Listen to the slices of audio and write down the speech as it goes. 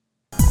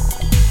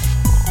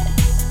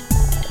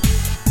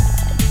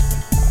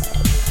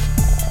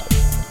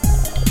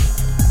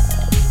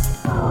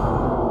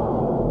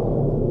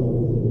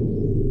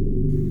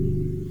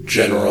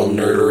General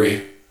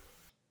Nerdery.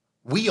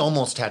 We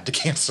almost had to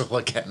cancel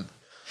again.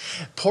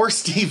 Poor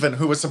Steven,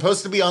 who was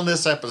supposed to be on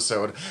this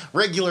episode,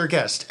 regular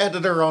guest,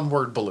 editor on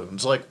Word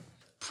Balloons, like,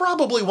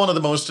 probably one of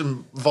the most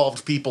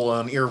involved people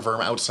on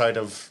Earworm outside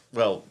of,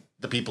 well,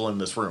 the people in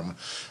this room.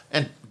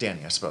 And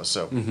Danny, I suppose,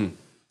 so. Mm-hmm.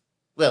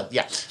 Well,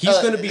 yeah. He's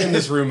going to be in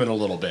this room in a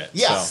little bit.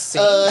 Yeah.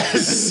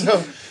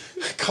 So,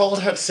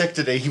 called out sick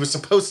today. He was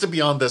supposed to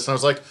be on this, and I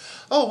was like,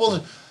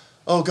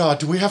 oh God,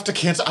 do we have to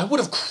cancel? I would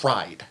have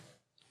cried.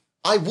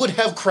 I would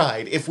have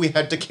cried if we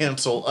had to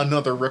cancel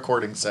another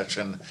recording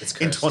session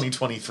in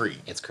 2023.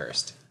 It's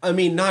cursed. I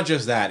mean, not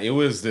just that. It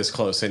was this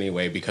close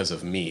anyway because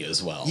of me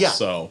as well. Yeah.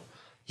 So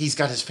he's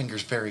got his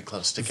fingers very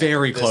close together.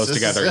 Very close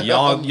together.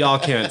 Y'all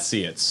can't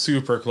see it.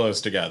 Super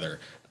close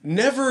together.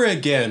 Never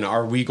again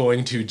are we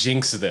going to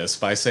jinx this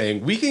by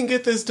saying we can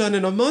get this done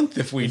in a month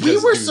if we just do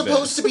this. We were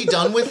supposed to be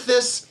done with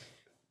this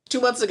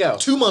 2 months ago.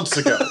 2 months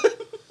ago.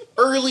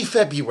 Early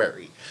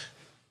February.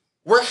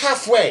 We're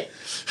halfway.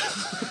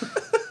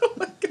 Oh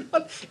my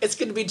God. It's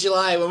going to be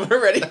July when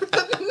we're ready for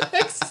the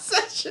next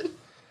session.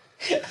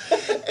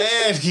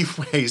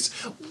 Anyways,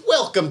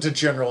 welcome to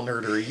General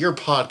Nerdery, your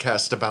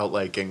podcast about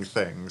liking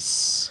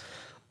things.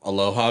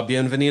 Aloha,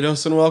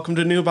 bienvenidos, and welcome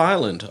to Newb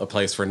Island, a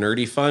place for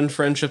nerdy fun,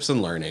 friendships,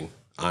 and learning.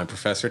 I'm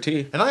Professor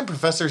T. And I'm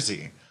Professor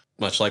Z.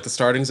 Much like the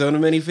starting zone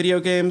of many video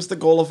games, the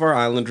goal of our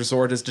island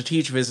resort is to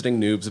teach visiting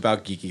noobs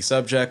about geeky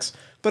subjects,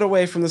 but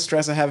away from the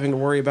stress of having to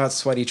worry about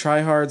sweaty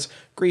tryhards,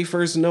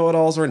 griefers,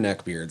 know-it-alls, or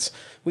neckbeards.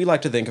 We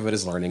like to think of it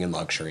as learning and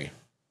luxury.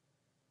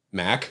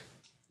 Mac?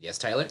 Yes,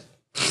 Tyler?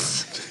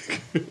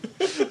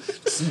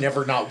 It's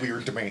never not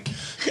weird to me.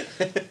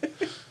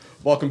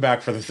 Welcome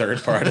back for the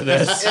third part of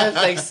this. Yeah,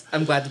 thanks.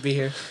 I'm glad to be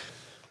here.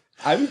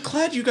 I'm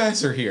glad you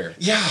guys are here.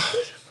 Yeah.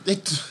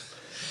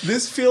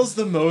 This feels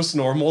the most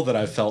normal that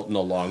I've felt in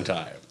a long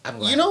time.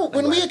 You know,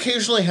 when we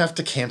occasionally have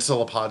to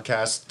cancel a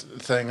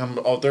podcast thing,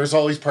 there's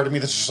always part of me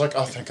that's just like,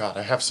 oh, thank God,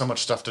 I have so much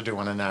stuff to do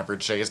on an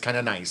average day. It's kind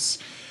of nice.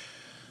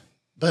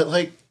 But,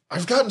 like,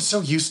 I've gotten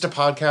so used to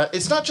podcast.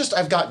 It's not just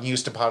I've gotten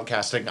used to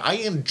podcasting. I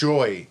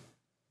enjoy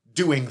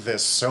doing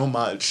this so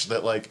much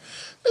that, like,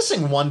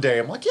 missing one day,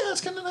 I'm like, yeah,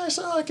 it's kind of nice.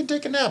 Oh, I can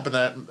take a nap. And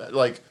that,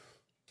 like,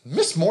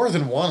 miss more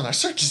than one, and I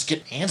start just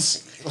getting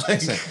antsy.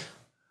 Like,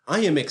 I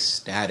am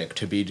ecstatic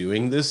to be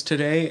doing this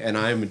today, and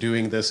I'm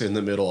doing this in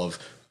the middle of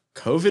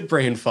COVID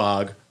brain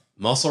fog,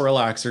 muscle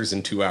relaxers,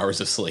 and 2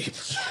 hours of sleep.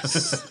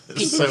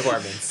 Peak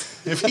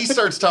performance. If he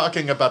starts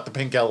talking about the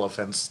pink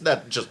elephants,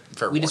 that just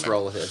fair We warning. just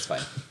roll with it. It's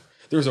fine.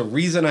 There's a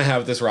reason I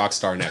have this rock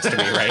star next to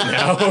me right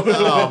now.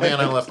 Oh, man,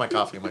 I left my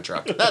coffee in my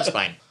truck. That's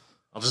fine.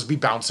 I'll just be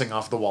bouncing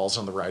off the walls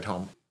on the ride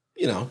home.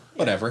 You know,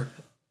 whatever.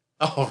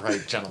 All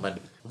right, gentlemen.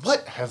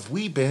 What have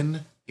we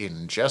been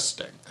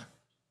ingesting?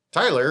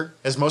 Tyler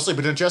has mostly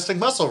been ingesting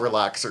muscle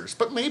relaxers,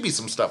 but maybe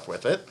some stuff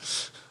with it.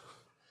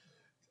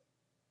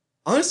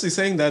 Honestly,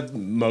 saying that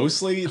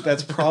mostly,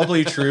 that's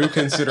probably true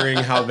considering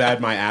how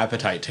bad my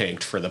appetite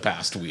tanked for the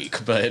past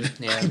week, but...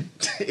 Yeah.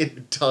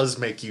 It does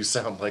make you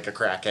sound like a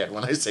crackhead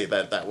when I say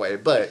that way,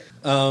 but...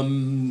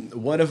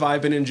 What have I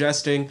been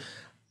ingesting?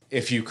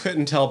 If you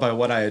couldn't tell by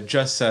what I had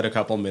just said a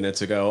couple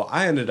minutes ago,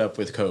 I ended up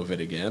with COVID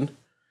again.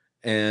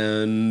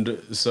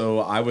 And so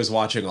I was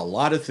watching a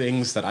lot of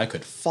things that I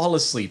could fall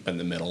asleep in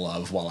the middle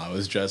of while I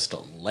was just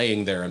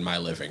laying there in my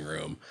living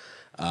room.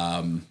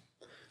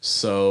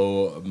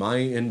 So my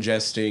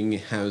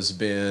ingesting has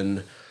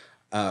been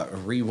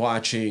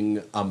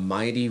rewatching A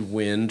Mighty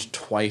Wind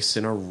twice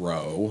in a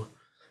row.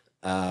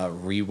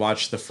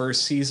 Rewatched the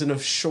first season of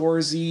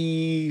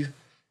Shoresy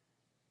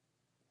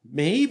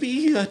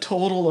maybe a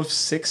total of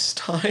 6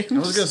 times. I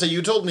was going to say,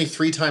 you told me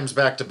 3 times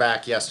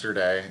back-to-back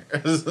yesterday.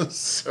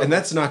 So. And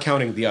that's not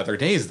counting the other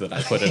days that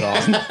I put it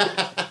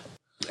on.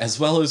 As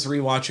well as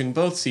rewatching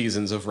both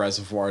seasons of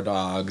Reservoir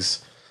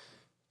Dogs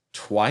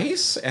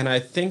twice, and I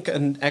think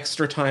an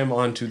extra time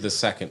onto the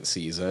second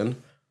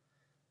season.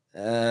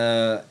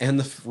 And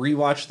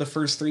rewatched the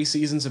first 3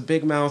 seasons of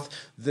Big Mouth.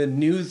 The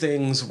new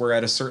things were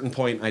at a certain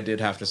point I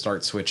did have to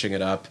start switching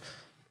it up.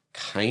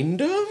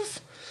 Kind of?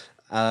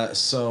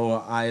 So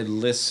I I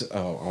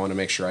want to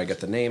make sure I get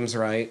the names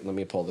right. Let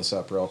me pull this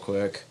up real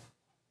quick.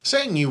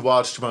 Saying you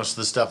watched most of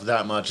the stuff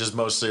that much is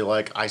mostly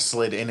like I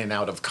slid in and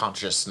out of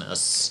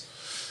consciousness.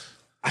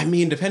 I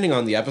mean, depending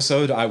on the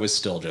episode, I was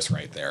still just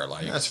right there.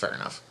 Like, that's fair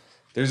enough.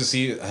 There's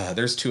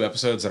there's 2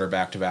 episodes that are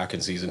back to back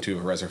in season 2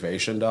 of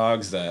Reservation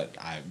Dogs that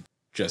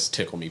just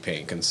tickle me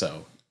pink, and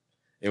so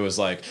it was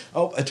like,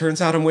 oh, it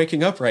turns out I'm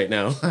waking up right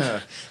now.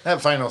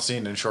 That final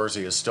scene in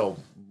Shoresy is still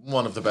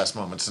one of the best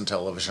moments in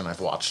television I've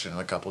watched in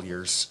a couple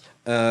years.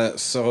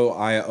 So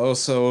I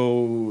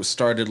also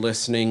started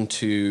listening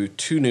to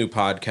 2 new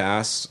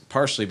podcasts,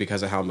 partially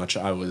because of how much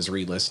I was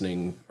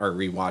re-listening or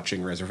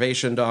rewatching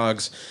Reservation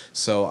Dogs.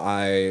 So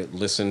I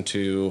listened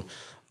to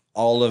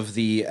all of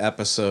the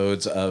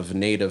episodes of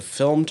Native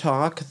Film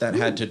Talk that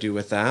had to do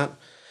with that,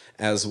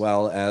 as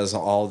well as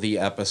all the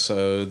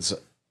episodes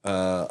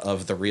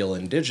of the Real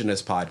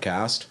Indigenous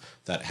podcast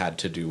that had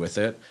to do with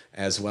it,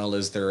 as well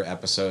as their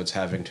episodes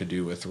having to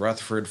do with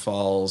Rutherford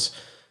Falls,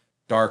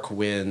 Dark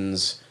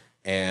Winds,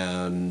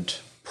 and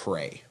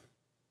Prey.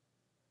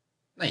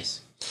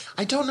 Nice.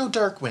 I don't know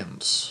Dark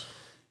Winds.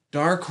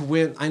 Dark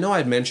Wind, I know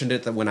I'd mentioned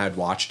it that when I'd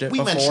watched it We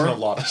before. mentioned a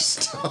lot of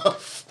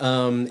stuff.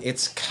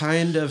 It's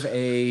kind of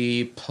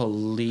a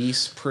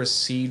police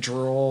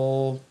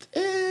procedural,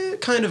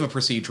 kind of a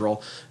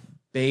procedural,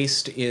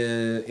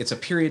 it's a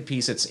period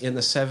piece. It's in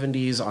the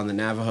 70s on the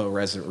Navajo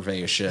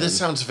reservation. This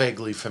sounds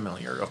vaguely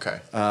familiar. Okay.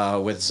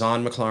 With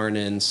Zahn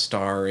McClarnon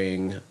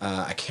starring,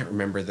 I can't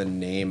remember the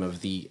name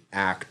of the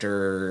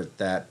actor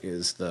that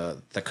is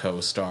the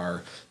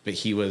co-star, but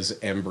he was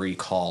Embry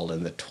Call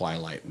in the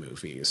Twilight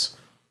movies.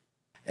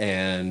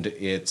 And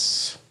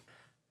it's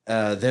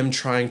them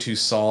trying to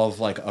solve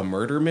like a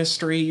murder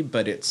mystery,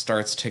 but it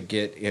starts to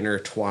get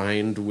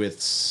intertwined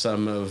with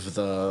some of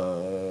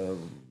the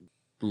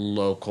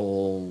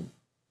local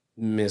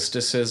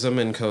mysticism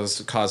and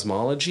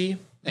cosmology.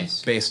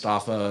 Nice. Based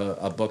off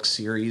a book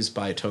series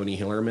by Tony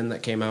Hillerman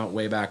that came out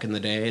way back in the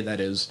day. That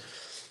is...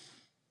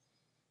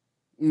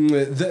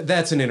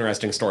 that's an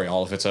interesting story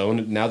all of its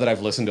own. Now that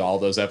I've listened to all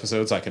those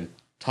episodes, I can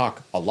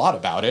talk a lot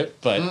about it,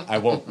 but I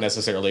won't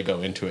necessarily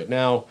go into it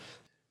now.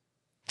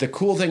 The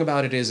cool thing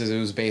about it is it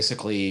was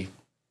basically...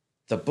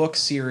 the book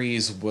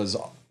series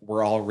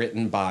were all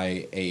written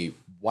by a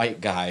white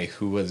guy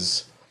who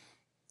was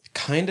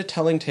kind of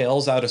telling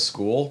tales out of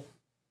school.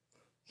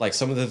 Like,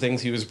 some of the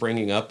things he was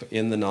bringing up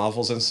in the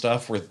novels and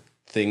stuff were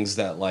things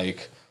that,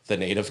 like, the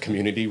Native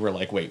community were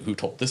like, wait, who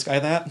told this guy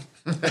that?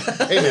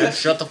 Hey, man,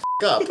 shut the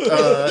up.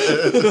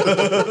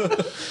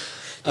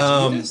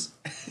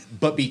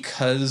 But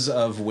because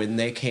of when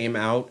they came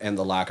out and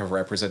the lack of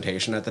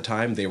representation at the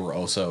time, they were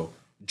also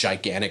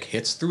gigantic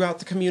hits throughout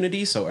the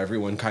community, so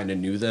everyone kind of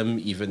knew them,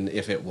 even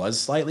if it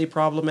was slightly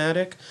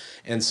problematic.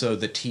 And so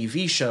the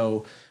TV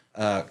show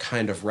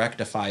kind of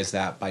rectifies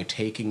that by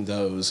taking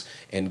those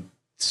and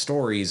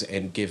stories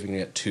and giving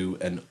it to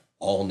an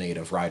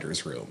all-native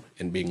writer's room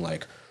and being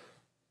like,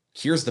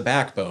 here's the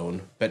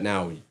backbone, but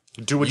now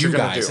do what you're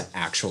going to do.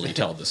 Actually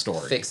tell the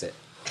story. Fix it.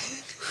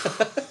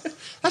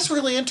 That's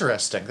really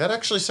interesting. That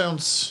actually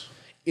sounds...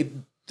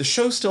 The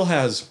show still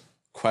has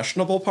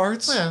questionable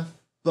parts,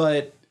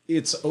 but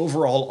it's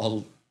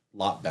overall a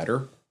lot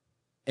better.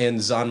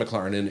 And Zahn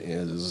McClarnon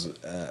is,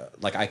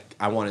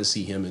 I want to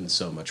see him in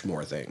so much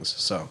more things.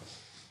 So,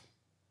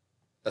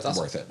 that's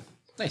awesome. Worth it.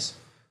 Nice.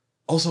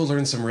 Also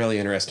learned some really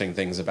interesting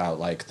things about,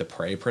 like, the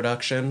Prey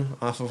production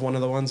off of one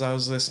of the ones I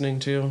was listening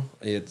to.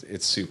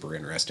 It's super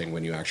interesting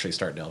when you actually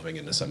start delving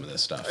into some of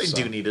this stuff. I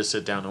do need to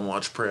sit down and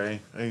watch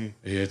Prey.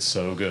 It's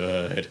so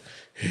good.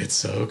 It's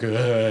so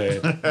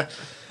good.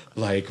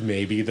 Like,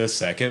 maybe the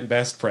second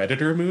best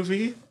Predator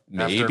movie?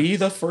 Maybe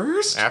the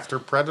first? After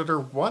Predator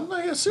 1,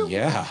 I assume?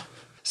 Yeah.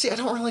 See, I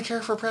don't really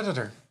care for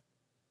Predator.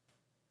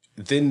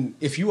 Then,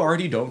 if you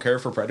already don't care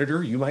for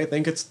Predator, you might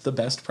think it's the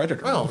best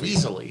Predator movie.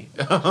 Easily.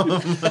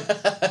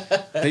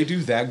 They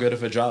do that good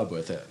of a job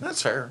with it.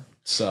 That's fair.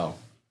 So.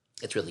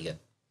 It's really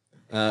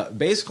good.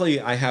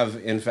 Basically, I have,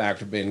 in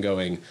fact, been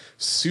going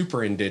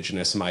super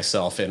indigenous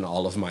myself in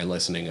all of my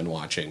listening and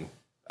watching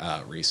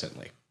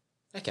recently.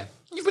 Okay.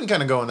 You've been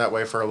kind of going that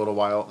way for a little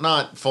while.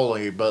 Not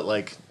fully, but,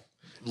 like,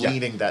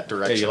 leading that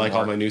direction. Yeah, you like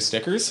more. all my new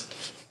stickers?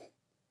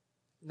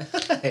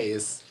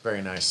 Nice.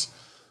 Very nice.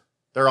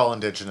 They're all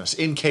indigenous,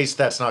 in case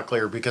that's not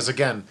clear, because,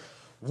 again,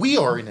 we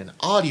are in an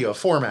audio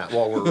format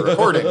while we're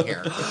recording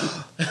here.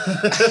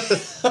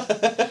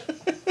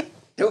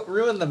 Don't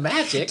ruin the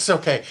magic. It's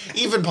okay.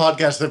 Even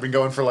podcasts that have been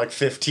going for like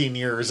 15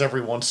 years,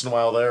 every once in a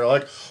while they're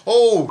like,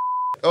 oh,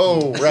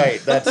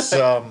 right, that's,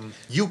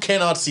 you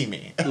cannot see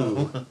me.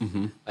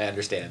 I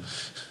understand.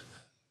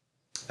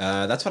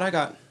 That's what I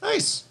got.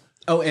 Nice.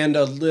 Oh, and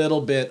a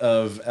little bit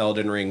of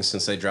Elden Ring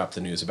since they dropped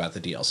the news about the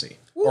DLC.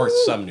 Woo! Or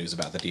some news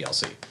about the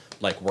DLC.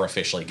 Like, we're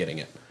officially getting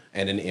it.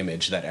 And an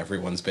image that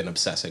everyone's been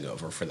obsessing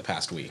over for the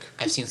past week.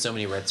 I've seen so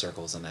many red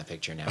circles on that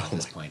picture now at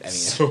this point. I mean,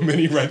 so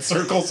many red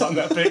circles on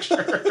that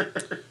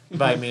picture.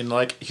 But I mean,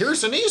 like,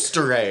 here's an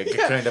Easter egg,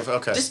 kind of,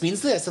 okay. This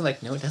means this. I'm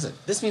like, no, it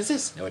doesn't. This means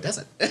this. No, it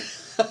doesn't.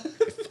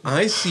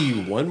 I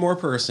see one more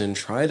person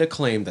try to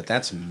claim that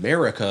that's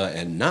America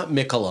and not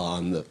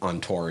Mikola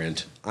on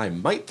torrent. I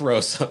might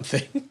throw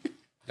something.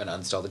 Gonna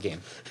uninstall the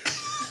game.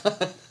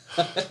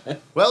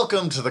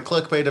 Welcome to the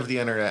clickbait of the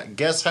internet.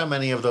 Guess how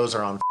many of those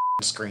are on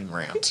Screen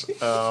Rant?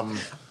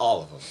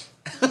 All of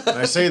them. And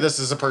I say this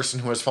as a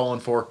person who has fallen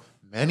for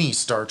many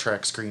Star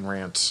Trek Screen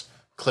Rant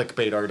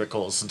clickbait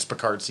articles since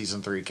Picard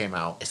Season 3 came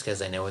out. It's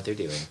because I know what they're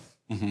doing.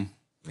 Mm-hmm.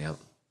 Yep.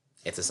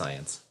 It's a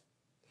science.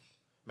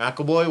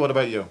 McAvoy, what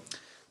about you?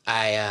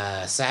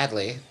 I,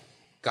 sadly,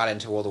 got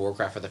into World of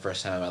Warcraft for the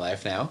first time in my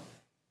life now.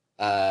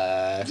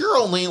 You're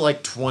only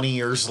like 20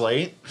 years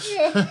late.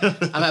 Yeah.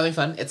 I'm having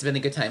fun. It's been a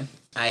good time.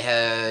 I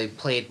have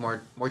played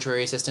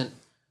Mortuary Assistant.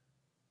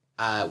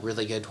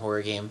 Really good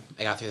horror game.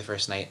 I got through the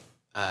first night.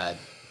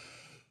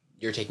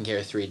 You're taking care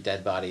of 3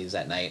 dead bodies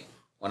at night.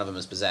 One of them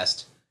is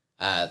possessed.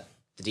 The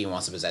demon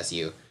wants to possess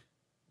you.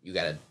 You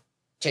gotta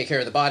take care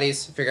of the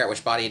bodies, figure out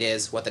which body it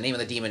is, what the name of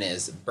the demon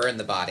is, burn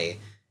the body,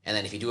 And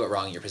then if you do it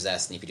wrong, you're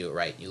possessed, and if you do it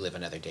right, you live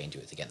another day and do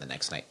it again the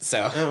next night.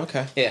 So, Oh,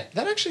 okay. yeah.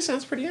 That actually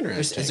sounds pretty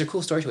interesting. There's a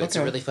cool story to it. It's a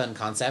Okay. really fun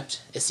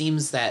concept. It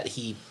seems that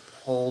he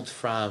pulled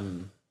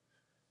from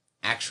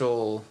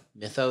actual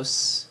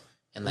mythos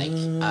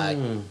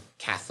and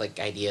Catholic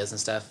ideas and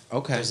stuff.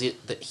 Okay.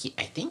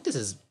 I think this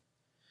is.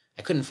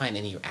 I couldn't find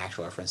any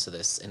actual reference to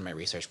this in my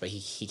research, but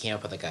he came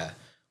up with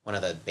one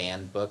of the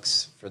banned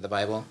books for the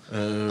Bible,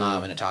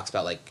 and it talks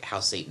about like how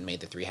Satan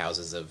made the 3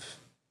 houses of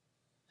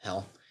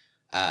hell.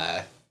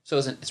 So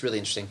it's really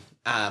interesting.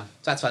 So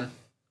that's fun.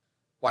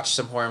 Watch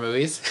some horror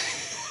movies.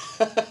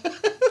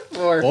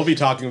 We'll be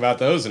talking about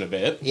those in a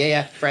bit.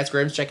 Yeah. Brad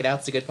Squirms, check it out.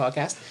 It's a good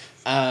podcast.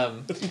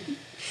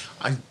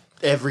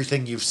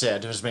 Everything you've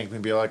said has made me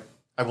be like,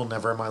 I will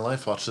never in my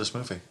life watch this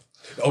movie.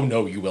 Oh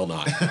no, you will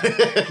not.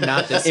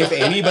 Not this. If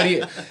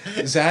anybody,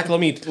 Zach, let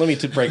me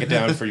break it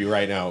down for you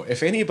right now.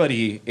 If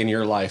anybody in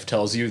your life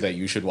tells you that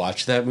you should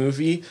watch that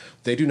movie,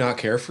 they do not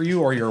care for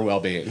you or your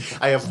well-being.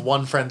 I have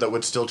one friend that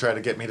would still try to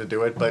get me to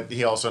do it, but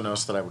he also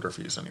knows that I would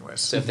refuse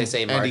anyways. So if they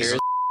say And Martyrs,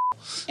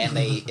 and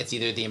it's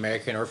either the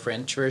American or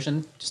French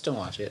version, just don't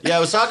watch it. Yeah, I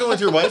was talking with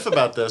your wife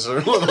about this a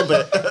little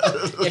bit.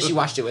 Yeah, she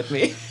watched it with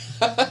me.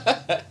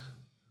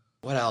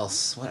 What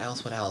else?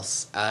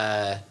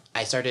 I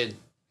started.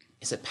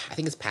 I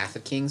think it's Path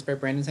of Kings by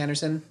Brandon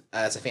Sanderson.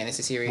 It's a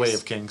fantasy series. Way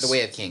of Kings. The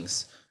Way of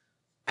Kings.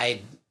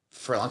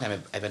 For a long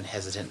time, I've been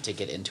hesitant to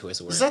get into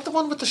his work. Is that the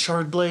one with the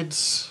shard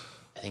blades?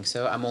 I think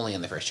so. I'm only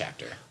in the first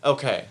chapter.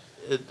 Okay.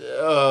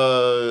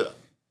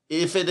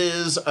 If it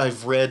is,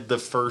 I've read the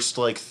first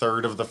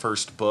third of the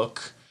first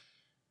book,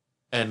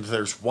 and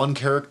there's one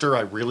character I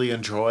really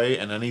enjoy,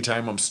 and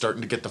anytime I'm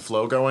starting to get the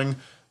flow going,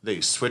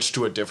 they switch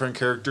to a different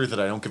character that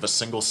I don't give a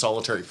single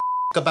solitary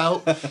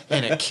about,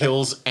 and it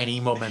kills any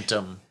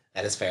momentum.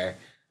 That is fair.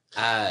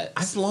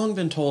 I've long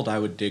been told I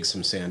would dig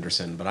some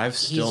Sanderson, but I've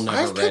still never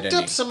I've read picked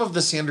any. up some of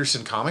the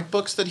Sanderson comic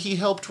books that he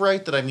helped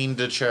write that I mean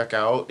to check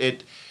out.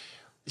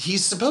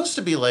 He's supposed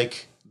to be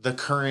like the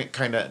current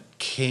kind of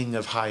king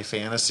of high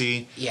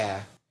fantasy.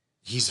 Yeah.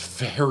 He's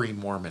very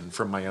Mormon,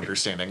 from my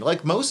understanding,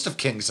 like most of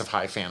kings of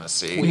high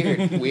fantasy.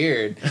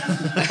 Weird.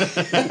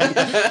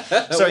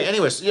 Sorry.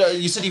 Anyways, yeah,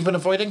 you said you've been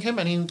avoiding him.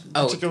 Any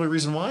particular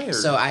reason why? Or?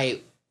 So I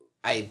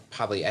don't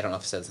know if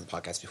I've said this in the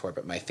podcast before,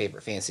 but my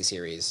favorite fantasy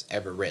series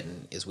ever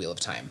written is Wheel of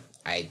Time.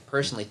 I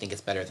personally think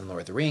it's better than Lord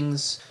of the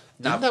Rings.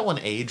 Didn't that one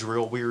age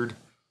real weird?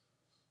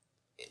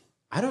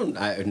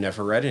 I've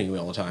never read any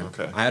Wheel of Time.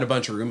 Okay. I had a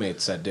bunch of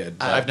roommates that did.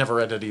 I've never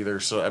read it either,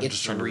 so I'm It's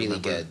just trying to really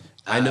remember. good.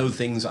 I know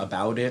things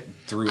about it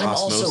through I'm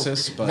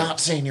osmosis, also but not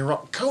saying you're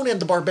wrong. Conan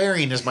the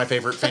Barbarian is my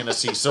favorite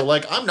fantasy, so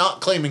I'm not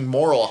claiming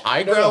moral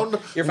high ground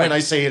you're when fine. I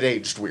say it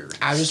aged weird.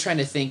 I was just trying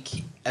to think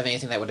of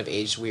anything that would have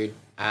aged weird.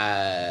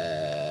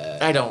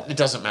 I don't. It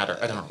doesn't matter.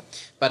 I don't.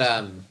 But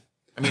I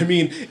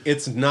mean,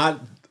 it's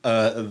not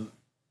the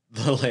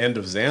Land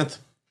of Xanth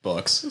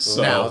books.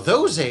 So Now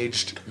those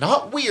aged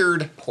not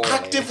weird, Poorly.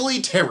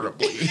 actively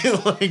terribly.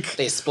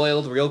 they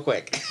spoiled real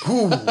quick.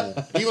 Ooh.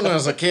 Even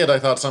as a kid, I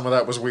thought some of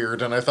that was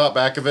weird, and I thought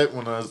back of it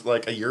when I was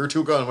a year or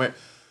two ago, and went,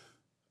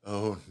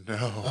 "Oh no,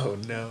 Oh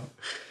no.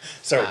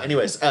 Sorry.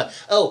 Anyways,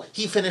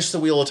 he finished the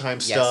Wheel of Time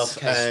Yes, stuff,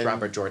 because and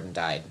Robert Jordan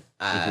died.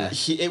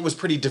 it was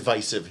pretty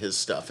divisive. His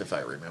stuff, if I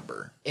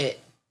remember.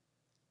 It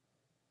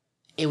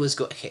was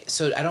good. Okay,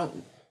 so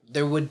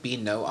there would be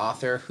no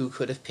author who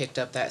could have picked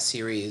up that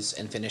series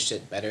and finished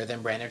it better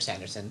than Brandon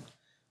Sanderson.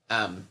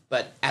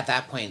 But at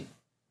that point,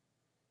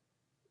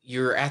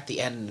 you're at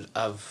the end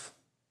of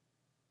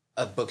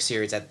a book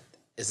series that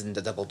is in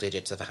the double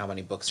digits of how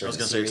many books are I was in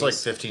going the to say series.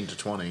 it's like 15 to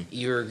 20.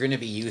 You're going to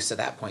be used at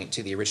that point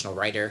to the original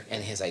writer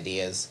and his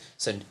ideas.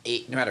 So no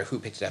matter who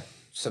picked it up,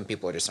 some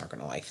people just aren't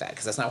going to like that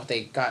because that's not what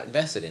they got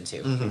invested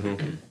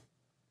into.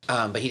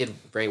 But he did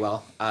very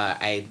well.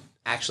 I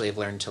actually have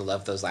learned to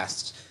love those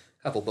last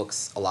couple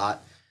books a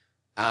lot.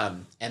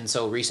 And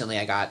so recently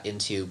I got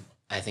into,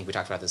 I think we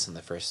talked about this in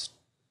the first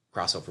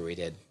crossover we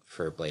did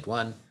for Blade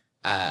 1.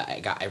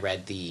 I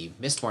read the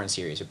Mistborn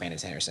series with Brandon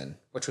Sanderson,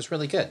 which was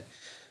really good.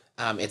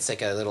 It's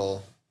like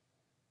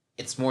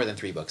it's more than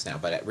 3 books now,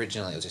 but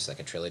originally it was just like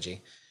a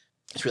trilogy.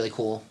 It's really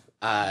cool.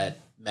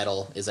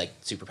 Metal is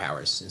like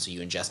superpowers, and so you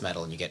ingest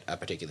metal and you get a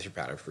particular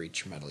superpower for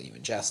each metal you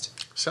ingest.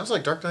 Sounds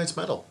like Dark Knight's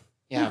Metal.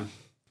 Yeah.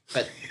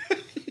 But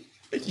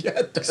yeah,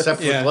 it does. Except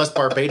for Les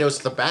Barbados,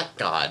 the Bat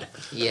God.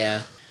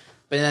 yeah.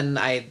 But then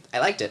I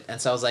liked it, and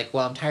so I was like,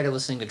 well, I'm tired of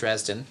listening to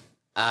Dresden,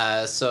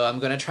 so I'm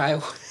going to try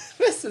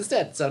this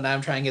instead. So now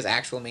I'm trying his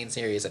actual main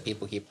series that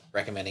people keep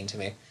recommending to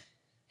me.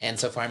 And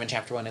so far I'm in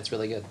chapter 1, it's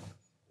really good.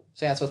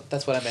 So yeah,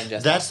 that's what I've been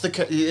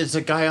ingesting. It's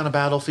a guy on a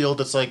battlefield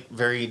that's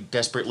very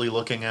desperately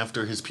looking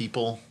after his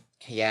people.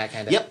 Yeah,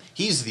 kind of. Yep,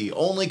 he's the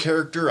only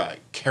character I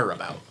care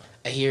about.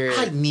 I hear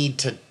I need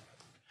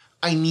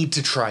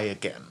to try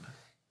again.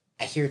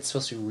 I hear it's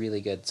supposed to be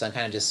really good, so I'm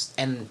kind of just...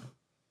 And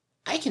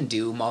I can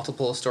do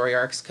multiple story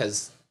arcs,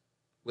 because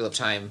Wheel of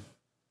Time,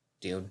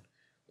 dude.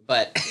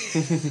 But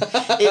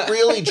It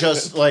really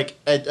just, like,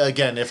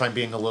 again, if I'm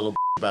being a little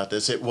about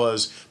this, it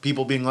was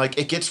people being like,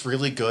 it gets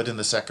really good in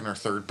the second or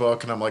third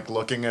book, and I'm like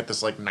looking at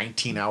this like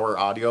 19-hour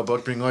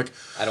audiobook being like,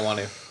 I don't want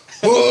to.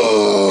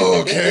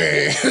 oh,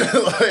 okay.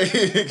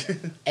 Like,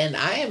 And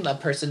I am a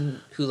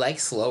person who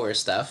likes slower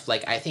stuff.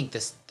 Like, I think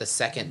the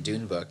second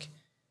Dune book,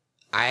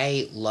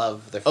 I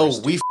love the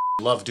first. we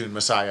love Dune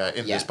Messiah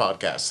in this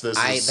podcast.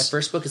 The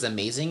first book is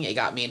amazing. It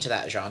got me into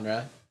that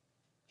genre,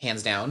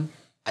 hands down.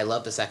 I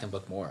love the second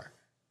book more.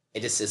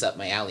 It just is up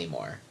my alley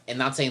more. And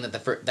not saying that the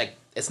first, like,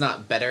 it's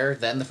not better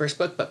than the first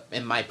book, but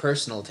in my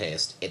personal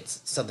taste,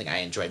 it's something I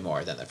enjoy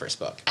more than the first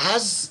book.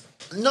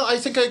 No, I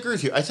think I agree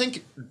with you. I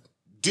think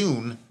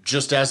Dune,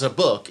 just as a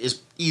book,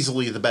 is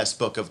easily the best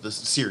book of the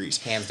series.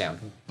 Hands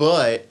down.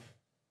 But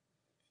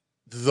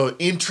the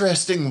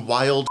interesting,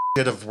 wild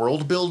shit of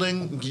world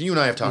building, you and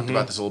I have talked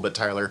about this a little bit,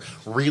 Tyler,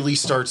 really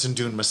starts in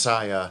Dune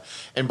Messiah.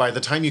 And by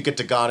the time you get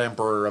to God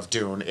Emperor of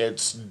Dune,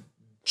 it's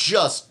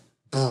just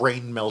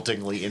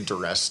brain-meltingly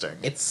interesting.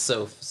 It's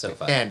so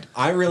fun. And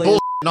I really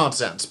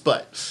nonsense,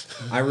 but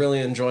I really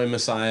enjoy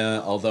Messiah,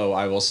 although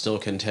I will still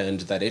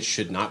contend that it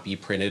should not be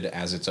printed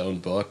as its own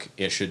book.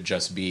 It should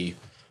just be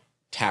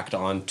tacked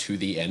on to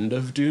the end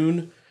of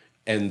Dune,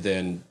 and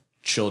then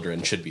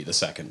Children should be the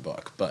second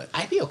book. But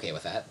I'd be okay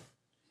with that.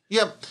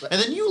 yep.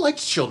 And then you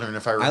liked Children,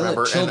 if I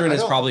remember. Children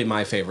is probably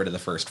my favorite of the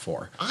first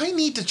four. I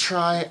need to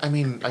try. I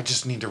mean, I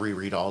just need to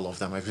reread all of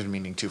them. I've been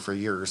meaning to for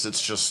years.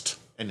 It's just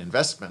an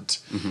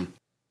investment. Mm-hmm.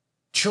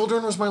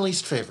 Children was my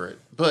least favorite,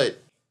 but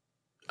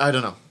I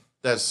don't know.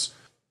 That's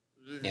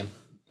Yeah.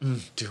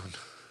 Dune.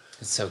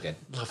 It's so good.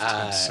 Love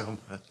Dune so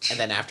much. And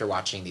then after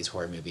watching these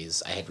horror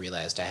movies, I had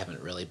realized I haven't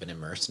really been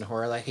immersed in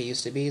horror like I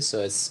used to be, so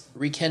it's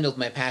rekindled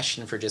my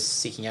passion for just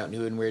seeking out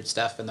new and weird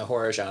stuff in the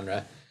horror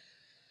genre.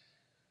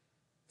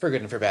 For good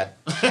and for bad.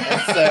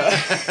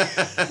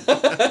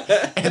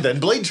 And then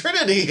Blade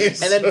Trinity. And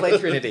then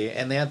Blade Trinity.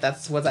 And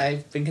that's what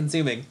I've been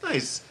consuming.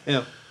 Nice.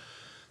 Yeah.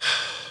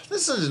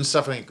 This isn't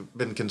stuff I've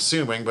been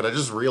consuming, but I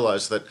just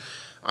realized that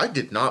I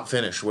did not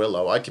finish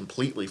Willow. I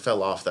completely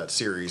fell off that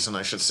series, and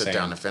I should sit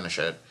down and finish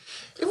it.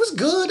 It was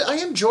good. I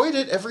enjoyed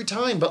it every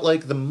time, but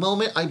like the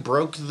moment I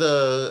broke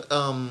the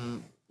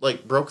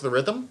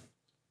rhythm,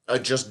 I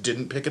just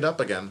didn't pick it up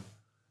again.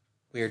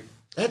 Weird.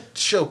 That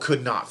show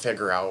could not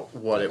figure out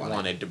what it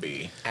wanted to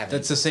be.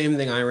 That's the same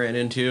thing I ran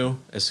into.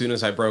 As soon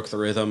as I broke the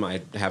rhythm,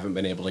 I haven't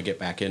been able to get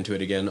back into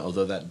it again,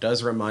 although that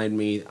does remind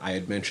me, I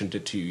had mentioned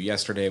it to you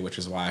yesterday, which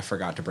is why I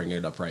forgot to bring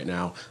it up right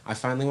now. I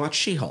finally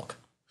watched She-Hulk.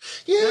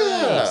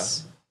 Yeah.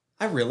 Nice.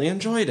 I really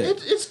enjoyed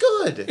it. It's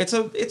good.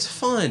 It's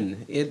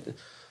fun.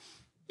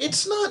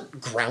 It's not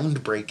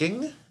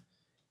groundbreaking.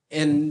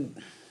 And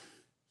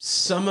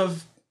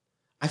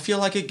I feel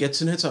like it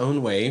gets in its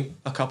own way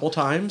a couple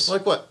times.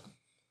 Like what?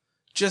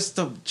 Just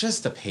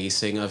the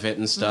pacing of it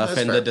and stuff,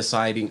 that's and fair. the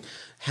deciding,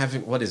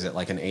 having, what is it,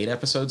 like an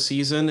 8-episode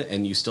season,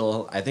 and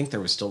I think there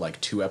was still like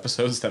 2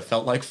 episodes that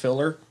felt like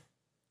filler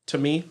to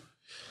me.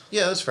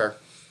 Yeah, that's fair.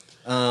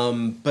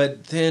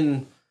 But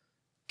then,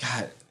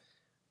 God,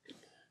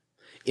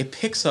 it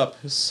picks up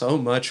so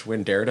much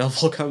when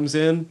Daredevil comes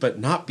in, but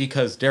not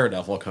because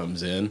Daredevil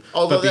comes in.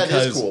 Although but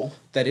that is cool.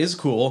 That is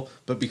cool,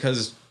 but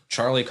because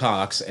Charlie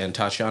Cox and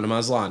Tatiana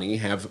Maslany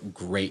have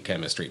great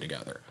chemistry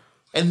together.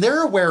 And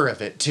they're aware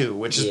of it too,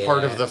 which is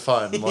part of Yeah. the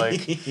fun.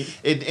 Like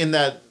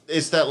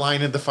it's that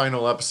line in the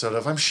final episode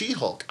of "I'm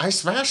She-Hulk, I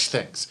smash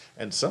things,"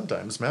 and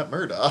sometimes Matt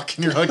Murdock,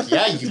 and you're like,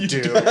 "Yeah, you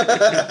do."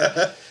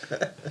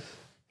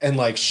 And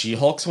like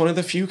She-Hulk's one of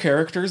the few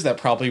characters that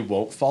probably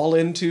won't fall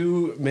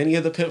into many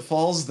of the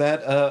pitfalls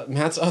that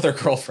Matt's other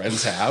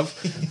girlfriends have.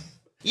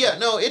 Yeah,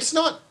 no, it's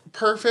not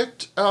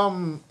perfect.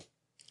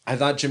 I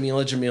thought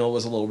Jamila Jamil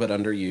was a little bit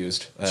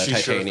underused. She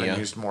should have Titania. been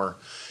used more.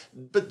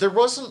 But there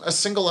wasn't a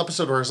single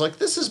episode where I was like,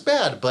 this is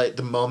bad. But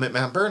the moment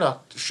Matt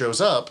Murdock shows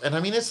up, and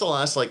I mean, it's the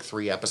last like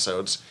 3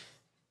 episodes.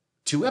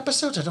 2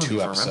 episodes? I don't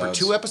even remember.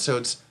 2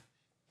 episodes.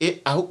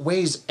 It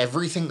outweighs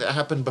everything that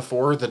happened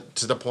before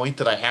to the point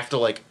that I have to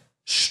like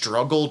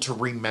struggle to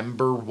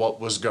remember what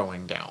was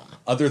going down.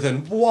 Other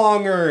than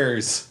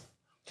Wongers.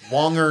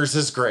 Wongers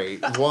is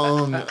great.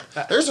 Wong.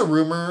 There's a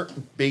rumor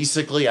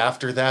basically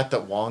after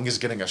that Wong is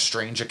getting a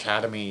Strange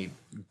Academy.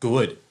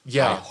 Good.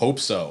 Yeah. I hope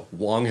so.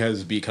 Wong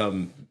has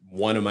become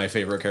one of my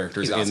favorite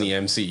characters He's awesome. in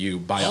the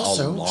MCU by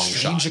Also, a long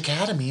Strange shot.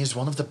 Academy is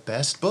one of the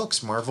best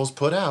books Marvel's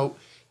put out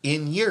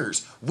in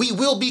years. We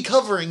will be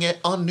covering it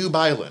on Newb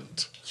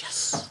Island.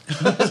 Yes.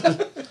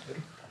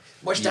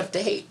 More stuff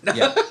to hate.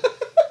 Yeah.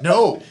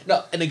 No.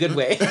 No, in a good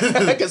way.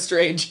 Like a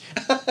strange.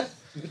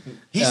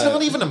 He's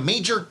not even a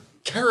major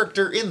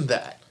character in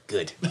that.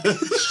 Good.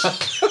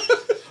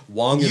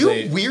 Wong is You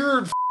a...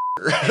 weird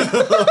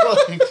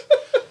like,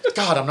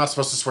 God, I'm not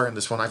supposed to swear in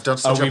this one. I've done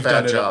such a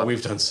bad job.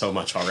 We've done so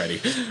much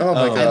already. Oh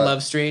my God. I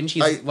love Strange.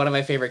 He's one of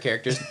my favorite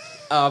characters.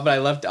 But I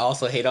love to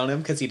also hate on him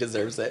because he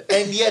deserves it.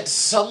 And yet,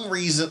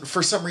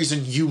 for some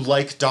reason, you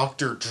like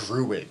Dr.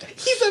 Druid.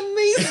 He's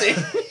amazing.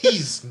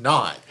 He's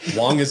not.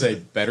 Wong is a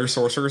better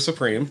Sorcerer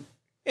Supreme.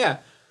 Yeah.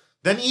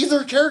 Than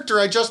either character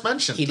I just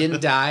mentioned. He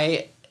didn't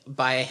die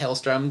by a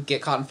hailstorm,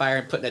 get caught on fire,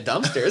 and put in a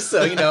dumpster.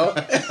 So, you know.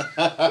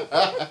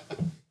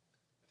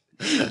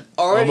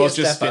 Already Almost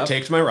a just step up.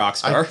 taked my rock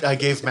star. I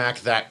gave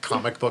Mac that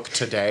comic book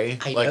today,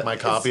 I like know, my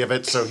copy of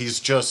it, so he's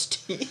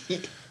just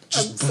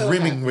so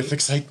brimming happy. with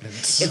excitement.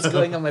 It's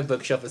going on my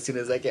bookshelf as soon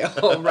as I get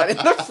home, right in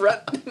the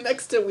front,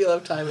 next to Wheel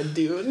of Time and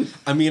Dune.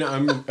 I mean,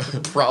 I'm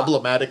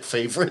Problematic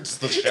favorites,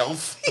 the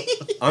shelf.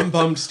 I'm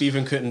bummed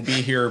Steven couldn't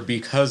be here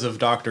because of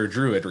Dr.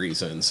 Druid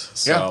reasons.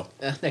 So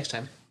Next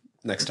time.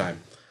 next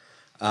time.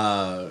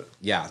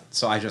 Yeah.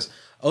 So I just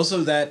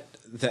also that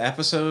the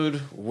episode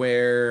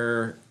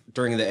where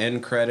during the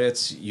end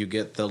credits you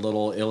get the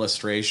little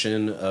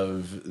illustration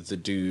of the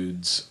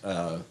dude's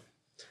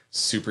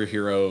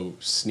superhero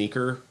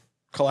sneaker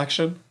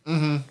collection.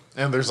 And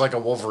there's like a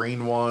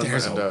Wolverine one. There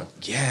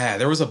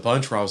was a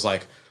bunch where I was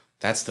like,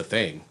 "That's the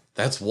thing.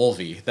 That's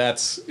Wolvie.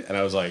 That's," and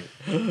I was like,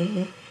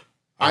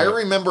 I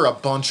remember a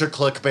bunch of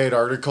clickbait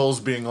articles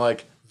being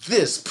like,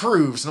 "This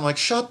proves," and I'm like,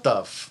 "Shut the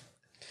f."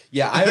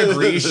 "Yeah, I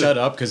agree. Shut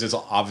up," because it's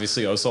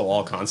obviously also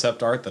all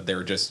concept art that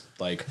they're just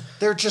like.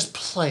 They're just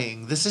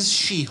playing. This is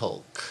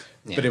She-Hulk.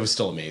 Yeah. But it was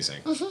still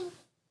amazing.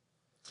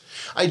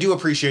 I do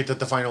appreciate that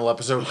the final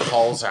episode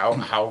calls out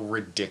how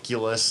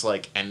ridiculous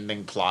like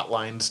ending plot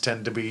lines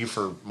tend to be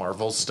for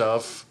Marvel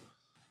stuff.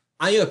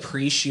 I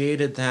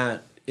appreciated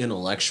that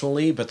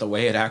intellectually, but the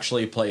way it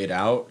actually played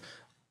out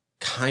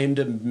kind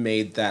of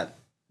made that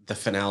the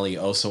finale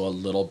also a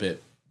little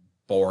bit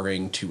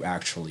boring to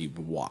actually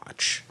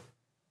watch.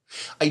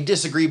 I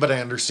disagree, but I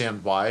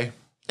understand why.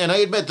 And I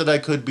admit that I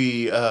could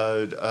be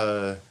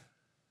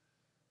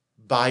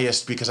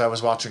biased because I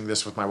was watching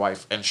this with my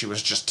wife and she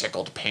was just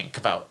tickled pink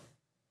about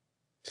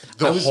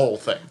the whole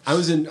thing.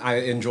 I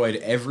enjoyed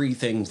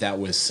everything that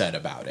was said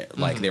about it.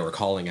 Like they were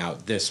calling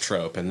out this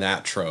trope and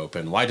that trope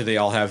and why do they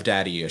all have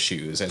daddy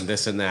issues and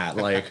this and that.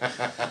 Like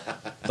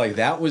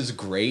that was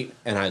great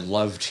and I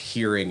loved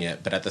hearing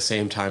it. But at the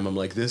same time, I'm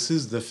like, this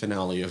is the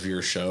finale of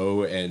your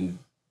show and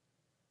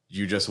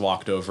you just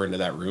walked over into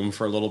that room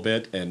for a little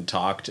bit and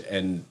talked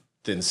and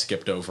then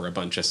skipped over a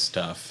bunch of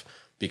stuff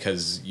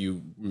because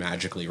you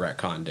magically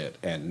retconned it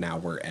and now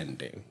we're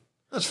ending.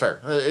 That's fair.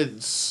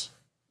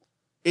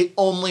 It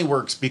only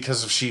works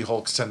because of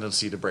She-Hulk's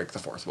tendency to break the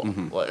fourth wall.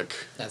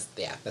 That's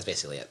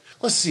basically it.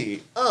 Let's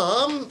see.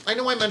 I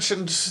know I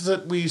mentioned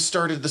that we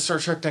started the Star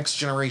Trek Next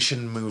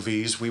Generation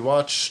movies. We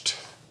watched.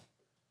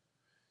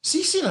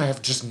 Cece and I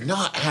have just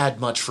not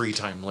had much free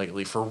time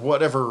lately. For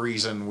whatever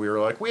reason, we were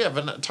like, we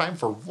have time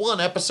for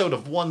one episode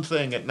of one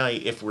thing at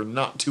night if we're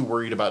not too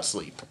worried about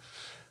sleep.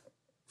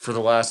 For the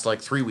last,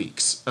 3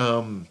 weeks.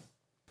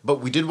 But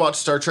we did watch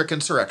Star Trek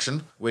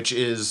Insurrection, which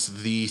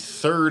is the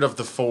third of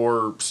the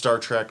 4 Star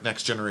Trek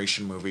Next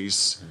Generation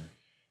movies.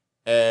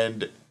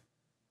 And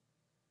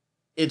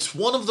it's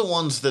one of the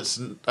ones that's,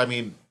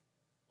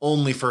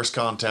 only First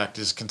Contact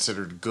is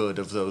considered good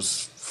of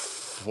those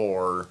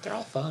 4. They're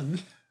all fun.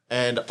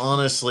 And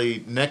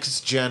honestly,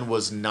 Next Gen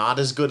was not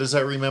as good as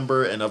I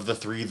remember, and of the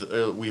 3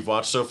 that we've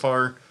watched so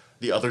far,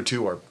 the other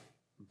 2 are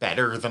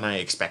better than I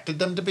expected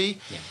them to be.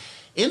 Yeah.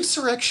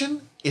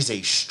 Insurrection is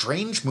a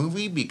strange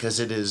movie because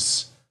it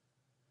is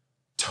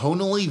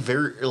tonally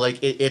very,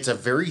 it's a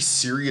very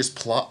serious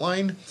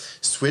plotline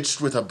switched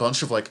with a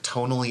bunch of,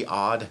 tonally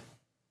odd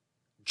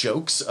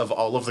jokes of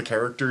all of the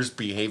characters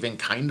behaving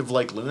kind of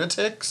like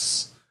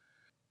lunatics.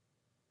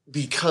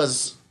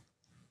 Because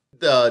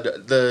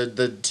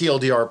the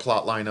TLDR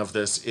plotline of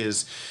this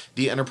is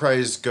the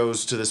Enterprise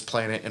goes to this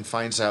planet and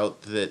finds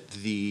out that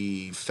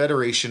the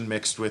Federation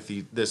mixed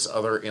with this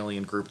other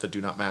alien group that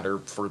do not matter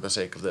for the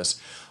sake of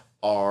this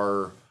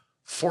are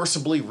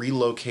forcibly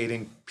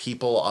relocating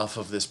people off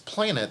of this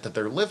planet that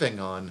they're living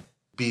on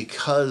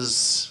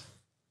because,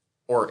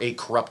 or a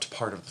corrupt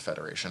part of the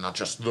Federation, not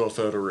just the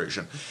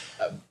Federation,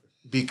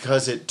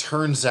 because it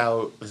turns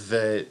out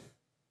that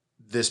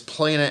this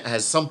planet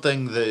has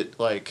something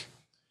that,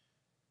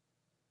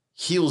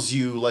 heals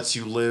you, lets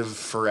you live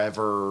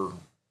forever,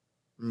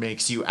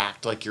 makes you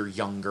act like you're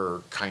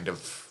younger kind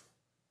of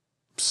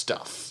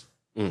stuff.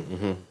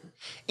 Mm-hmm.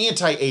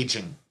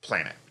 Anti-aging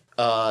planet.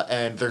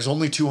 And there's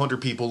only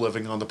 200 people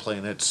living on the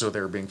planet, so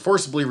they're being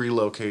forcibly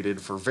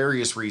relocated for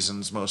various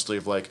reasons, mostly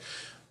of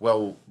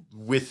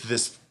with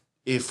this,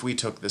 if we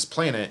took this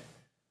planet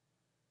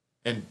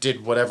and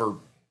did whatever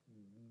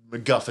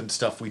MacGuffin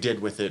stuff we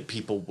did with it,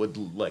 people would,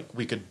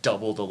 we could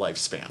double the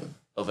lifespan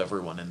of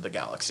everyone in the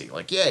galaxy.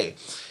 Yay!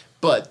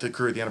 But the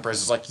crew of the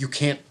Enterprise is you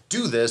can't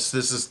do this.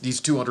 These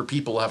 200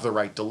 people have the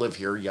right to live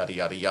here, yada,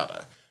 yada,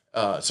 yada.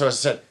 So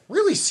as I said,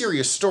 really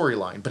serious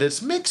storyline, but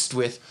it's mixed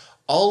with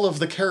all of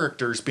the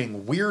characters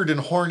being weird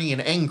and horny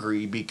and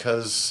angry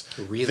because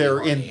they're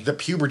horny. in the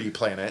puberty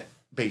planet,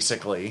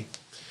 basically.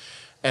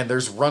 And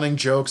there's running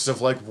jokes of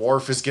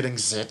Worf is getting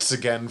zits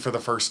again for the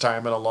first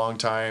time in a long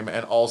time,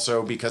 and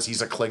also because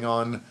he's a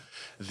Klingon,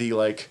 the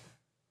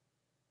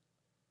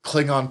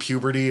Klingon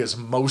puberty is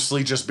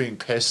mostly just being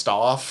pissed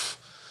off.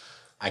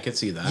 I could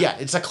see that. Yeah,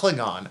 it's a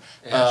Klingon.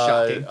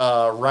 Yeah,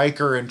 shocking.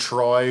 Riker and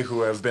Troy,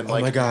 who have been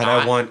Oh my god,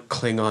 I want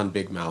Klingon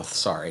Big Mouth.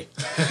 Sorry.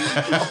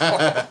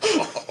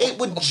 It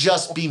would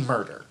just be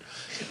murder.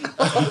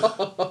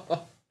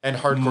 And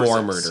hardcore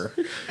More sex.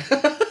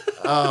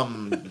 murder.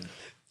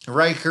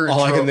 Riker and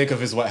All I Tro- can think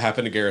of is what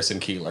happened to Garrison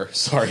Keillor.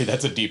 Sorry,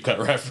 that's a deep cut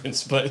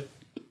reference, but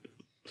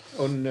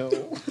Oh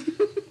no.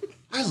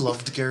 I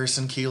loved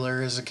Garrison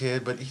Keillor as a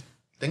kid, but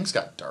things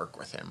got dark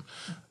with him.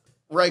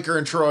 Riker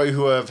and Troy,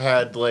 who have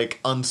had, like,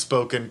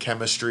 unspoken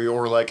chemistry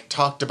or, like,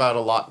 talked about a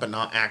lot but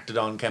not acted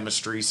on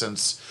chemistry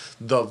since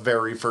the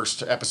very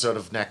first episode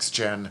of Next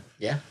Gen,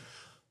 Yeah.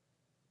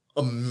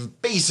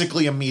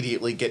 basically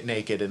immediately get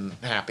naked and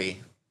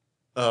happy.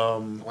 I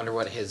wonder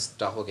what his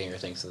doppelganger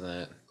thinks of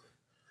that.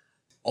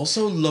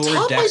 also Lower Tom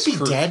might Decks be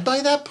crew. dead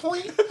by that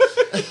point.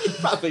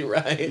 Probably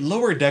right.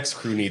 Lower Decks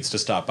crew needs to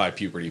stop by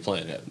Puberty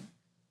Planet,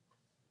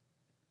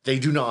 They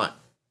do not.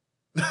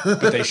 but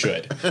they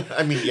should.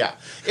 I mean, yeah.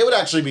 It would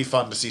actually be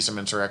fun to see some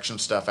Insurrection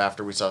stuff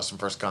after we saw some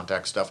First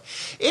Contact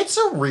stuff. It's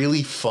a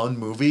really fun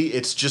movie.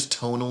 It's just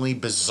tonally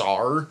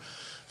bizarre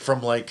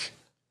from, like,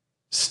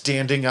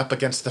 standing up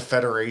against the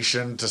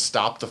Federation to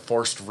stop the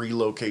forced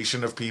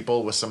relocation of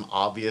people with some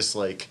obvious,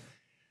 like,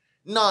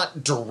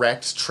 not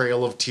direct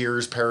Trail of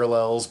Tears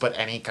parallels, but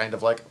any kind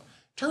of, like,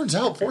 turns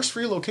out forced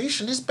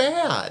relocation is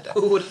bad.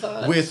 Who would have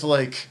thought? With,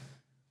 like,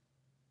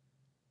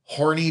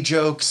 horny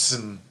jokes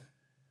and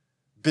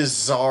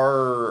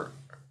bizarre.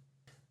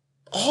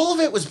 All of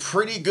it was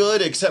pretty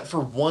good except for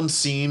one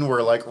scene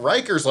where, like,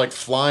 Riker's, like,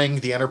 flying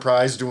the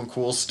Enterprise doing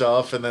cool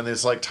stuff, and then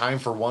it's, like, time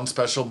for one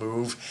special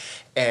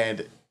move,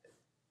 and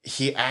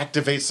he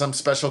activates some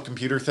special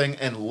computer thing,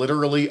 and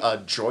literally a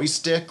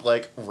joystick,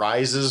 like,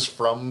 rises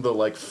from the,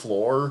 like,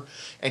 floor,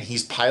 and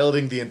he's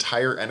piloting the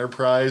entire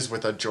Enterprise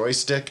with a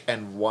joystick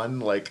and one,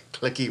 like,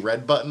 clicky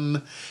red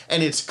button,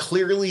 and it's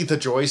clearly the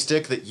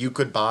joystick that you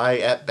could buy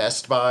at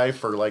Best Buy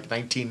for, like,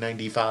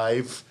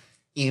 $19.95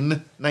 in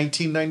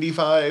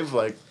 1995,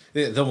 like,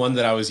 The one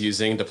that I was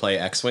using to play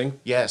X-Wing.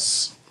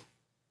 yes.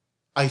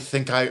 I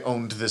think I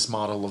owned this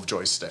model of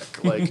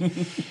joystick. Like,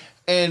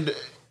 and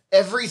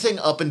everything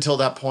up until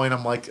that point,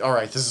 I'm like, all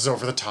right, this is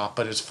over the top,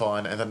 but it's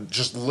fun. And then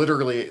just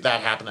literally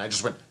that happened. I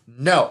just went,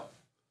 no,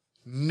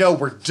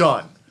 we're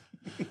done.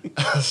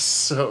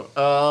 So,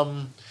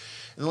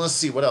 and let's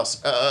see what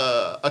else.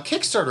 A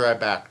Kickstarter I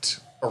backed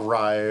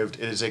arrived.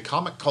 It is a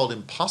comic called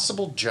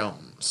Impossible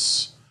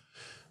Jones,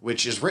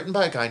 which is written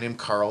by a guy named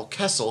Carl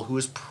Kessel, who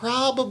is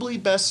probably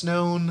best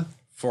known.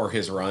 For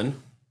his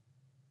run.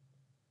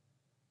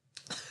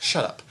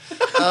 Shut up.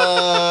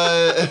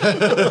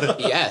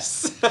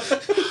 Yes.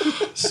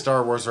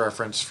 Star Wars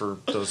reference for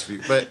those of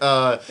you. But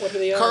What are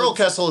the Carl odds?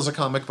 Kessel is a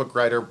comic book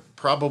writer,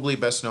 probably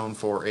best known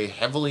for a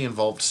heavily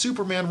involved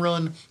Superman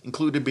run,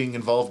 included being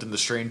involved in the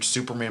strange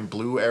Superman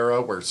Blue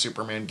era, where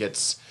Superman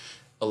gets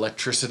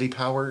electricity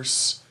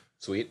powers.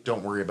 Sweet.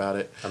 Don't worry about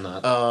it. I'm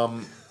not.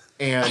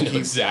 And I know he,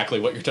 exactly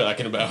what you're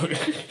talking about.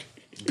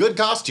 good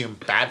costume,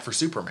 bad for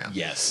Superman.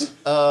 Yes.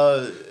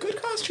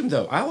 Good costume,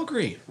 though. I'll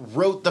agree.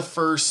 Wrote the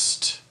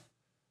first.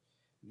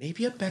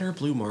 Maybe a better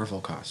Blue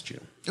Marvel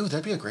costume. Oh,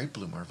 that'd be a great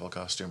Blue Marvel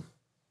costume.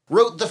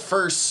 Wrote the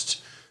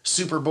first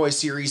Superboy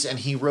series, and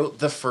he wrote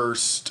the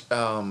first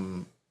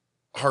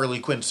Harley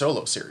Quinn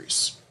solo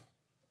series.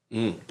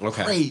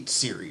 Okay. Great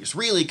series.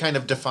 Really kind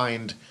of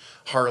defined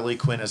Harley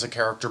Quinn as a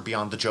character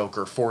beyond the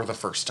Joker for the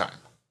first time.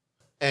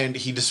 And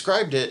he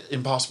described it,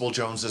 Impossible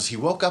Jones, as he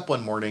woke up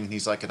one morning and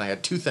he's like, and I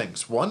had two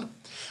things. One,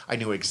 I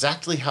knew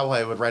exactly how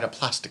I would write a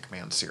Plastic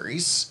Man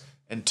series.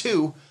 And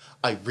two,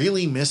 I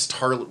really missed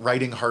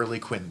writing Harley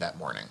Quinn that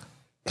morning.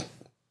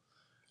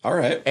 All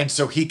right. And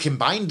so he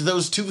combined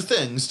those two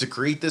things to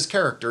create this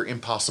character,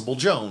 Impossible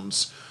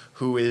Jones,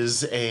 who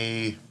is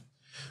a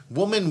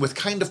woman with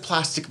kind of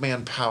Plastic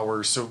Man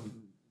powers, so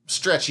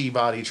stretchy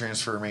body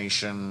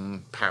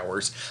transformation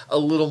powers, a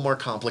little more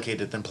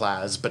complicated than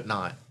Plaz, but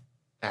not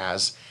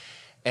as.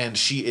 And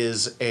she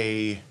is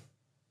a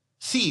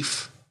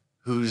thief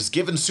who's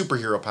given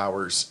superhero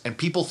powers, and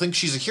people think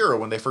she's a hero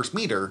when they first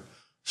meet her.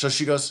 So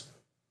she goes,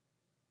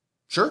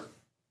 sure.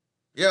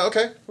 Yeah,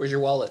 okay. Where's your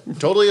wallet?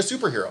 Totally a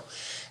superhero.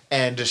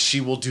 And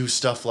she will do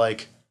stuff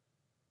like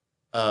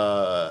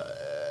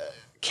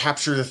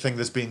capture the thing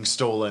that's being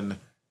stolen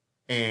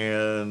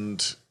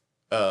and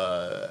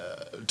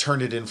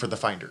turn it in for the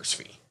finder's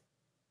fee.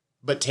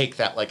 But take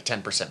that like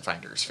 10%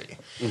 finder's fee.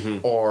 Mm-hmm.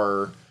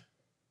 Or,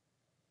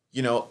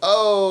 you know,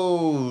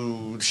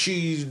 oh,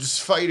 she's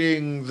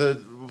fighting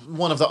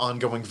one of the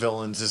ongoing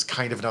villains is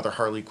kind of another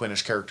Harley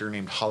Quinnish character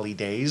named Holly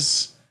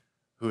Days,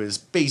 who is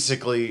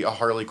basically a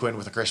Harley Quinn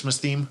with a Christmas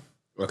theme.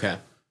 Okay.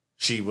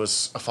 She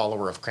was a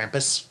follower of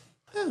Krampus.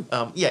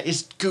 Yeah,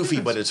 it's goofy,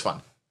 but it's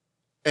fun.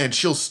 And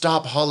she'll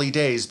stop Holly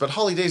Days, but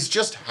Holly Days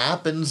just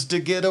happens to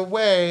get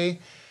away.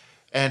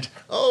 And,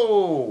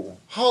 oh,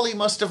 Holly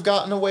must have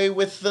gotten away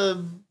with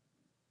the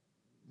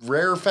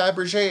rare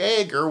Fabergé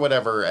egg or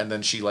whatever. And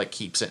then she, like,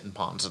 keeps it and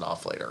pawns it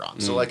off later on.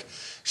 So, like,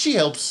 she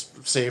helps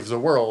save the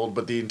world,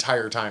 but the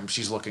entire time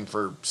she's looking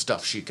for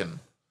stuff she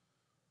can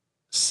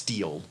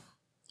steal.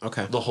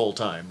 Okay. The whole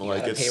time. You Like,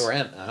 gotta it's pay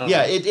rent. I don't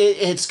yeah, know.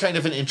 it's kind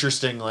of an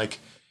interesting, like,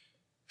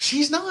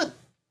 she's not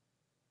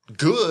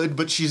good,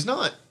 but she's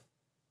not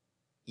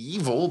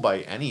evil by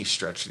any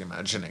stretch of the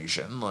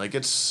imagination. Like,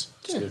 it's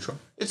neutral.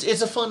 It's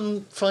a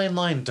fine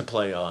line to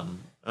play on.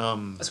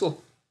 That's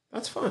cool.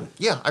 That's fun.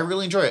 Yeah, I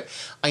really enjoy it.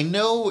 I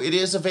know it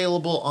is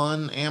available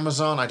on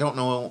Amazon. I don't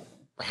know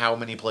how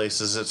many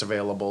places it's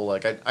available.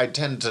 Like, I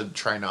tend to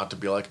try not to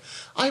be like,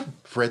 I've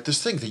read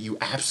this thing that you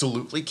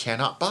absolutely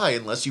cannot buy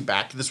unless you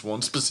back this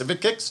one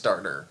specific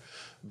Kickstarter.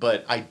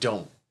 But I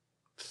don't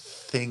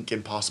think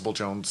Impossible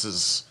Jones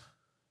is...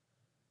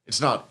 It's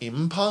not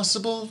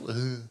impossible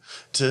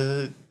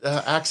to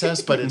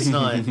access, but it's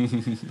not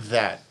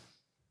that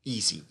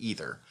easy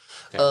either.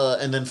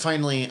 Okay. And then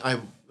finally,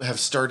 I have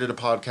started a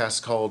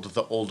podcast called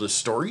The Oldest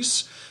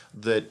Stories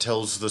that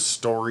tells the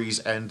stories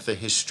and the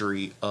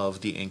history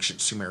of the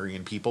ancient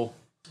Sumerian people.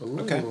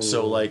 Ooh. Okay.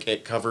 So, like,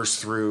 it covers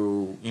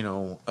through, the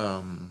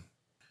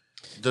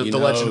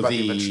legend about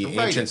the invention of writing.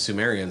 Ancient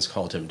Sumerians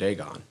called him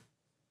Dagon.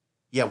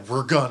 Yeah,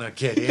 we're gonna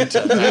get into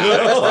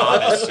that, I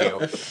promise you.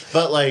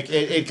 But, like,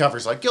 it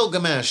covers, like,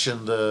 Gilgamesh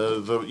and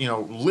the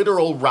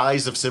literal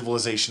rise of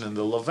civilization in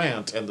the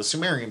Levant and the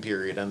Sumerian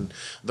period and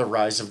the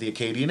rise of the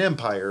Akkadian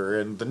Empire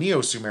and the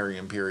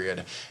Neo-Sumerian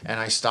period. And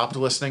I stopped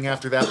listening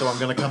after that, though I'm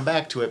gonna come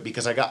back to it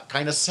because I got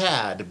kind of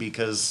sad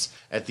because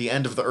at the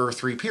end of the Earth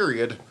 3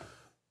 period,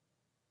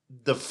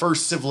 the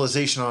first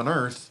civilization on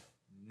Earth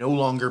no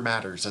longer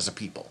matters as a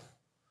people.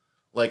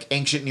 Like,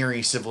 ancient Near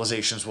East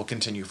civilizations will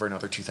continue for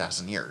another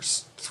 2,000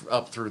 years,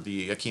 up through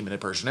the Achaemenid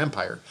Persian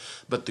Empire.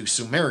 But the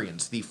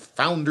Sumerians, the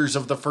founders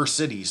of the first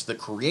cities, the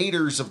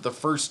creators of the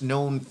first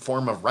known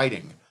form of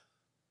writing,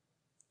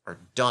 are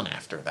done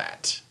after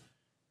that.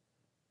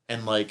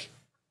 And, like,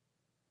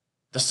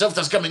 the stuff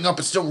that's coming up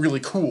is still really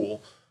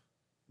cool,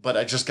 but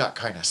I just got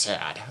kind of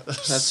sad.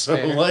 That's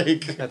fair.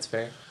 Like... That's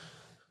fair.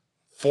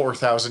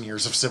 4,000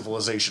 years of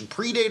civilization,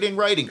 predating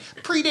writing,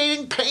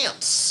 predating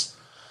pants!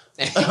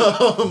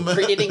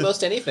 Predating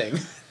most anything.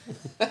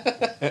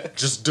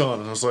 Just done.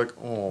 And I was like,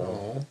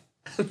 oh.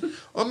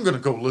 I'm going to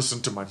go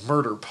listen to my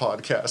murder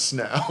podcast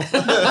now.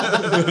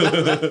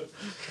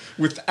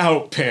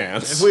 Without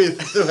pants.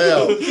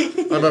 Well,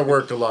 I'm at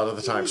work a lot of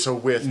the time, so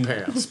with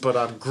pants, but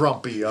I'm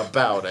grumpy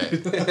about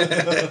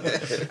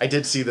it. I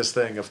did see this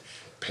thing of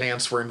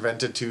pants were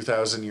invented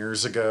 2,000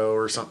 years ago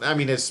or something. I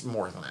mean, it's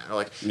more than that.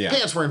 Like,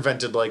 pants were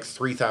invented like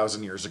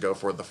 3,000 years ago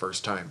for the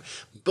first time.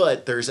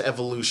 But there's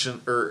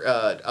evolution or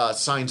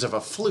signs of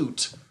a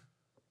flute.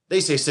 They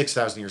say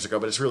 6,000 years ago,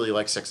 but it's really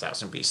like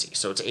 6,000 BC.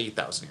 So it's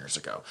 8,000 years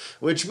ago,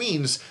 which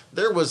means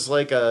there was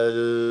like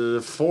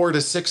a 4,000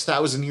 to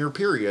 6,000 year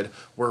period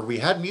where we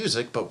had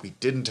music, but we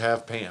didn't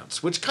have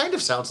pants, which kind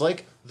of sounds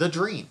like the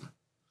dream.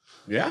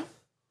 Yeah.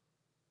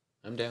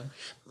 I'm down.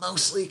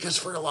 Mostly because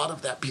for a lot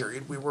of that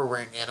period, we were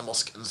wearing animal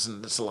skins,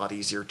 and it's a lot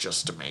easier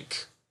just to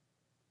make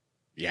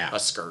a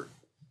skirt.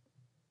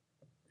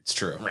 It's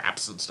true.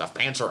 Wraps and stuff.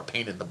 Pants are a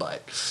pain in the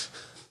butt.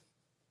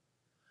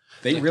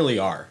 They really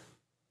are.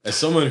 As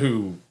someone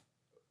who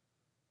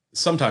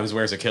sometimes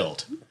wears a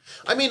kilt.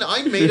 I mean,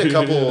 I made a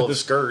couple of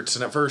skirts,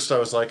 and at first I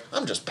was like,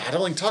 I'm just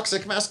battling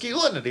toxic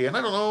masculinity, and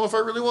I don't know if I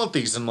really want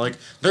these. And, like,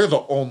 they're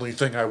the only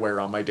thing I wear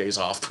on my days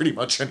off pretty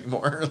much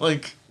anymore.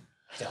 Like...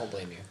 I don't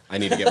blame you. I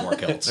need to get more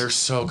kilts. They're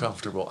so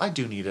comfortable. I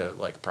do need a,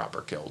 like,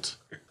 proper kilt.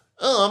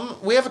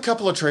 We have a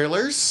couple of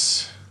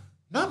trailers.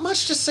 Not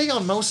much to say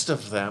on most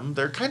of them.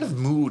 They're kind of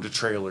mood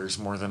trailers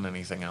more than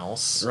anything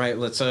else. Right,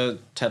 let's,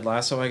 Ted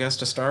Lasso, I guess,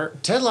 to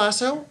start. Ted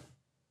Lasso?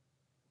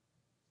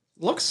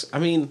 Looks, I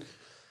mean...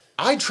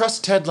 I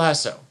trust Ted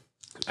Lasso.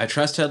 I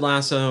trust Ted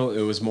Lasso.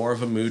 It was more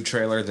of a mood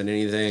trailer than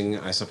anything.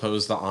 I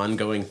suppose the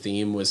ongoing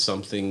theme was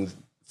something...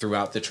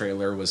 throughout the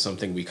trailer was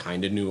something we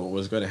kind of knew what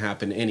was going to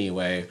happen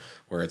anyway,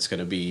 where it's going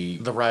to be...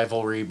 the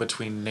rivalry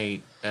between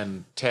Nate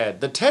and Ted.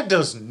 That Ted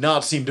does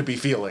not seem to be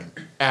feeling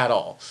at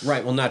all.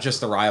 Right, well, not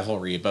just the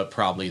rivalry, but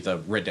probably the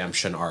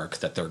redemption arc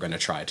that they're going to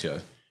try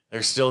to...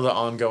 There's still the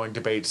ongoing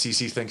debate.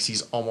 Cece thinks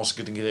he's almost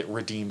going to get it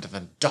redeemed and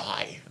then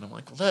die. And I'm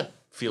like, well, that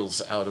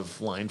feels out of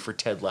line for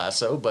Ted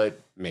Lasso, but...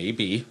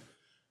 maybe.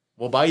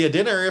 We'll buy you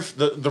dinner if...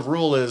 The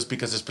rule is,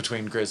 because it's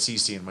between Grizz,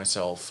 Cece, and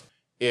myself...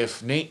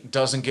 if Nate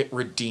doesn't get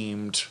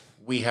redeemed,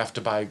 we have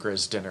to buy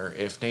Grizz dinner.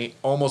 If Nate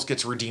almost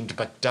gets redeemed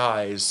but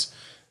dies,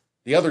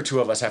 the other two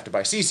of us have to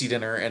buy Cece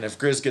dinner. And if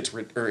Grizz gets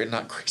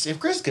if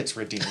Grizz gets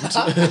redeemed,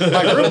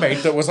 my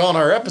roommate that was on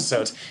our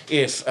episodes,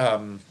 if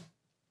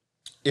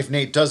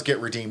Nate does get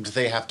redeemed,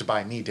 they have to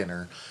buy me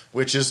dinner,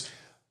 which is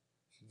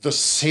the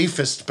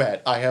safest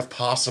bet I have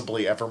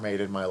possibly ever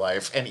made in my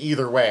life. And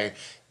either way,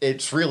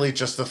 it's really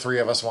just the three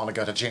of us want to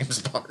go to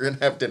James Bar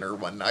and have dinner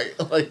one night,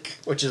 like,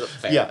 which is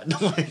fair. Yeah.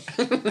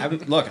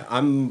 Look,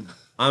 I'm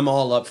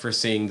all up for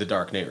seeing The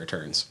Dark Knight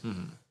Returns.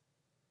 Mm-hmm.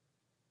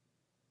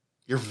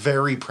 You're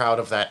very proud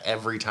of that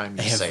every time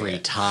you say it. Every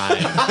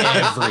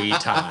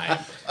time.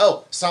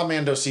 Oh, saw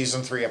Mando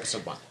season 3,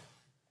 episode 1.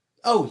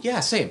 Oh yeah,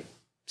 same.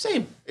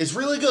 It's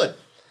really good.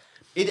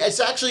 It's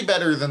actually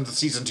better than the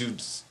season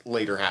 2's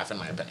later half, in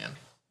my opinion.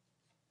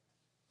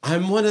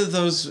 I'm one of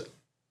those.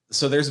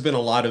 So there's been a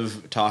lot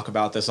of talk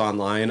about this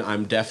online.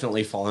 I'm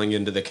definitely falling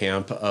into the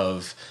camp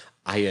of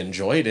I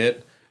enjoyed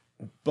it,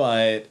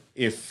 but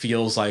it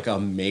feels like a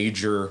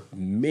major,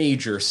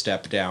 major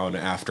step down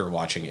after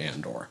watching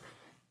Andor.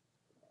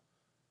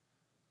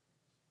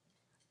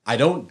 I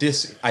don't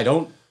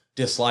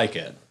dislike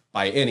it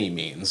by any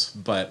means,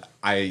 but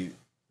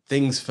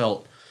things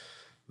felt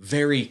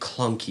very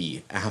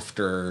clunky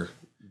after.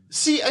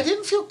 See, I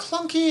didn't feel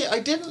clunky. I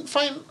didn't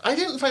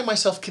find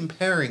myself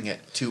comparing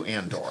it to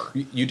Andor.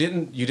 You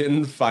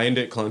didn't find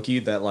it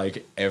clunky that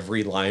like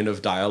every line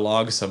of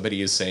dialogue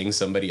somebody is saying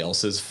somebody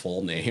else's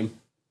full name.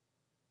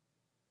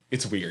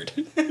 It's weird.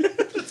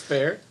 That's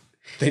fair.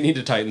 They need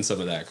to tighten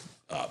some of that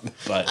up,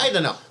 but I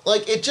don't know.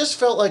 Like, it just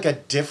felt like a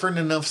different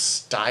enough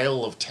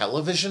style of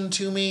television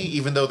to me,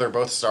 even though they're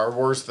both Star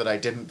Wars, that I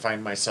didn't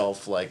find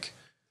myself, like,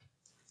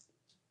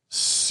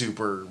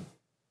 super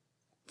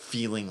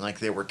feeling like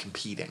they were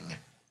competing.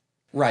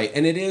 right,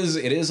 and it is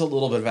a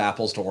little bit of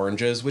apples to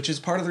oranges, which is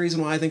part of the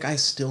reason why I think I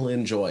still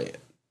enjoy it.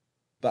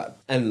 But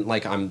and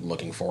like I'm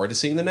looking forward to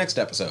seeing the next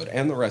episode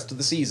and the rest of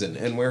the season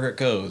and where it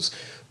goes.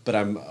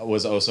 But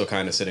was also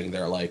kind of sitting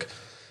there like,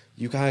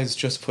 you guys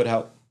just put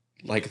out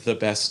like the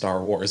best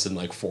Star Wars in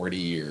like 40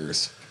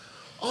 years.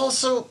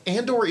 Also,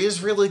 Andor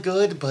is really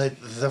good, but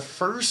the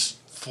first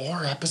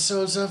 4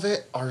 episodes of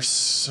it are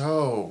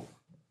so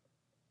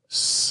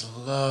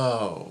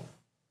slow.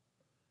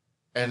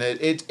 And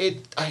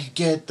I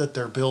get that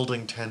they're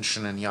building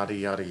tension and yada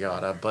yada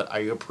yada, but I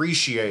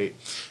appreciate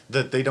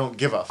that they don't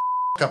give a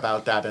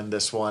about that in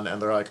this one, and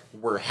they're like,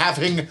 we're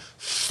having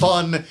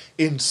fun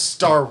in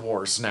Star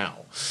Wars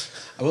now.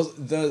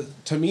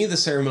 To me, the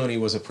ceremony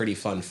was a pretty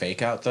fun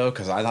fake out though,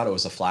 because I thought it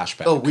was a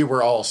flashback. Oh, we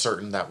were all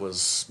certain that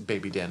was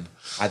Baby Din.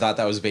 I thought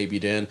that was Baby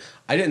Din.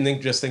 I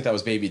didn't just think that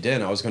was Baby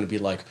Din. I was going to be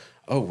like,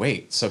 oh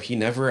wait, so he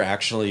never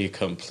actually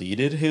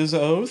completed his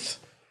oath?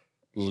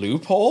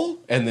 Loophole?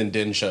 And then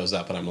Din shows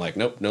up, and I'm like,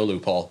 nope, no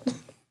loophole.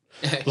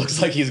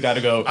 Looks like he's got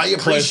to go. I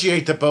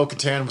appreciate that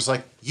Bo-Katan was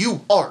like,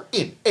 you are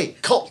in a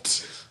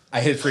cult.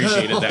 I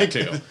appreciated that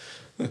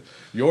too.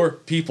 Your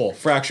people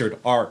fractured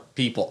our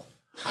people.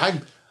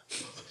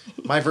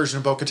 My version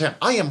of Bo-Katan.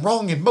 I am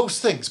wrong in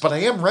most things, but I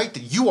am right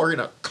that you are in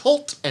a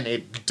cult, and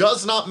it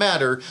does not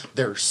matter.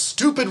 They're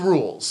stupid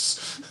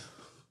rules.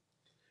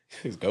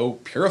 Go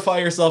purify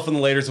yourself in the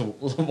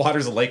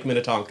waters of Lake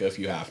Minnetonka if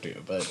you have to.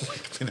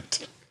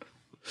 But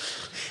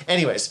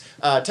anyways,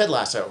 Ted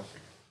Lasso.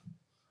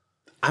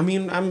 I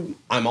mean, I'm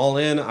all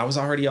in. I was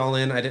already all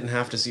in. I didn't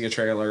have to see a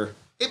trailer.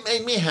 It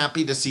made me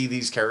happy to see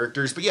these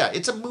characters, but yeah,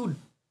 it's a mood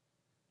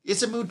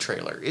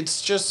trailer.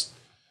 It's just,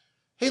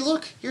 hey,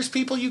 look, here's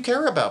people you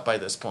care about by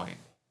this point.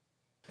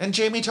 And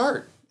Jamie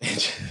Tart.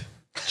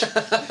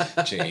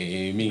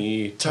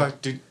 Jamie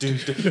Tart.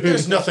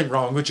 There's nothing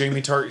wrong with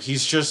Jamie Tart.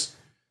 He's just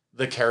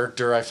the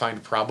character I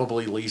find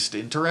probably least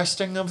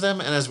interesting of them.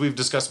 And as we've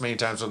discussed many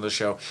times on the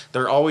show,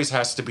 there always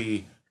has to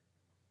be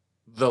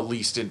the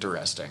least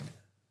interesting.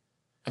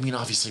 I mean,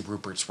 obviously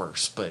Rupert's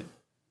worse, but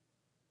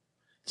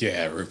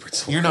yeah,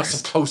 Rupert's worse. You're not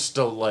supposed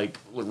to like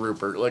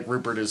Rupert. Like,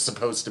 Rupert is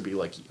supposed to be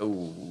like,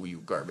 oh, you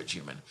garbage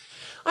human.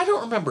 I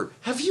don't remember.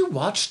 Have you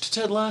watched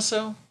Ted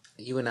Lasso?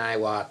 You and I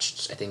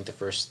watched, I think, the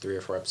first 3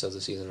 or 4 episodes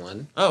of season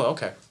 1. Oh,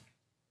 okay.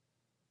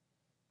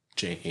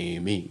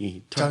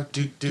 Jamie Tart.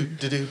 I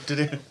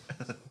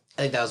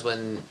think that was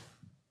when,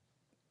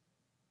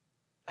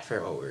 I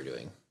forget what we were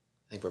doing.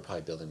 I think we're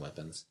probably building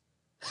weapons.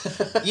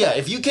 Yeah,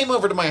 if you came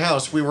over to my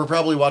house, we were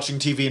probably watching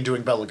TV and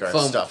doing Bellegarde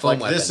stuff. Foam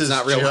Like, weapons, this is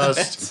not real just...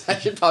 weapons. I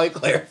should probably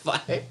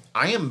clarify.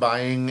 I am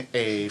buying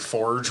a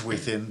forge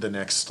within the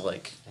next,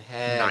 like,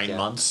 Heck 9 yeah.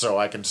 months so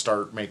I can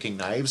start making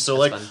knives. So,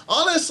 That's like, fun.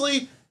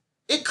 honestly,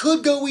 it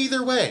could go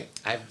either way.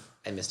 I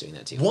miss doing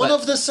that too. One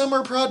of the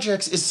summer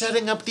projects is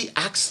setting up the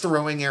axe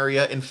throwing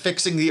area and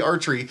fixing the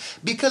archery,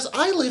 because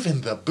I live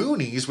in the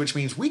boonies, which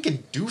means we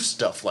can do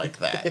stuff like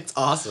that. It's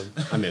awesome.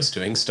 I miss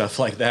doing stuff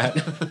like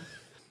that.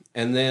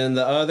 And then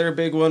the other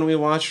big one we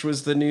watched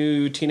was the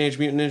new Teenage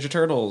Mutant Ninja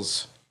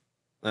Turtles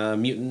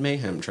Mutant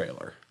Mayhem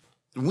trailer.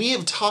 We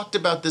have talked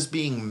about this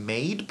being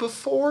made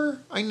before,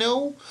 I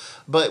know,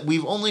 but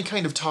we've only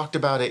kind of talked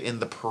about it in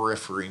the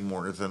periphery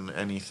more than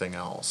anything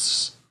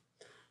else.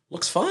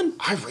 Looks fun.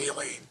 I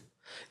really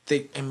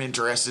am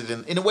interested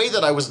in a way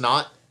that I was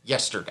not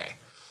yesterday.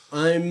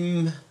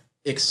 I'm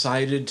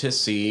excited to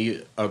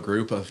see a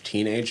group of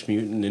Teenage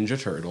Mutant Ninja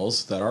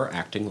Turtles that are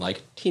acting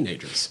like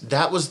teenagers.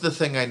 That was the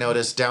thing I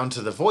noticed, down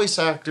to the voice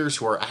actors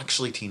who are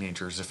actually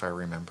teenagers, if I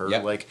remember.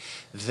 Yep. Like,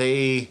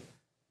 they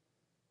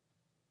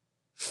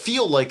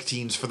feel like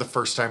teens for the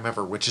first time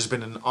ever, which has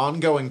been an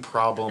ongoing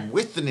problem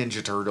with the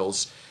Ninja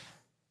Turtles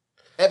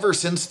ever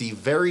since the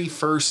very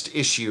first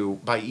issue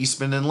by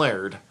Eastman and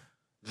Laird.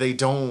 They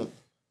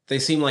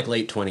seem like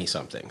late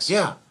 20-somethings.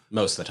 Yeah.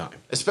 Most of the time.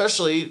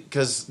 Especially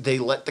because they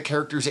let the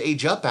characters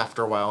age up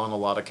after a while in a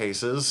lot of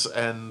cases,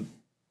 and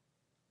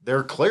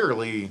they're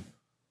clearly,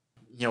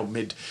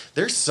 mid.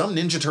 There's some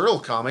Ninja Turtle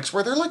comics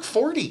where they're like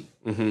 40.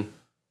 Mm-hmm.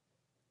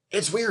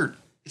 It's weird.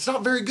 It's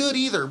not very good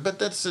either, but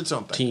that's its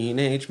own thing.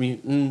 Teenage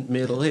Mutant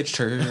Middle-Aged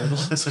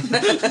Turtles.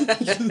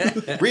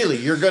 Really,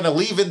 you're going to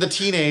leave in the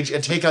teenage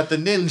and take out the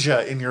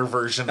ninja in your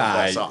version of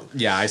that song.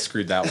 Yeah, I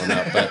screwed that one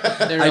up.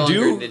 But They're no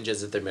longer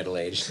ninjas if they're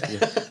middle-aged.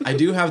 I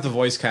do have the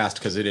voice cast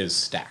because it is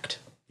stacked.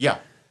 Yeah.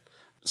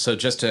 So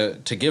just to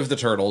give the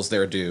Turtles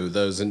their due,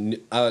 those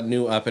new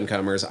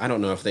up-and-comers, I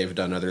don't know if they've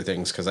done other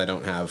things because I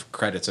don't have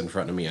credits in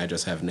front of me. I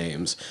just have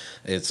names.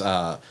 It's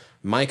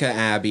Micah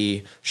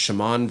Abbey,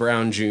 Shaman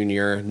Brown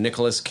Jr.,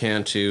 Nicholas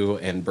Cantu,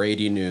 and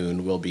Brady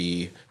Noon will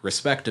be,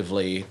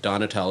 respectively,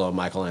 Donatello,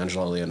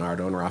 Michelangelo,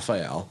 Leonardo, and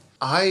Raphael.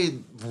 I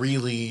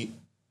really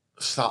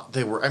thought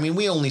they were... I mean,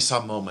 we only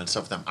saw moments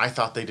of them. I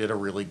thought they did a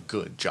really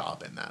good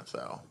job in that,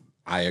 though.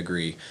 I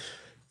agree.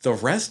 The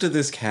rest of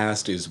this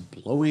cast is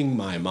blowing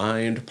my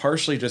mind,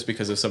 partially just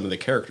because of some of the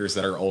characters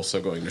that are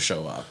also going to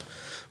show up.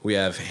 We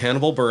have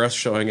Hannibal Buress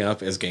showing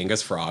up as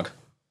Genghis Frog.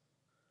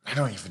 I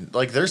don't even...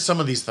 Like, there's some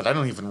of these that I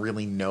don't even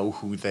really know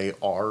who they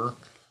are.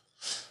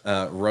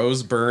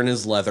 Rose Byrne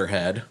is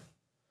Leatherhead.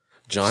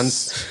 John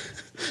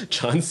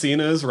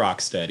Cena is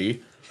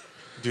Rocksteady.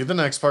 Do the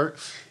next part.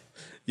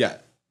 Yeah.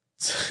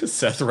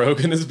 Seth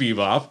Rogen is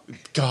Bebop.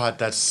 God,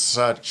 that's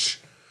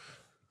such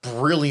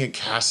brilliant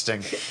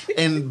casting.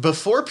 And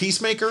before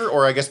Peacemaker,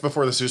 or I guess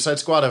before the Suicide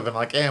Squad, I've been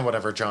like,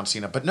 whatever, John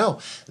Cena. But no,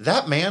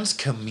 that man's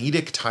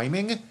comedic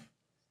timing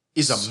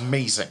is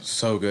amazing.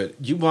 So good.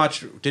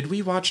 Did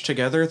we watch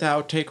together the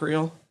outtake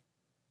reel?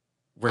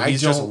 Where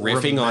he's just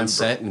riffing on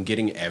set and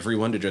getting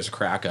everyone to just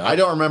crack up. I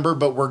don't remember,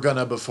 but we're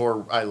gonna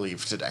before I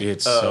leave today.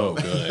 It's so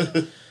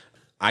good.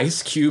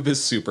 Ice Cube is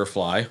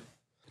Superfly.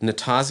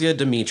 Natasha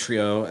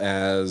Demetrio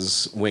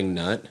as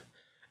Wingnut.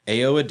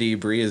 Ao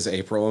Adibri is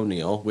April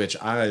O'Neil, which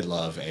I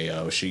love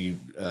Ao. She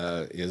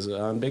is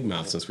on Big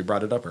Mouth since we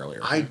brought it up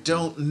earlier. I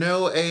don't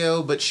know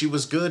Ao, but she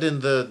was good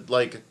in the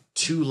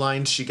 2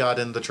 lines she got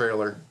in the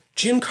trailer.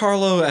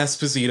 Giancarlo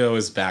Esposito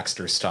is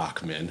Baxter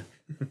Stockman.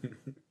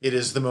 It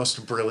is the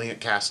most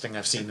brilliant casting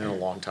I've seen in a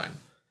long time.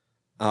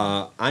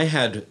 I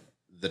had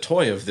the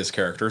toy of this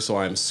character, so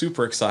I'm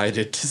super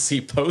excited to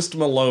see Post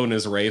Malone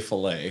as Ray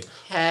Fillet.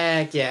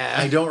 Heck yeah.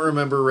 I don't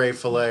remember Ray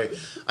Fillet.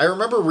 I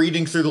remember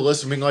reading through the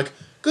list and being like,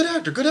 good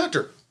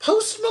actor.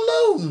 Post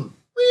Malone.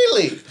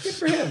 Really? Good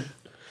for him.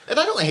 And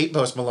I don't hate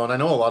Post Malone. I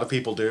know a lot of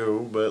people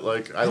do, but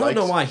I don't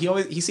know why.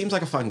 He seems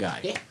like a fun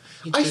guy. Yeah.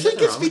 I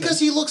think it's because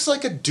he looks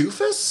like a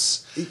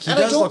doofus. He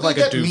does look like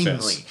a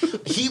doofus. Meanly.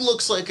 He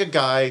looks like a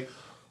guy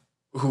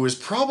who is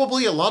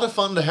probably a lot of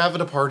fun to have at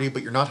a party,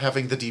 but you're not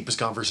having the deepest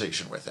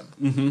conversation with him.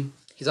 Mm-hmm.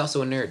 He's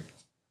also a nerd.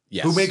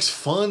 Yes. Who makes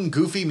fun,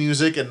 goofy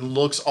music and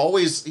looks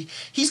always...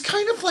 He's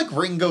kind of like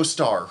Ringo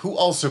Starr, who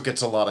also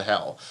gets a lot of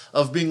hell.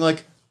 Of being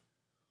like,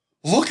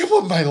 look at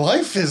what my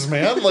life is,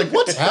 man. Like,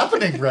 what's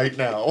happening right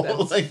now?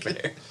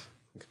 Fair.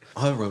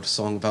 I wrote a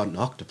song about an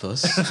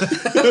octopus.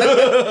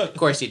 Of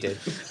course you did.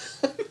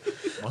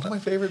 One of my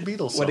favorite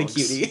Beatles songs. What a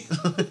cutie.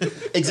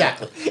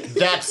 Exactly.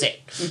 That's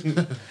it.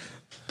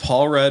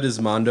 Paul Rudd is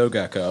Mondo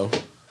Gecko.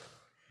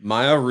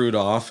 Maya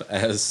Rudolph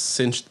as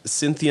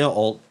Cynthia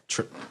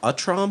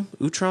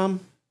Utrom?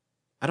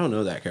 I don't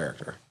know that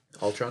character.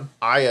 Ultron?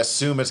 I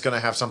assume it's going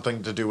to have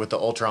something to do with the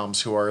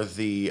Ultrons, who are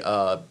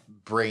the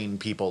brain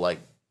people like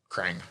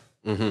Krang.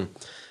 Mm-hmm.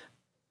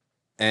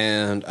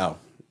 And, I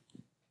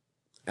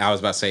was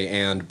about to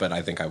say but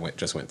I think I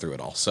just went through it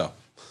all, so...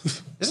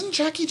 Isn't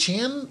Jackie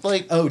Chan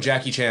like... Oh,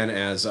 Jackie Chan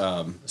as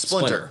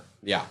Splinter.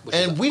 Yeah.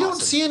 And we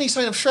don't see any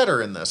sign of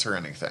Shredder in this or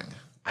anything.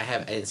 I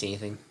didn't see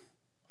anything.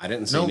 I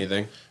didn't see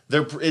anything.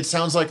 It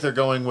sounds like they're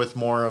going with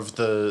more of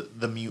the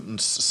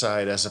mutants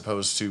side as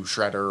opposed to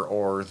Shredder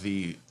or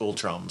the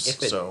Ultrons.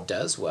 If it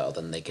does well,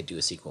 then they could do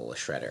a sequel with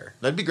Shredder.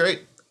 That'd be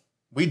great.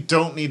 We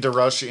don't need to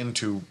rush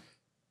into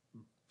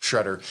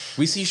Shredder.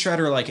 We see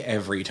Shredder like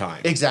every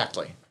time.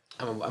 Exactly.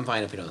 I'm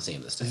fine if we don't see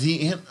him this time.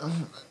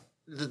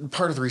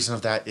 Part of the reason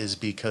of that is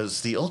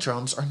because the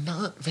Ultrons are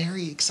not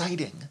very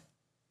exciting.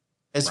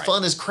 As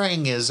fun as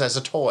Krang is as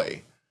a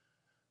toy.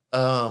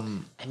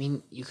 I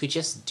mean, you could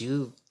just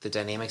do the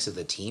dynamics of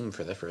the team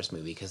for the first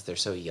movie because they're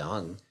so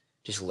young.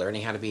 Just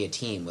learning how to be a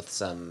team with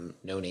some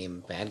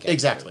no-name bad guy.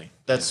 Exactly.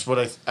 That's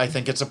what I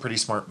think it's a pretty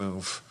smart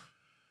move.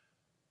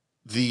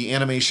 The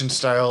animation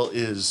style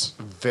is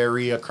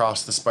very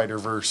across the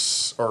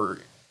Spider-Verse,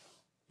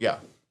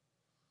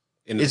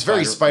 it's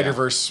very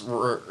Spider-Verse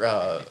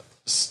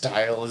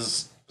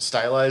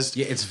stylized.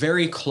 Yeah, it's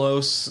very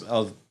close.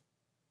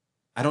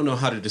 I don't know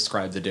how to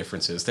describe the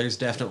differences. There's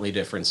definitely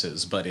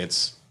differences, but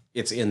it's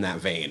in that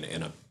vein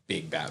in a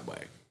big bad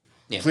way.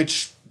 Yeah.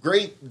 Which,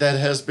 great, that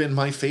has been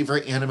my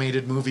favorite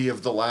animated movie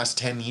of the last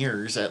 10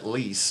 years, at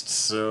least,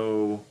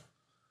 so...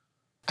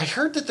 I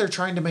heard that they're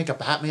trying to make a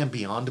Batman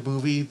Beyond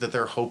movie that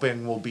they're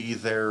hoping will be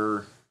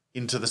their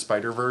Into the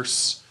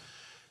Spider-Verse.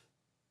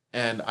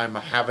 And I'm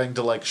having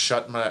to,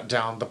 shut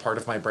down the part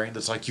of my brain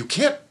that's like, you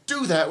can't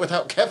do that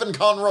without Kevin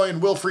Conroy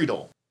and Will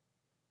Friedle.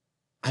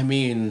 I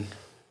mean...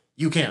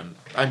 You can.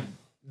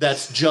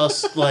 That's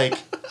just,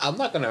 I'm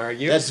not going to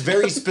argue. That's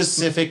very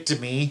specific to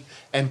me.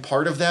 And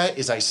part of that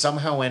is I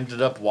somehow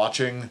ended up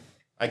watching...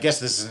 I guess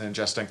this isn't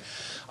ingesting.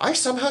 I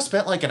somehow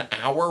spent like an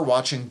hour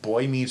watching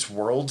Boy Meets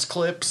World's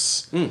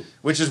clips,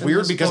 which is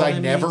weird because I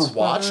never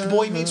watched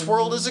Boy Meets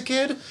World as a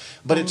kid.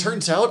 But it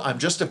turns out I'm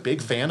just a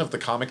big fan of the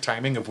comic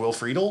timing of Will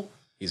Friedle.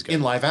 He's good.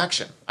 In live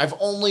action. I've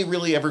only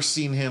really ever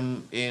seen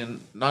him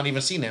not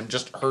even seen him,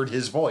 just heard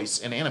his voice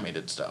in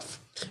animated stuff.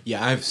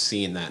 Yeah, I've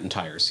seen that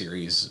entire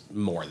series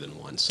more than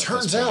once.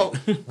 Turns out,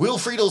 Will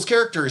Friedle's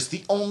character is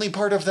the only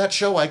part of that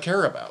show I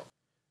care about.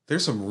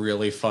 There's some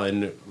really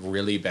fun,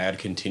 really bad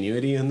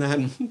continuity in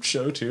that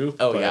show, too.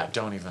 Oh, yeah,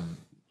 don't even...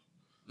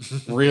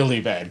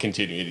 really bad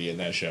continuity in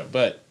that show.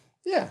 But,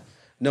 yeah.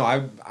 No,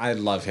 I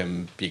love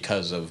him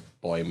because of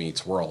Boy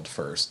Meets World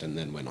first, and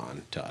then went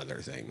on to other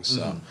things.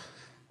 So,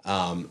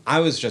 I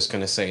was just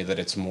going to say that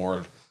it's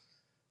more...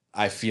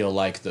 I feel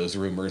like those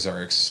rumors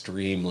are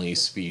extremely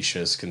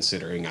specious,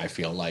 considering I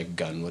feel like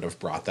Gunn would have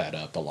brought that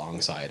up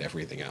alongside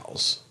everything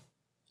else.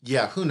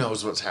 Yeah, who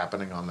knows what's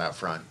happening on that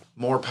front.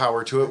 More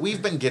power to it.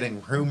 We've been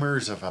getting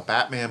rumors of a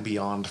Batman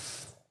Beyond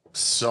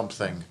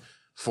something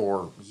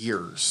for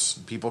years.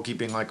 People keep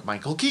being like,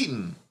 Michael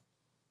Keaton.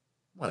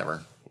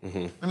 Whatever.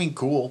 I mean,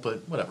 cool,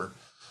 but whatever.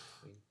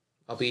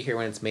 I'll be here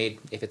when it's made.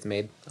 If it's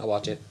made, I'll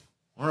watch it.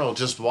 Or I'll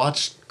just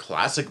watch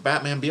classic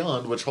Batman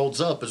Beyond, which holds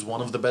up as one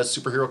of the best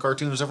superhero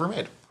cartoons ever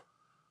made.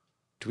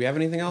 Do we have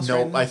anything else?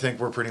 Nope, I think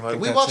we're pretty much...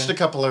 We watched a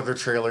couple other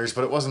trailers,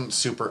 but it wasn't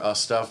super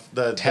us stuff.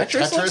 The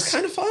Tetris looks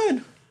kind of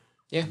fun.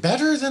 Yeah.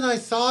 Better than I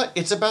thought.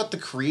 It's about the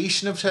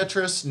creation of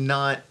Tetris,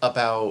 not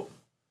about...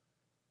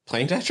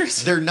 Playing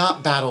Tetris? They're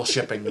not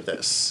battleshipping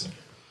this.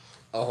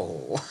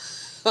 Oh.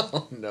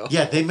 Oh, no.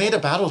 Yeah, they made a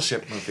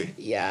battleship movie.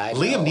 Yeah, I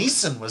Liam know.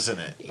 Neeson was in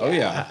it. Oh,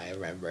 yeah. I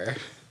remember.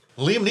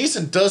 Liam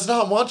Neeson does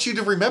not want you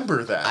to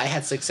remember that. I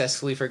had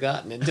successfully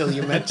forgotten until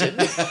you mentioned.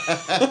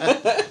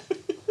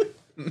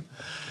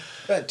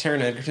 But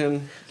Taron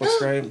Egerton looks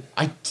great.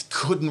 I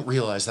couldn't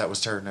realize that was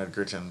Taron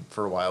Egerton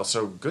for a while,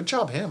 so good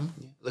job him.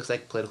 Looks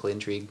like political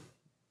intrigue.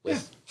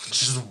 With,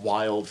 Just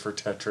wild for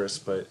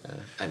Tetris, but...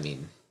 I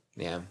mean,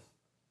 yeah.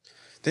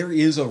 There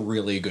is a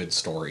really good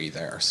story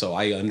there, so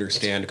I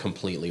understand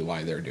completely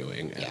why they're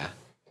doing it. Yeah.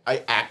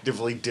 I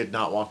actively did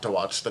not want to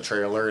watch the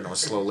trailer, and it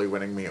was slowly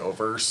winning me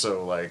over,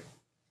 so, like,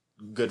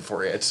 good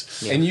for it.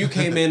 Yeah. And you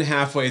came in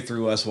halfway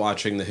through us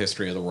watching the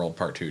History of the World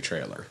Part 2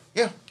 trailer.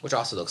 Yeah. Which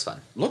also looks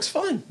fun. Looks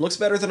fun. Looks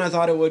better than I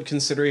thought it would,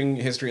 considering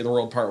History of the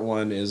World Part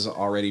 1 is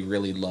already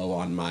really low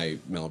on my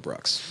Mel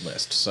Brooks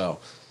list, so...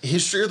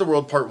 History of the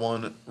World Part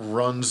 1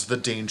 runs the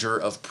danger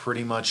of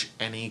pretty much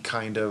any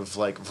kind of,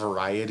 like,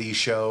 variety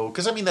show.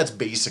 Because, I mean, that's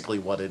basically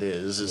what it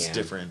is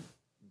different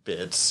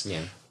bits.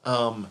 Yeah.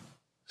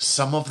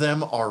 Some of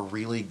them are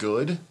really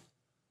good.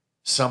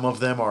 Some of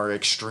them are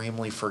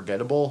extremely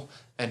forgettable.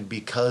 And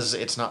because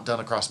it's not done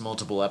across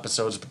multiple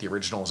episodes, but the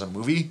original is a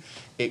movie,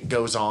 it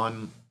goes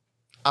on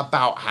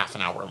about half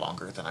an hour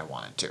longer than I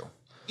want it to.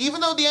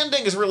 Even though the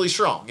ending is really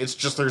strong. It's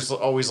just there's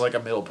always, like, a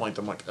middle point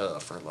that I'm like,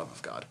 for the love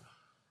of God.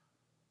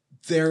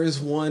 There is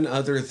one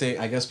other thing,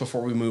 I guess,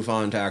 before we move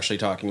on to actually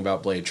talking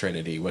about Blade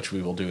Trinity, which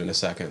we will do in a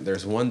second.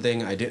 There's one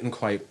thing I didn't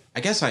quite...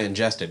 I guess I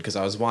ingested because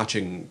I was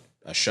watching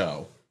a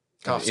show.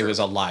 It was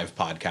a live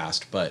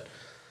podcast, but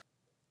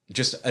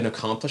just an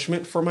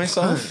accomplishment for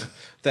myself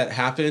that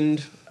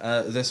happened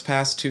this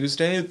past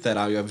Tuesday that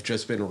I have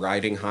just been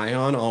riding high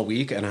on all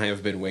week, and I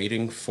have been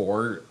waiting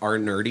for our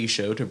nerdy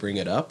show to bring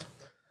it up.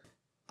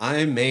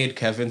 I made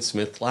Kevin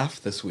Smith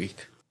laugh this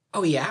week.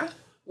 Oh, yeah?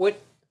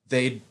 What...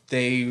 The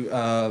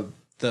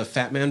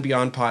Fat Man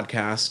Beyond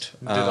podcast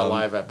Did a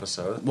live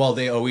episode. Well,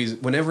 they always,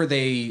 whenever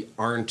they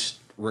aren't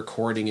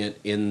recording it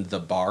in the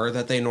bar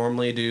that they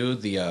normally do,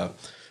 the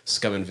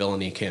Scum and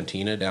Villainy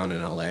Cantina down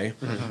in LA,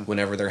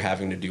 whenever they're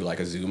having to do like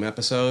a Zoom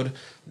episode,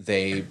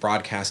 they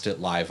broadcast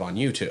it live on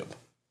YouTube.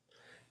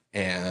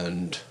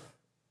 And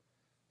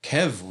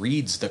Kev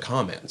reads the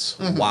comments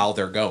while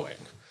they're going.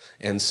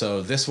 And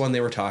so this one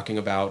they were talking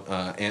about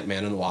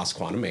Ant-Man and the Wasp: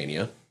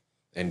 Quantumania,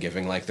 and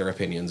giving like their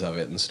opinions of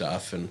it and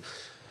stuff. And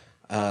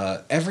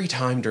every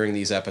time during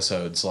these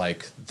episodes,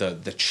 like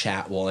the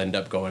chat will end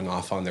up going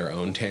off on their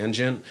own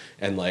tangent,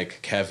 and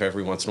like Kev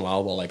every once in a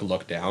while will like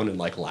look down and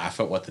like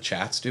laugh at what the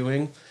chat's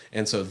doing.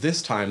 And so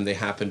this time they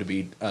happen to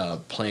be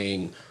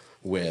playing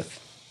with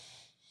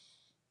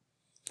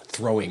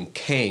throwing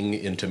Kang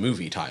into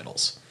movie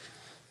titles.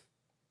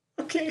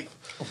 Okay.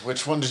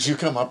 Which one did you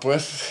come up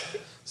with?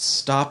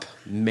 Stop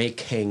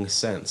making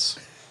sense.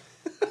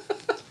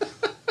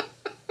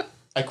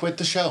 I quit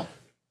the show.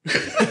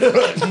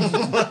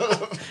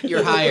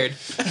 You're hired.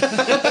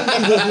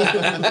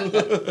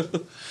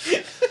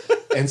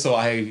 And so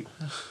I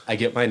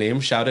get my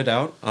name shouted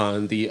out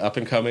on the up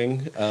and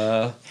coming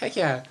Heck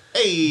yeah.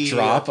 Hey.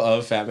 drop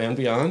of Fat Man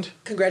Beyond,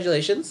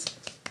 Congratulations.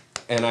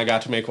 and I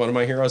got to make one of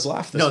my heroes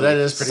laugh this week. That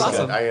is pretty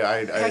Awesome. good.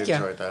 I Heck yeah.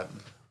 enjoyed that.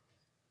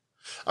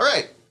 All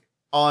right.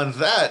 On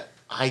that,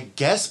 I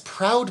guess,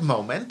 proud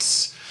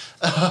moments.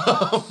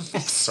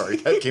 Sorry,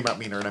 that came out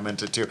meaner than I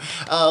meant it to.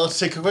 Let's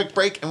take a quick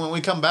break, and when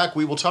we come back,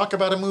 we will talk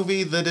about a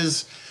movie that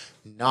is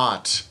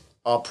not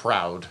a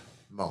proud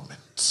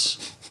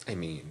moment. I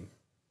mean...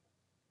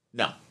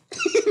 No.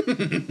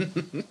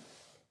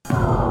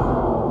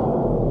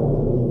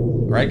 All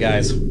right,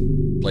 guys.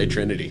 Play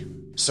Trinity.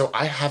 So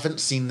I haven't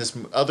seen this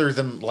other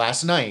than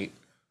last night,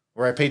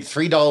 where I paid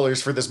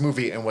 $3 for this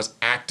movie and was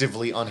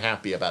actively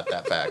unhappy about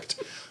that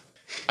fact.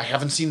 I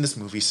haven't seen this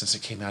movie since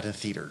it came out in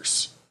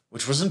theaters,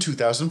 which was in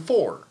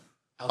 2004.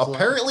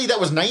 Apparently, that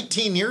was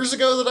 19 years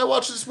ago that I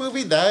watched this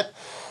movie. That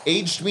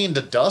aged me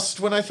into dust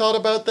when I thought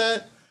about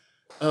that.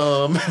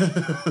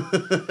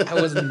 I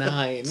was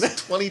 9.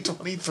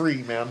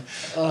 2023, man.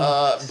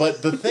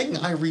 But the thing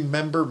I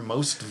remember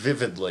most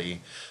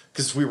vividly,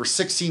 because we were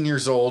 16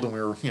 years old and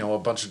we were, a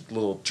bunch of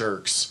little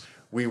jerks.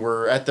 We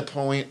were at the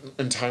point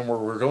in time where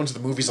we were going to the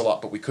movies a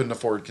lot, but we couldn't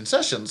afford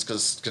concessions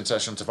because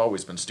concessions have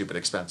always been stupid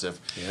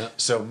expensive. Yeah.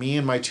 So me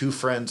and my 2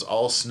 friends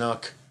all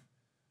snuck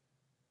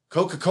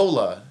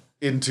Coca-Cola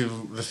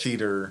into the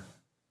theater,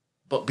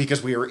 but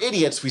because we were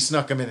idiots, we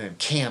snuck them in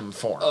can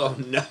form. Oh,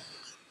 no.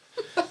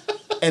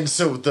 And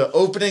so the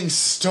opening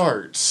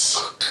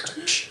starts.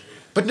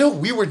 But no,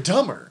 we were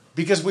dumber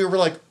because we were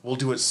like, we'll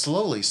do it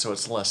slowly so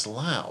it's less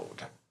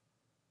loud.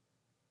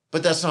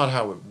 But that's not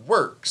how it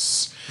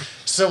works.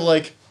 So,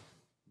 like,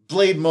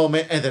 Blade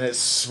moment, and then it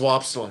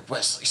swaps to, like,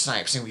 Wesley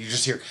Snipes, and you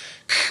just hear...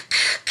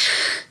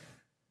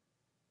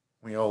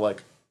 We all,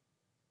 like,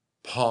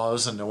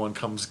 pause, and no one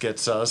comes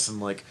gets us,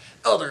 and, like,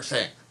 other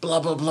thing, blah,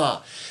 blah,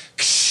 blah.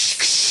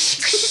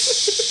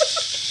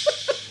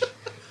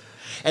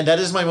 And that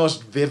is my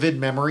most vivid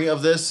memory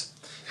of this.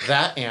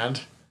 That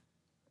and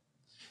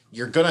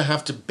you're gonna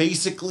have to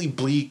basically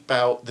bleep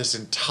out this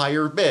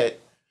entire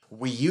bit.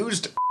 We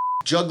used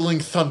juggling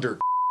thunder.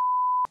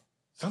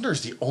 Thunder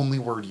is the only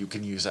word you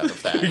can use out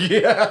of that.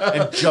 Yeah.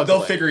 And juggling.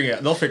 They'll figure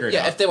it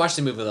out. Yeah, if they watch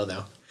the movie, they'll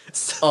know.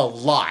 A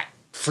lot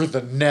for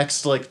the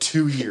next,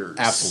 2 years.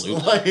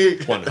 Absolutely.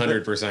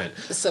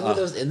 100%. Some of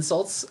those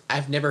insults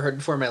I've never heard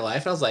before in my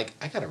life, and I was like,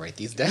 I gotta write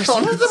these down.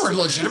 Some of them are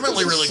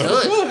legitimately really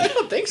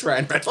good. Thanks,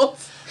 Ryan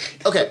Reynolds.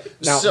 Okay,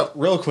 Now, so...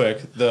 real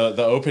quick, the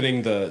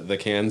opening the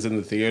cans in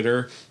the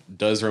theater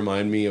does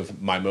remind me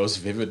of my most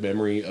vivid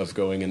memory of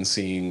going and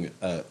seeing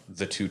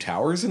The Two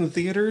Towers in the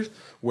theater,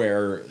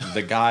 where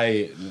the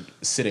guy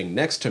sitting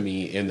next to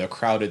me in the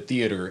crowded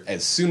theater,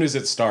 as soon as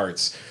it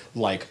starts,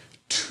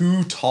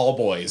 2 tall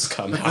boys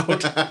come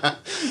out.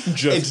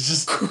 It's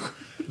just...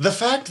 The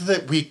fact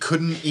that we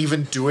couldn't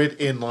even do it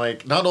in,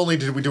 not only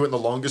did we do it in the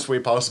longest way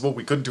possible,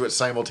 we couldn't do it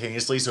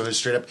simultaneously, so it was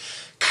straight up...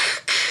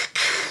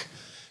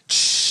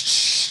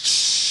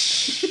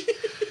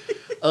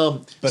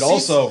 But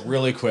also,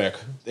 really quick,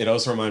 it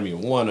also reminded me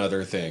of one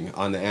other thing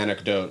on the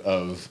anecdote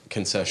of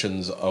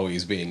concessions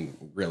always being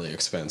really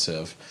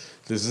expensive.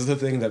 This is the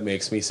thing that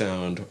makes me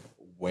sound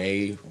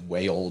way,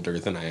 way older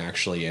than I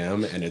actually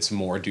am, and it's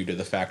more due to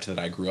the fact that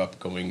I grew up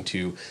going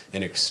to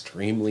an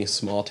extremely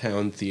small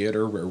town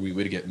theater where we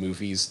would get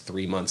movies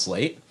 3 months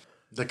late.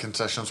 The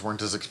concessions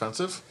weren't as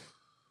expensive?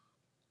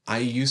 I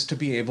used to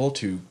be able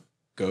to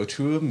go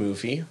to a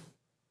movie,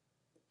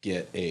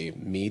 get a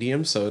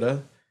medium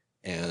soda,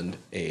 and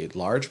a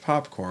large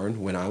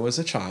popcorn when I was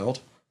a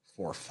child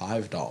for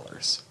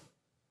 $5.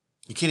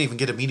 You can't even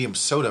get a medium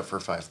soda for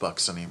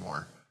 $5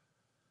 anymore.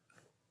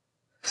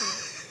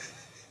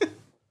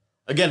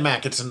 Again,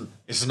 Mac, it's an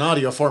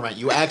audio format.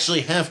 You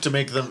actually have to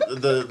make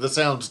the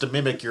sounds to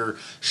mimic your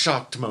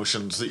shocked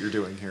motions that you're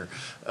doing here.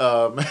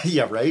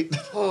 Yeah, right?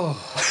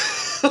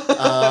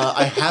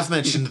 I have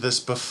mentioned this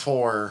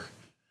before.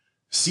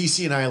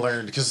 Cece and I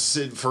learned, because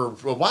for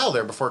a while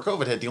there, before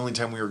COVID hit, the only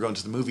time we were going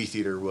to the movie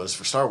theater was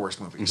for Star Wars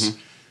movies.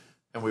 Mm-hmm.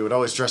 And we would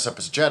always dress up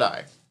as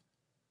Jedi.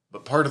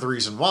 But part of the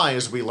reason why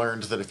is we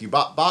learned that if you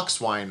bought box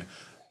wine,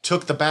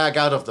 took the bag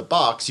out of the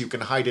box, you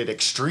can hide it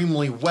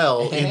extremely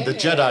well in the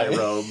Jedi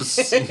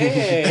robes.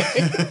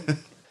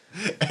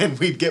 And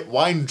we'd get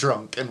wine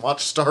drunk and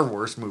watch Star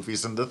Wars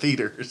movies in the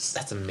theaters.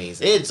 That's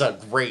amazing. It's a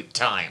great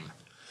time.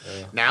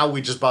 Yeah. Now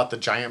we just bought the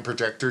giant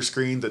projector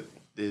screen that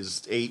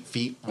is 8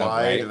 feet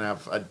wide and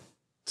have a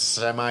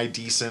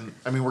semi-decent...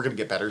 I mean, we're going to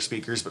get better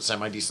speakers, but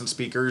semi-decent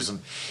speakers.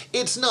 And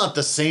it's not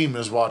the same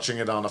as watching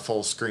it on a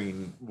full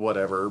screen,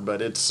 whatever,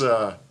 but it's...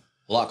 a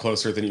lot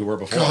closer than you were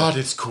before. God,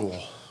 it's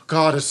cool.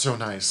 God, it's so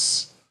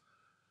nice.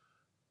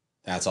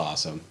 That's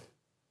awesome.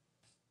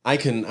 I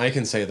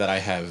can say that I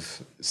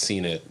have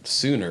seen it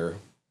sooner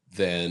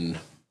than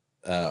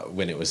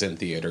when it was in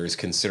theaters,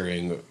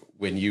 considering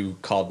when you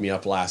called me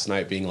up last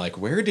night being like,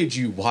 where did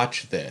you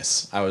watch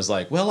this? I was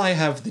like, well, I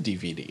have the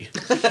DVD.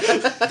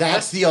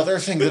 That's the other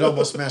thing that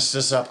almost messed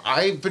us up.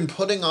 I've been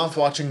putting off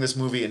watching this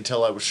movie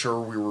until I was sure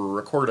we were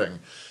recording.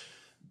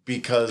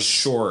 Because...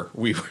 Sure.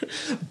 We were...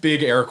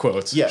 Big air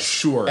quotes. Yes.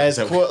 Sure. As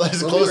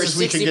close as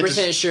we can get to...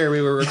 60% sure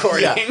we were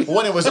recording. Yeah.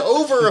 When it was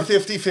over a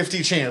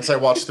 50-50 chance, I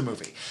watched the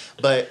movie.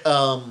 But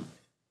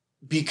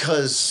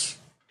because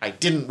I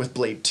didn't with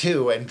Blade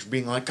 2 and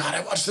being like, God,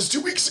 I watched this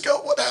 2 weeks ago.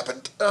 What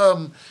happened?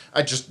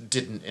 I just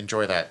didn't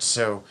enjoy that.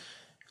 So...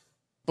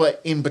 But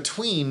in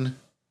between...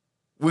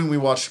 When we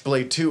watched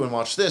Blade 2 and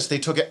watched this, they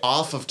took it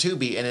off of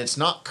Tubi, and it's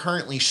not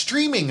currently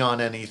streaming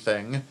on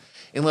anything.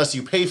 unless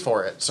you pay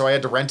for it. So I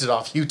had to rent it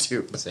off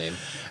YouTube. Same.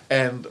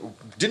 And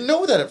didn't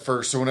know that at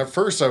first. So when at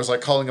first I was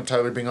like calling up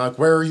Tyler being like,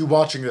 where are you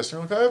watching this?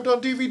 And they're like, I have it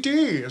on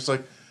DVD. It's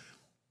like,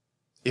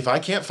 if I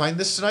can't find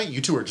this tonight,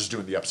 you two are just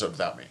doing the episode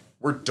without me.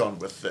 We're done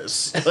with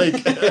this.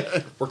 Like,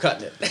 We're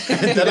cutting it.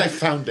 and then I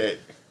found it.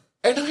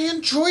 And I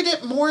enjoyed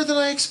it more than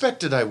I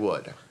expected I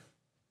would.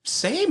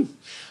 Same.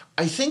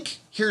 I think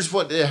here's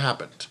what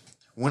happened.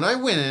 When I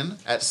went in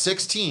at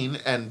 16,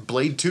 and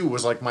Blade 2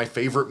 was like my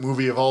favorite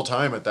movie of all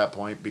time at that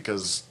point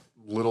because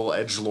little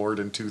edgelord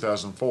in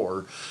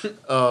 2004,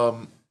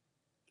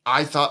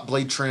 I thought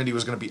Blade Trinity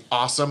was going to be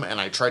awesome, and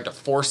I tried to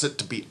force it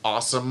to be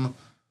awesome,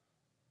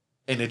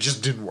 and it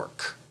just didn't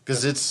work.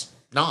 Because it's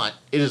not.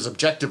 It is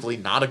objectively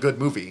not a good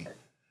movie.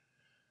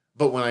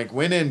 But when I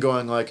went in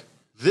going like,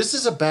 this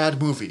is a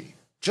bad movie,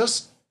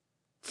 just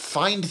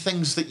find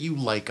things that you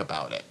like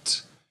about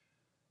it.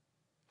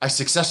 I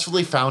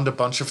successfully found a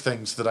bunch of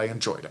things that I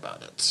enjoyed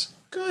about it.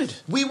 Good.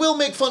 We will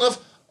make fun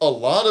of a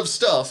lot of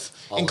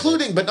stuff, All of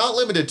including but not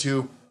limited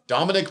to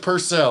Dominic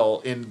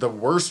Purcell in the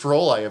worst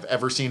role I have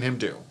ever seen him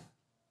do.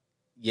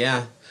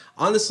 Yeah.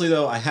 Honestly,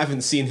 though, I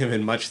haven't seen him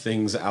in much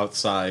things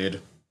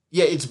outside.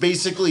 Yeah, it's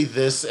basically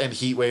this and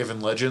Heatwave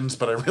and Legends,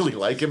 but I really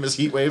like him as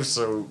Heatwave,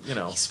 so, you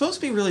know. He's supposed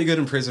to be really good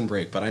in Prison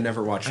Break, but I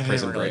never watched I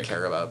Prison didn't really Break.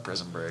 care about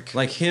Prison Break.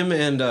 Like him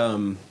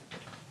and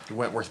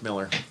Wentworth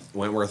Miller.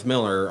 Wentworth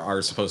Miller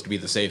are supposed to be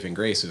the saving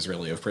graces,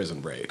 really, of Prison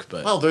Break.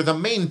 But Well, they're the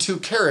main two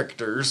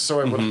characters,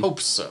 so I would hope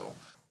so.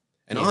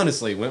 and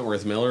honestly,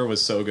 Wentworth Miller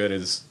was so good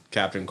as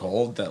Captain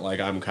Cold that like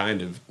I'm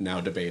kind of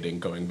now debating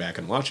going back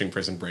and watching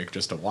Prison Break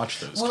just to watch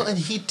those. Well, two. and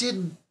he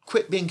did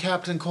quit being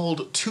Captain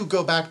Cold to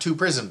go back to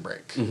Prison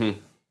Break.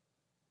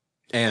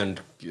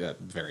 And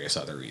various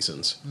other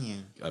reasons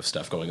of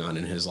stuff going on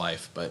in his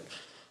life. But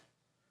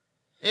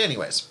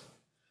Anyways.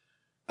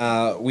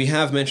 we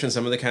have mentioned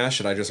some of the cast.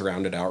 Should I just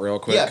round it out real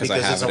quick? Yeah, Because I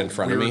because have it's it a in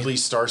front of weirdly me.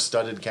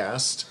 star-studded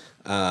cast.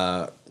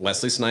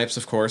 Wesley Snipes,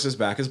 of course, is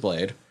back as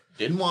Blade.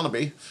 Didn't want to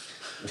be.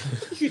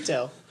 You can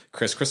tell.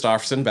 Chris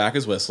Christopherson back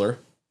as Whistler.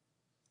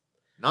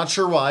 Not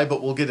sure why,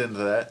 but we'll get into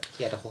that.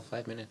 He had a whole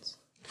 5 minutes.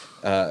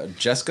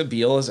 Jessica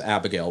Biel as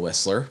Abigail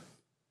Whistler.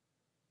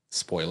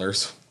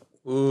 Spoilers.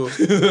 Ooh.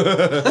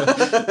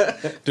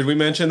 Did we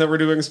mention that we're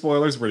doing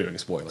spoilers? We're doing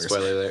spoilers.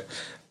 Spoiler alert.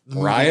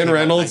 Ryan came out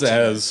Reynolds 19.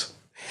 as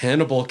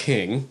Hannibal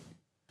King.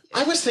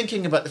 I was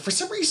thinking about... For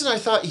some reason, I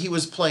thought he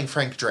was playing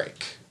Frank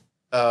Drake.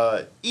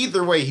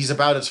 Either way, he's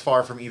about as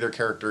far from either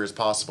character as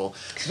possible.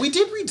 We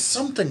did read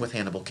something with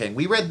Hannibal King.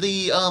 We read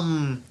the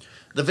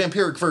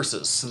Vampiric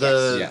Versus.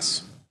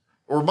 Yes.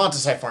 Or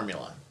Montesai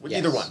Formula. Yes.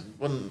 Either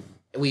one.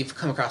 We've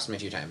come across him a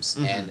few times,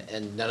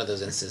 and none of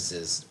those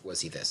instances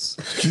was he this.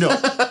 No.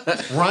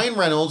 Ryan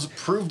Reynolds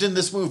proved in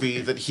this movie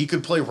that he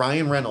could play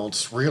Ryan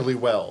Reynolds really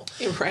well.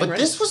 Hey, Ryan but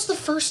Reynolds. this was the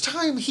first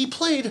time he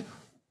played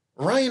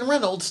Ryan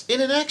Reynolds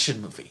in an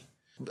action movie.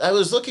 I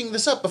was looking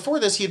this up. Before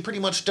this, he'd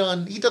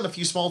done a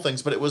few small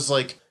things, but it was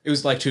like... It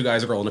was like Two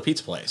Guys, a Girl in a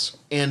Pizza Place.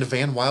 And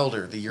Van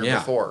Wilder the year Yeah.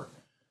 before.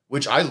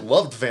 Which I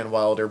loved Van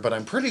Wilder, but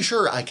I'm pretty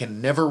sure I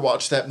can never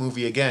watch that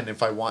movie again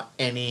if I want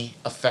any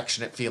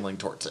affectionate feeling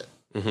towards it.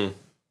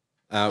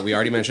 We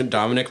already mentioned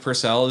Dominic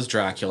Purcell as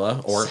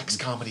Dracula, or Sex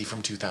comedy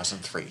from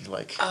 2003.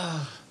 Like,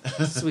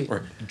 Sweet.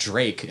 or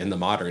Drake in the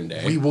modern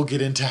day. we will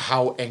get into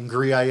how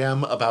angry I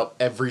am about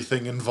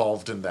everything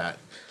involved in that.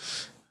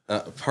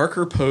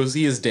 Parker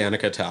Posey as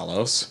Danica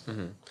Talos.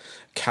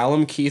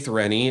 Callum Keith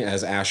Rennie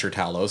as Asher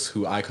Talos,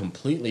 who I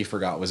completely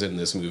forgot was in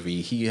this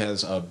movie. He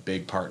has a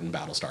big part in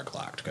Battlestar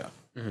Galactica.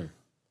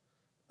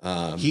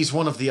 He's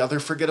one of the other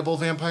forgettable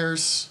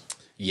vampires.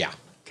 Yeah.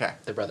 Okay.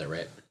 The brother,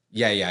 right?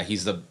 Yeah,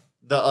 he's the...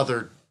 The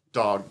other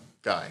dog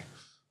guy.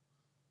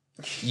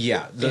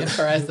 Yeah.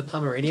 Vampirize the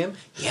Pomeranian?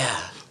 Yeah.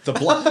 The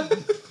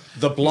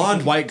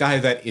blonde white guy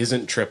that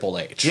isn't Triple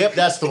H. Yep,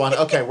 that's the one.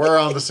 Okay, we're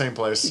on the same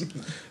place.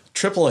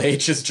 Triple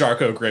H is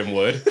Jarko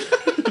Grimwood.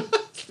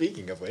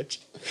 Speaking of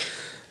which.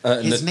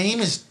 His name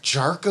is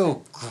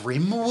Jarko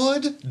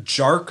Grimwood?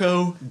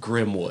 Jarko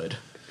Grimwood.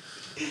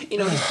 You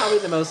know, he's probably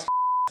the most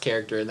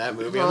character in that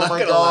movie. I'm Oh not my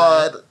gonna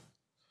lie. god.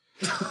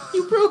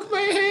 You broke my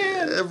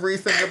hand!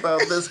 Everything about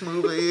this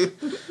movie.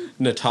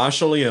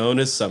 Natasha Lyonne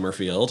as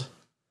Summerfield.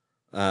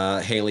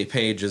 Haley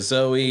Page as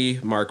Zoe.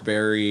 Mark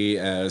Berry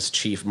as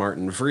Chief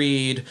Martin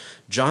Freed.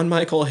 John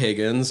Michael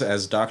Higgins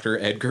as Dr.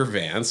 Edgar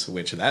Vance,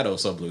 which that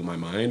also blew my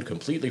mind.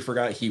 Completely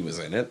forgot he was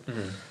in it.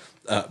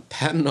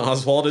 Patton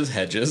Oswalt as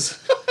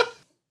Hedges.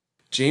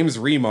 James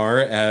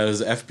Remar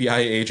as FBI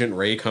agent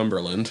Ray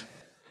Cumberland.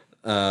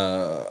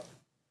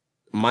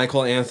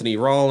 Michael Anthony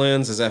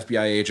Rollins as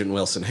FBI agent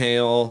Wilson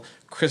Hale.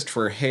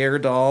 Christopher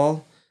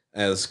Haredahl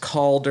as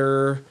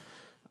Calder.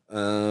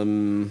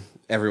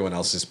 Everyone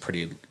else is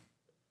pretty...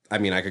 I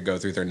mean, I could go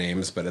through their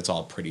names, but it's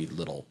all pretty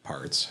little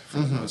parts for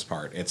the most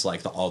part. It's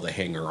like all the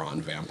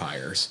hanger-on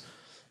vampires.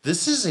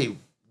 This is a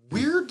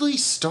weirdly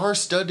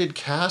star-studded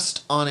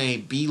cast on a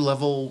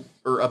B-level,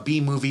 or a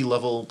B-movie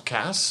level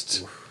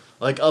cast.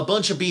 Like, a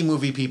bunch of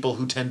B-movie people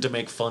who tend to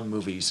make fun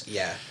movies.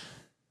 Yeah.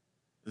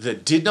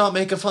 That did not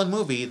make a fun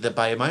movie that,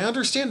 by my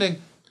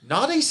understanding,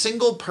 Not a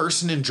single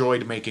person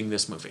enjoyed making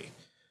this movie.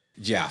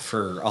 Yeah,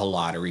 for a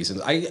lot of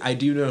reasons. I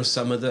do know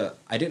some of the...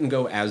 I didn't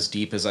go as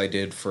deep as I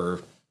did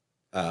for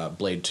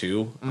Blade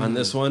 2 on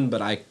this one,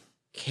 but I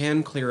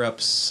can clear up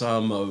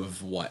some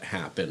of what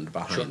happened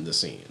behind the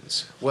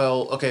scenes.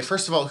 Well, okay,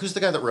 first of all, who's the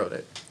guy that wrote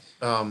it?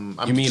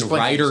 You mean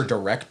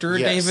writer-director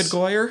Yes. David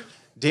Goyer?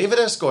 David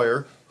S.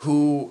 Goyer,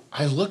 who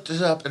I looked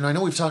it up, and I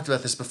know we've talked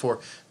about this before.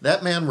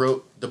 That man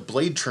wrote the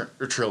Blade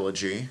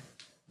trilogy,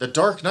 the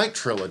Dark Knight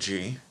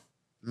trilogy,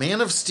 Man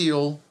of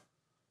Steel,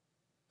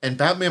 and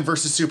Batman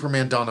vs.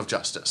 Superman Dawn of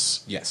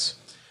Justice. Yes.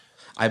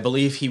 I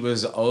believe he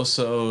was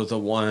also the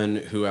one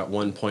who at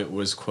one point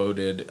was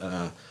quoted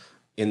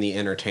in the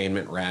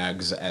entertainment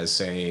rags as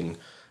saying,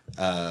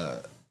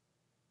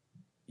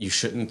 you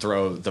shouldn't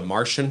throw the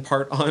Martian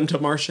part onto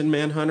Martian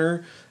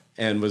Manhunter,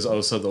 and was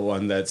also the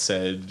one that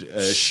said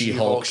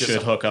She-Hulk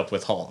should hook up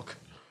with Hulk.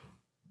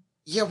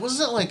 Yeah,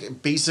 wasn't it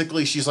like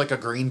basically she's like a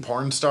green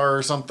porn star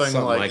or something?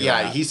 Something like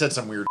yeah, that. he said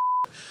some weird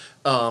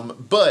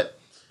but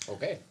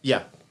Okay.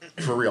 yeah,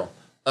 for real.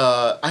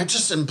 I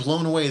just am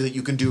blown away that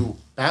you can do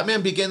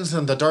Batman Begins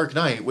and The Dark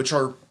Knight, which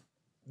are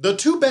the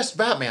two best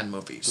Batman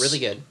movies. Really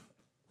good.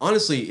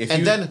 Honestly,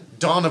 then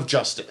Dawn of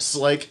Justice.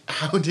 Like,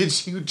 how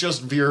did you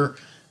just veer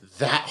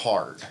that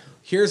hard?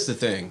 Here's the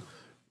thing.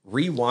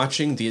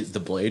 Rewatching the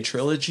Blade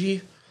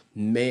trilogy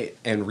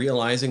and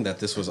realizing that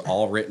this was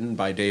all written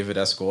by David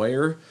S.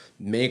 Goyer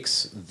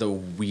makes the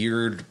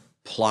weird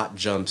plot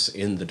jumps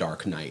in The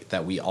Dark Knight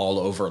that we all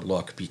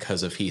overlook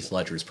because of Heath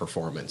Ledger's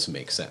performance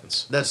make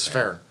sense. That's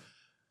fair.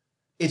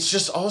 It's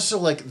just also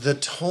like the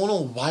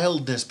tonal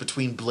wildness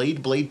between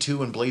Blade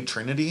 2 and Blade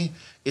Trinity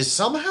is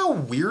somehow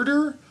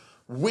weirder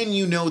when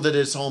you know that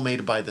it's all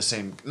made by the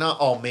same, not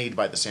all made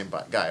by the same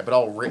guy, but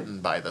all written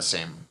by the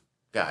same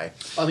guy.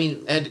 I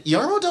mean, And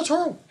Guillermo del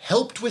Toro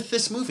helped with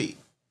this movie.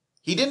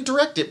 He didn't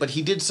direct it, but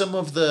he did some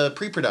of the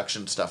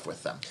pre-production stuff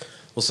with them.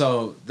 Well,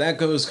 so that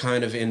goes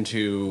kind of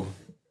into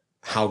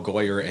how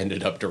Goyer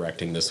ended up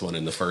directing this one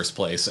in the first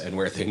place and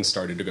where things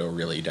started to go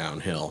really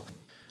downhill.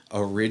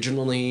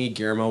 Originally,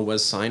 Guillermo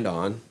was signed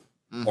on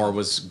or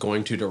was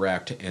going to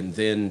direct, and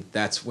then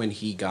that's when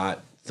he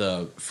got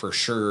the for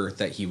sure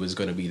that he was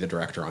going to be the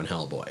director on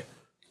Hellboy.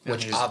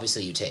 which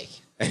obviously you take.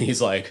 And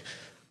he's like,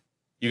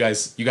 you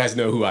guys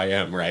know who I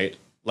am, right?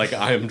 Like,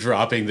 I am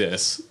dropping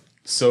this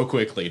so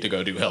quickly to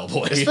go do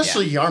Hellboy.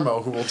 Especially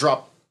Yarmo, who will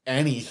drop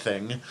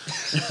anything.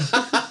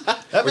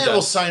 That man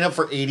will sign up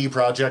for 80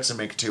 projects and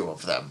make 2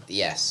 of them.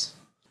 Yes.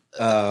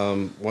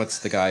 What's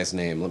the guy's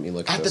name? Let me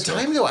look At the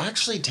time, though,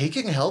 actually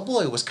taking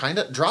Hellboy was kind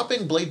of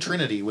dropping Blade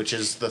Trinity, which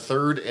is the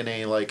third in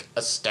a like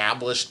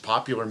established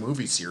popular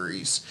movie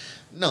series.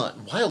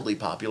 Not wildly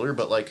popular,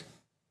 but like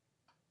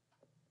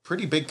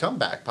pretty big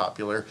comeback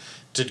popular.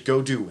 To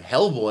go do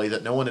Hellboy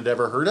that no one had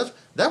ever heard of,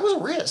 that was a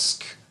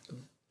risk.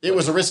 It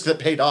was a risk that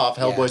paid off.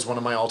 Hellboy's one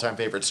of my all-time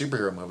favorite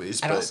superhero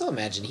movies. I'd also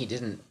imagine he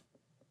didn't,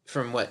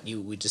 from what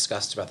we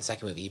discussed about the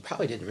second movie, he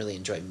probably didn't really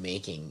enjoy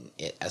making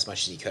it as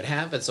much as he could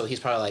have, and so he's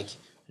probably like,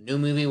 a new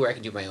movie where I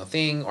can do my own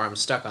thing, or I'm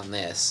stuck on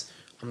this.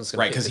 I'm just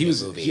gonna because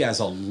he has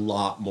a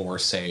lot more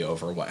say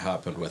over what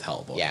happened with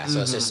Hellboy. Yeah,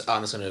 so it's just,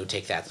 I'm just going to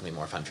take that to be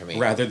more fun for me.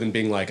 Rather than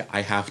being like,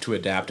 I have to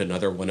adapt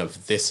another one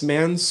of this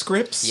man's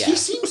scripts. Yeah. He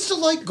seems to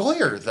like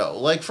Goyer, though.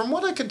 Like, from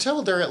what I can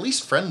tell, they're at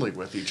least friendly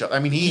with each other. I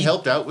mean, he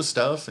helped out with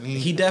stuff, and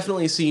He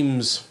definitely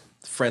seems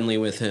friendly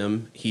with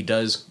him. He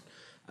does,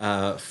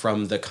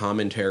 from the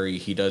commentary,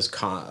 he does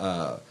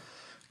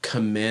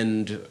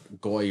commend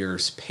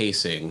Goyer's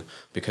pacing,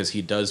 because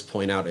he does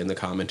point out in the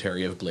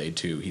commentary of Blade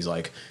 2, he's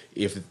like,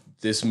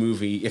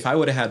 if I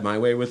would have had my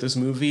way with this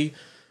movie,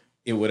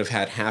 it would have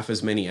had half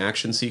as many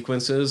action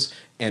sequences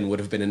and would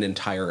have been an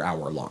entire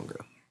hour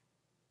longer.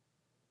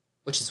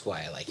 Which is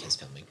why I like his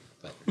filming.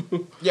 But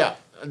yeah,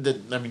 I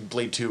mean,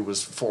 Blade 2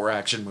 was 4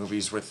 action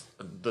movies with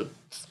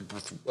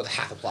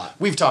half a plot.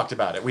 We've talked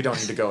about it. We don't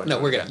need to go into it.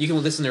 No, we're good. again. You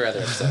can listen to our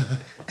other episode.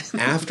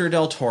 After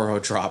Del Toro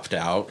dropped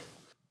out,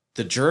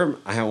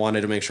 I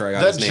wanted to make sure I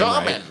got his name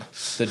right.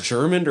 The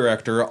German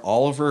director,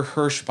 Oliver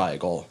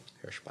Hirschbiegel,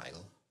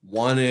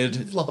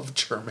 love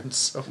Germans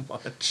so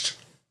much.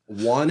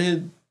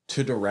 Wanted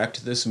to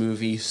direct this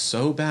movie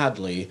so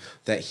badly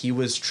that he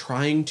was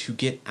trying to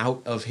get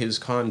out of his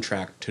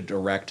contract to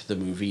direct the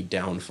movie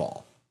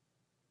Downfall.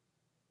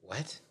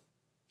 What?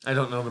 I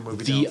don't know the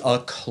movie. The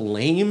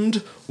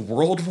acclaimed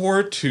World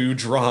War II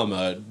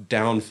drama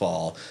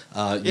Downfall.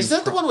 Is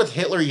that the one with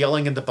Hitler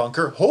yelling in the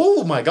bunker?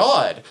 Oh my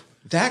god!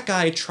 That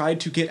guy tried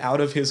to get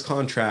out of his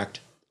contract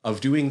of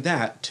doing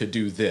that to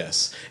do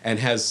this, and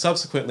has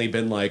subsequently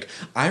been like,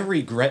 I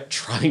regret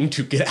trying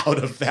to get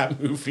out of that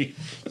movie.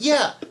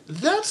 Yeah,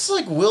 that's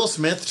like Will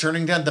Smith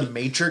turning down The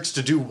Matrix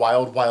to do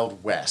Wild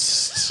Wild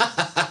West.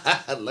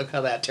 Look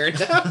how that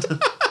turned out.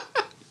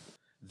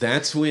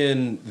 That's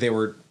when they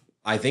were...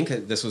 I think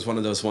this was one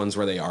of those ones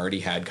where they already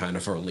had kind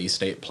of a release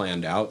date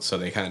planned out, so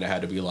they kind of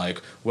had to be like,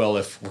 well,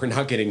 if we're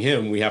not getting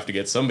him, we have to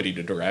get somebody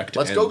to direct.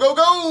 Let's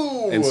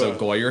go! And so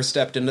Goyer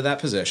stepped into that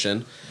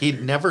position.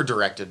 He'd never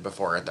directed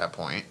before at that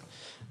point.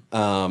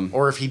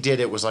 Or if he did,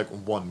 it was like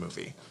one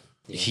movie.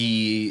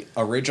 He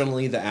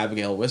originally, the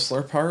Abigail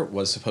Whistler part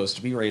was supposed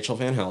to be Rachel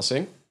Van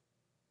Helsing.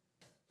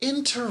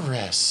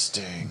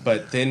 Interesting.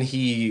 But then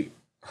he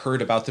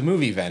heard about the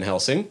movie Van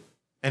Helsing.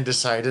 And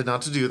decided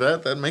not to do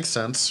that. That makes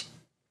sense.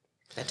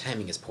 That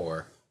timing is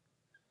poor.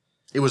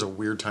 It was a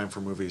weird time for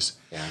movies.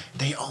 Yeah.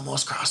 They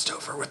almost crossed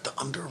over with the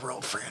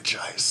Underworld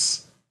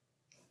franchise.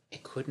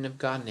 It couldn't have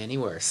gotten any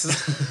worse.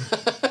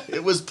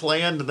 It was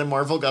planned, and then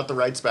Marvel got the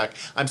rights back.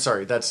 I'm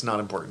sorry, that's not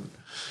important.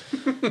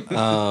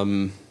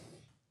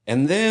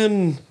 And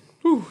then,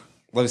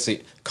 let's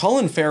see.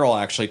 Colin Farrell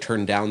actually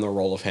turned down the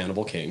role of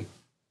Hannibal King.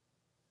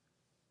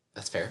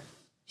 That's fair.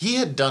 He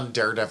had done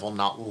Daredevil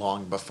not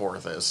long before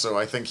this, so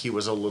I think he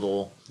was a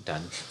little...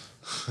 Done.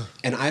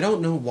 And I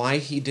don't know why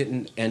he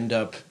didn't end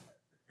up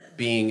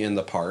being in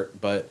the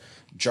part, but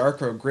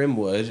Jarko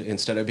Grimwood,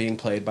 instead of being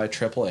played by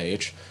Triple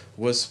H,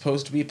 was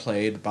supposed to be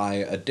played by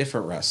a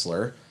different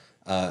wrestler,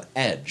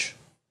 Edge,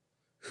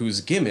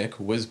 whose gimmick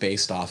was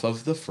based off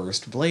of the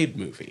first Blade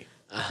movie.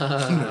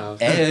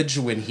 Edge,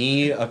 when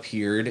he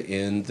appeared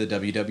in the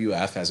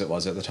WWF, as it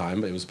was at the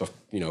time, it was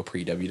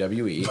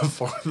pre-WWE.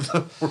 Before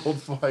the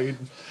Worldwide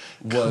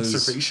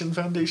Conservation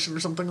Foundation or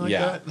something like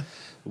that?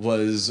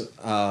 Was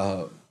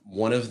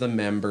one of the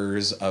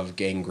members of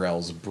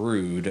Gangrel's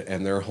brood,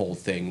 and their whole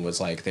thing was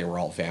like they were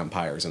all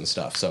vampires and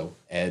stuff. So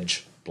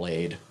Edge,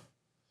 Blade.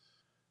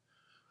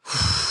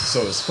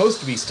 So it was supposed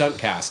to be stunt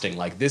casting.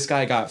 Like, this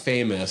guy got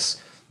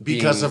famous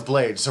because of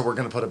Blade, so we're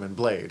going to put him in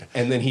Blade.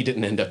 And then he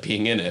didn't end up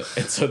being in it,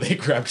 and so they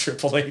grabbed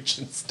Triple H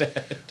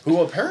instead.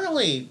 Who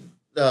apparently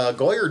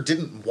Goyer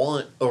didn't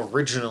want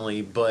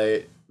originally,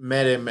 but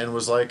met him and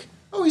was like,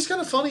 oh, he's kind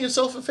of funny and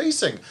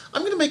self-effacing.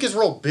 I'm going to make his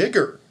role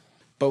bigger.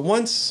 But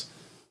once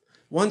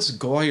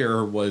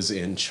Goyer was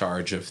in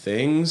charge of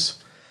things...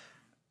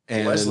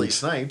 And, Wesley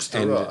Snipes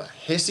threw a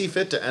hissy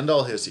fit to end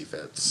all hissy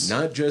fits.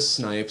 Not just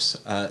Snipes.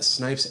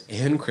 Snipes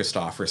and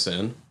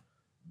Christopherson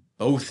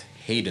both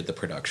hated the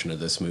production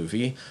of this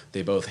movie.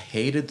 They both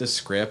hated the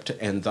script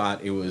and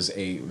thought it was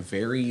a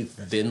very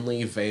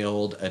thinly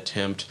veiled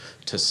attempt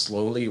to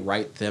slowly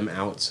write them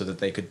out so that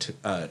they could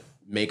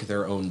make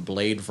their own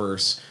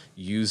Bladeverse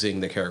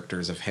using the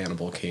characters of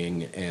Hannibal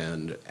King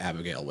and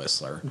Abigail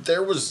Whistler.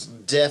 There was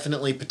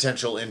definitely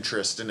potential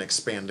interest in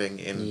expanding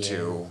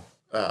into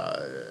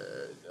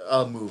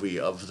a movie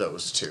of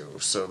those two,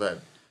 so that...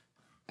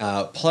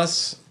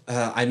 Plus,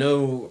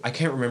 I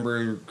can't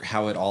remember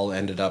how it all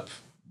ended up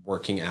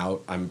working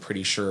out. I'm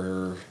pretty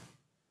sure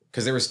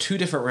because there was 2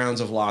 different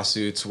rounds of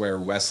lawsuits where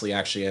Wesley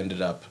actually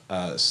ended up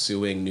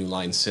suing New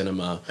Line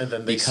Cinema, and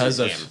then they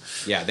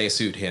they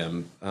sued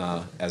him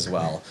as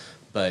well.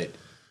 But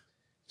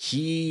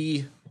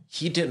he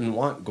didn't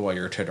want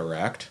Goyer to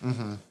direct,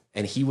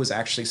 and he was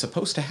actually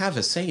supposed to have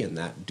a say in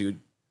that due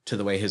to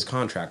the way his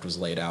contract was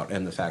laid out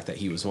and the fact that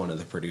he was one of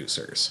the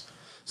producers.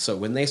 So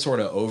when they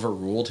sort of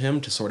overruled him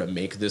to sort of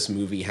make this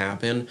movie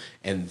happen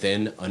and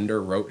then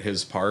underwrote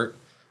his part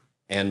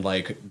and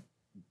like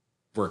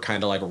were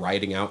kind of like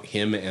writing out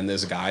him and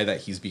this guy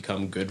that he's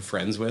become good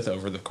friends with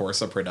over the course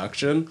of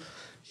production,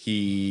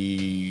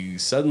 he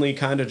suddenly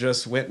kind of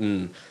just went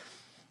and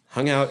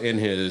hung out in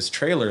his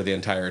trailer the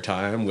entire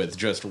time with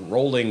just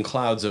rolling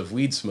clouds of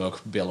weed smoke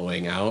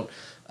billowing out.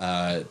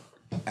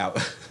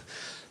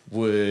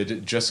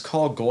 Would just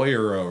call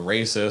Goyer a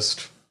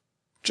racist,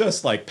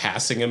 just like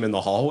passing him in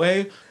the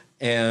hallway.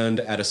 And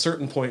at a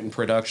certain point in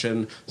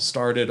production,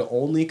 started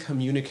only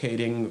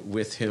communicating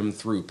with him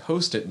through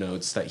Post-it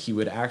notes that he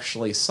would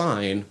actually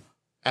sign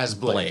as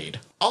Blade.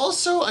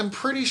 Also, I'm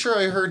pretty sure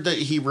I heard that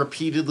he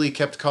repeatedly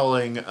kept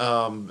calling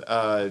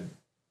Ryan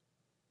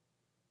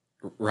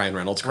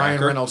Reynolds Cracker.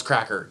 Ryan Reynolds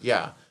Cracker,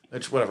 yeah.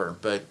 It's whatever,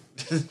 but...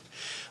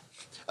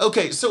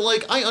 Okay, so,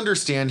 like, I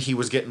understand he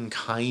was getting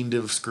kind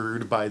of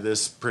screwed by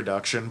this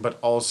production, but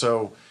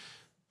also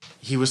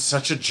he was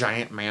such a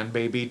giant man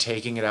baby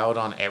taking it out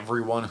on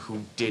everyone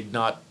who did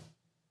not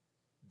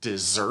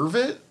deserve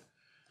it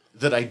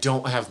that I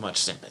don't have much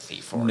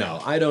sympathy for.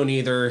 No, I don't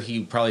either.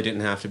 He probably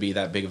didn't have to be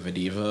that big of a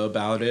diva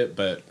about it,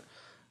 but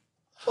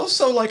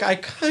also, like, I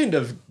kind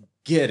of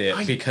get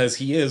it because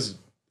he is,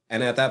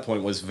 and at that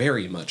point was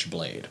very much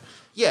Blade.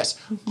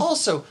 Yes.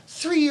 Also,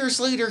 3 years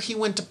later, he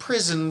went to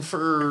prison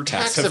for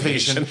tax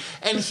evasion,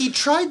 and he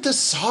tried the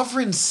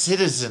sovereign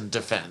citizen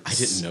defense. I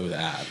didn't know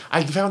that.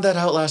 I found that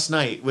out last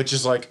night, which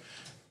is like,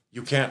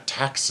 you can't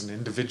tax an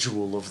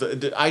individual of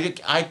the...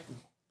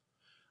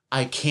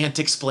 I can't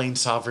explain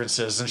sovereign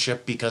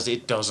citizenship because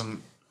it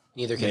doesn't...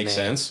 Neither can make they.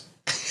 sense.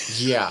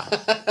 Yeah.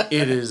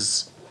 It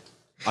is...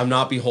 I'm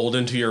not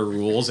beholden to your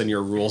rules, and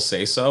your rules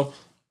say so.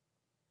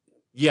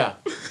 Yeah.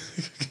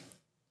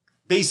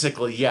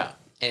 Basically, yeah.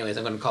 Anyways,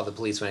 I'm going to call the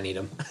police when I need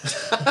them.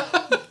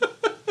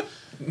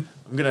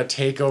 I'm going to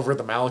take over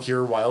the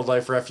Malakir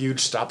Wildlife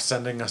Refuge. Stop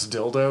sending us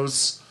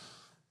dildos.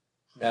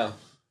 No.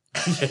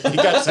 You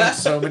got sent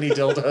so many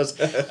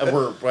dildos.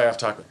 We're way off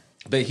topic.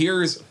 But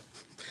here's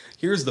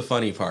the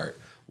funny part.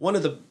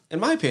 In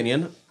my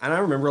opinion, and I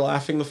remember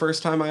laughing the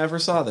first time I ever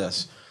saw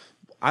this,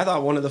 I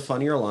thought one of the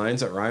funnier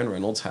lines that Ryan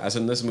Reynolds has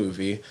in this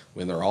movie,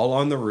 when they're all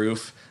on the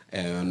roof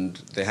and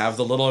they have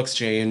the little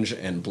exchange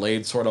and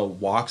Blade sort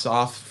of walks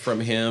off from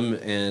him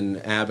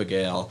and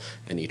Abigail,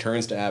 and he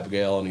turns to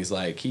Abigail and he's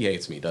like, he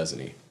hates me, doesn't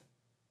he?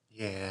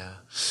 Yeah.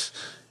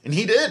 And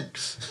he did.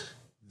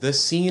 The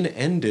scene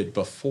ended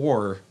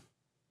before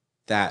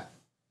that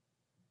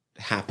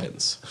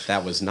happens.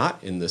 That was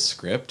not in the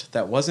script.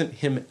 That wasn't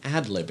him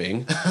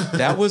ad-libbing.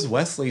 That was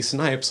Wesley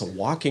Snipes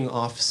walking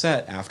off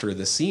set after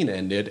the scene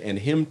ended and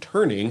him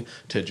turning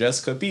to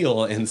Jessica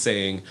Biel and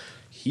saying,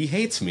 he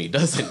hates me,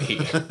 doesn't he?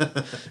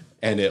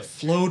 And it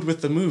flowed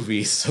with the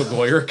movie, so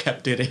Goyer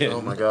kept it in.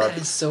 Oh my god. That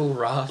is so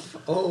rough.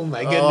 Oh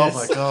my goodness.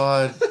 Oh my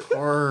god.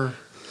 Poor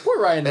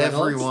Ryan Reynolds.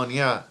 everyone,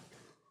 yeah.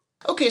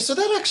 Okay, so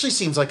that actually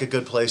seems like a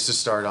good place to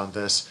start on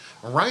this.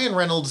 Ryan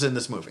Reynolds in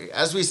this movie.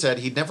 As we said,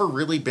 he'd never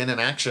really been an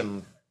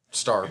action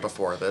star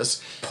before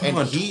this. Put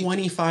on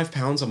 25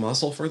 pounds of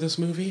muscle for this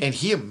movie? And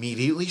he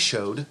immediately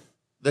showed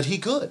that he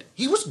could.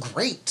 He was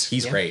great.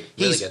 He's great.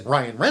 He's Really good.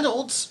 Ryan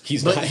Reynolds.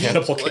 He's not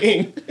Hannibal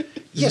King.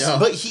 Yes, No.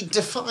 but he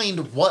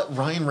defined what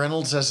Ryan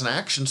Reynolds as an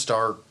action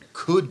star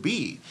could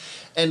be.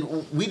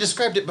 And we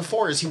described it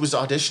before as he was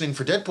auditioning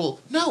for Deadpool.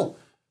 No.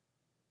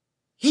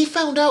 He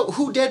found out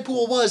who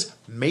Deadpool was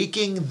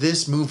making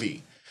this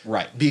movie.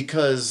 Right.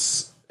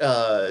 Because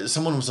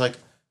someone was like,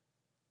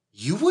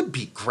 you would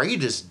be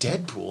great as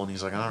Deadpool. And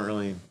he's like, I don't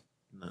really...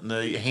 And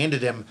they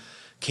handed him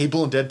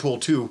Cable and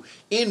Deadpool 2,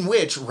 in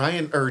which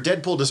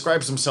Deadpool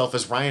describes himself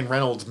as Ryan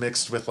Reynolds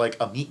mixed with like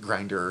a meat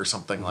grinder or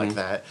something like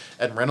that.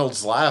 And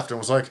Reynolds laughed and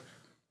was like,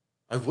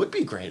 I would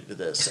be great at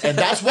this. And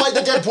that's why the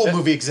Deadpool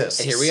movie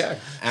exists. Here we are.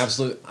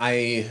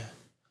 Absolutely.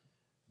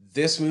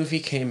 This movie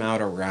came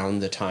out around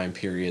the time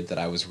period that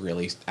I was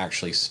really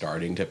actually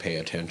starting to pay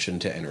attention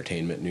to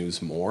entertainment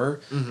news more.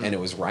 Mm-hmm. And it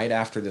was right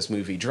after this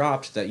movie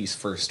dropped that you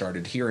first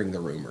started hearing the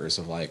rumors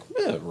of like,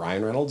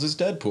 Ryan Reynolds is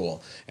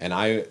Deadpool. And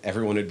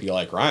everyone would be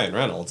like, Ryan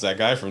Reynolds, that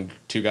guy from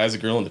Two Guys, a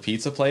Girl, and the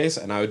Pizza Place.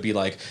 And I would be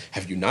like,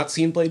 have you not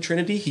seen Blade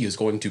Trinity? He is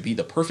going to be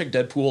the perfect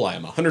Deadpool. I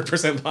am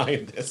 100%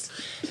 behind this.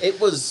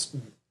 It was,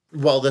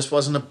 well, this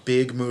wasn't a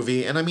big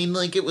movie. And I mean,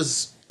 like, it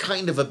was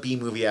kind of a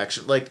B-movie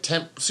action. Like,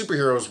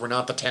 superheroes were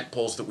not the tent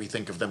poles that we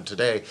think of them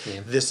today.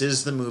 Yeah. This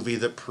is the movie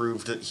that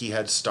proved that he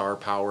had star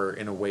power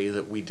in a way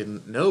that we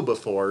didn't know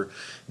before,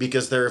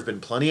 because there have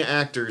been plenty of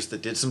actors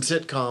that did some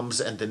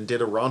sitcoms and then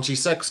did a raunchy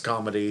sex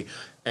comedy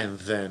and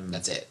then...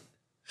 That's it.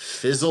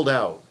 Fizzled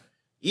out.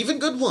 Even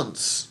good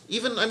ones.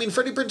 Even, I mean,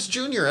 Freddie Prinze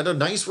Jr. had a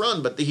nice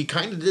run, but he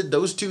kind of did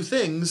those two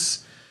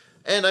things.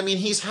 And, I mean,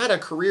 he's had a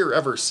career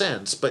ever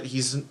since, but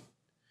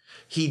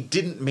he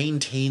didn't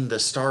maintain the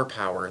star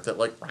power that,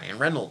 like, Ryan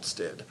Reynolds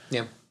did.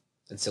 Yeah.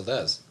 And still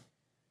does.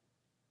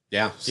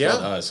 Yeah, still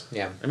does.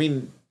 Yeah. I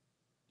mean,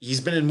 he's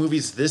been in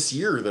movies this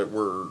year that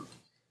were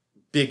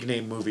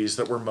big-name movies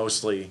that were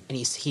mostly... And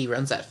he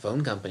runs that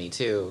phone company,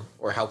 too,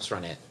 or helps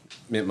run it.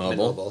 Mint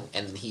Mobile.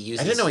 And he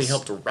uses... I didn't know he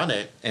helped run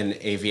it. And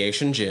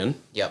Aviation Gin.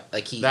 Yep.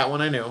 Like That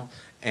one I knew.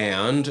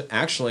 And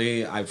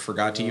actually, I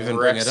forgot to even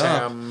bring it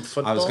up.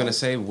 Football? I was going to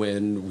say,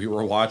 when we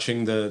were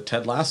watching the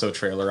Ted Lasso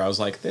trailer, I was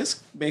like,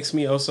 this makes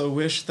me also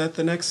wish that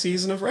the next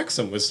season of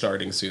Wrexham was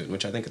starting soon,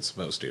 which I think it's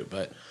supposed to,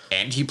 but...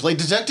 And he played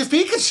Detective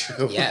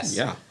Pikachu. Yes.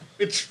 Yeah.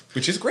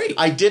 Which is great.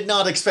 I did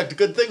not expect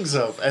good things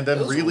of, and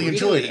then really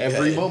enjoyed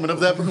every moment of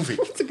that movie.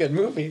 It's a good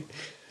movie.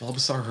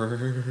 Bulbasaur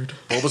Herd.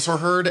 Bulbasaur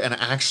Herd, and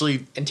actually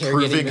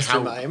proving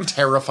how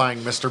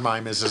terrifying Mr.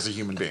 Mime is as a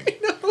human being.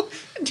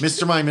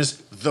 Mr. Mime is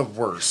the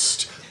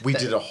worst. We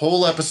did a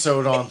whole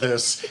episode on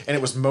this, and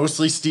it was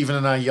mostly Steven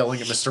and I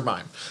yelling at Mr.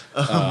 Mime.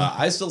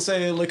 I still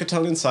say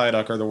Lickitung and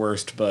Psyduck are the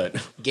worst, but...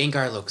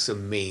 Gengar looks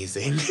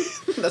amazing.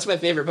 That's my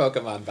favorite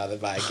Pokemon, by the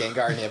by.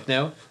 Gengar and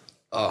Hypno.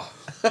 Oh,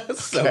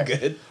 so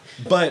good.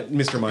 But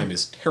Mr. Mime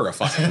is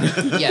terrifying.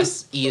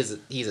 Yes, he's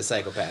a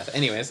psychopath.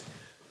 Anyways.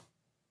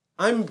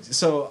 I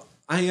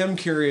am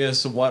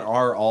curious, what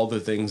are all the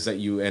things that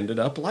you ended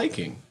up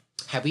liking?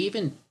 Have we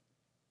even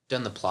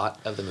done the plot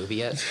of the movie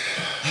yet?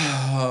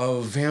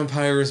 Oh,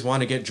 vampires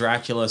want to get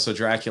Dracula so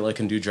Dracula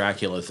can do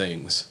Dracula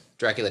things.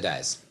 Dracula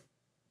dies.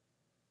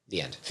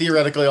 The end.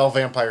 Theoretically, all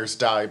vampires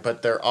die,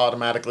 but they're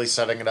automatically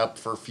setting it up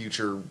for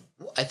future...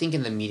 I think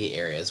in the immediate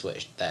area is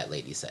what that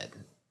lady said.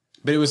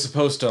 But it was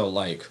supposed to,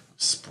 like...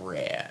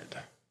 spread.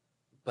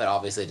 But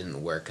obviously it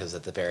didn't work, because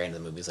at the very end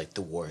of the movie, it's like,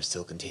 the war is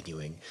still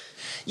continuing.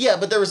 Yeah,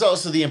 but there was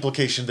also the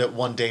implication that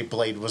one day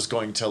Blade was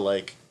going to,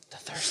 like... The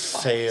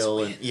third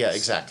fail. And, yeah,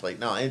 exactly.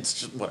 No,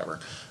 it's just whatever.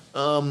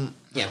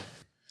 Yeah.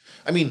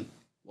 I mean...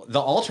 The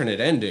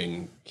alternate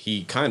ending,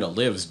 he kind of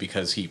lives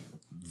because he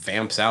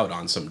vamps out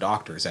on some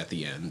doctors at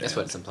the end. That's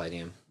what it's implied,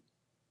 yeah.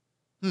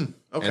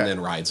 Okay. And then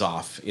rides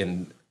off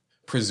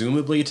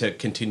presumably to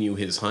continue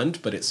his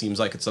hunt, but it seems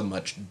like it's a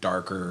much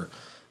darker,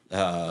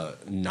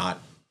 not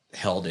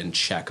held in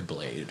check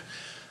Blade.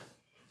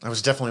 I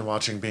was definitely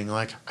watching being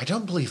like, I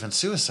don't believe in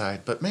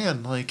suicide, but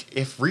man, like,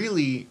 if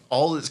really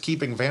all is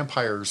keeping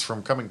vampires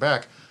from coming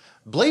back,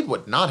 Blade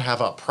would not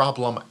have a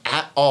problem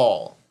at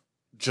all.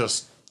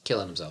 Just...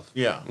 killing himself.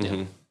 Yeah.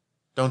 Mm-hmm.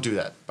 Don't do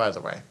that, by the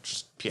way.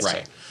 Just PSA.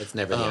 Right. It's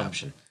never the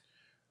option.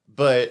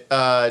 But,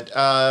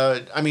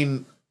 I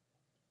mean,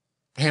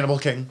 Hannibal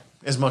King,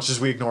 as much as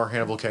we ignore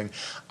Hannibal King.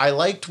 I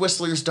liked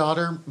Whistler's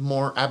daughter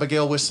more,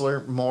 Abigail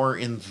Whistler, more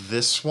in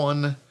this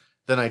one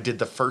than I did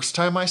the first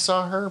time I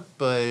saw her,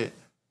 but...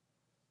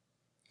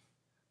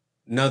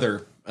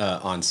 Another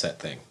on-set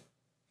thing.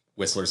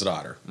 Whistler's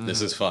daughter. Mm-hmm.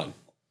 This is fun.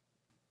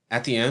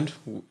 At the end,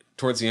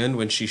 towards the end,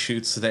 when she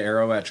shoots the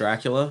arrow at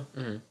Dracula,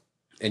 mm-hmm.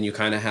 and you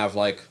kind of have,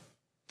 like,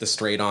 the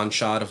straight-on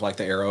shot of, like,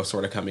 the arrow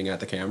sort of coming at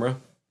the camera.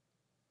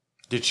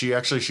 Did she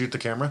actually shoot the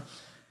camera?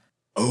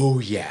 Oh,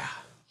 yeah.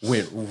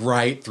 Went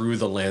right through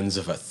the lens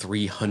of a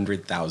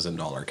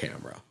 $300,000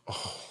 camera.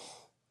 Oh.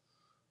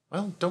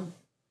 Well, don't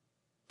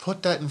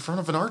put that in front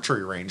of an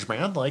archery range,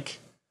 man. Like,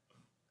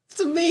 it's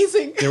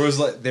amazing. There was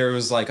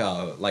like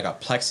a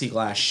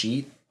plexiglass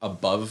sheet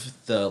above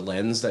the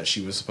lens that she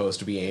was supposed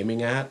to be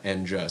aiming at,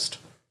 and just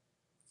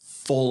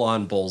full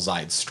on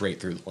bullseyed straight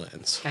through the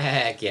lens.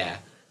 Heck yeah.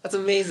 That's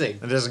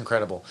amazing. It is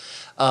incredible.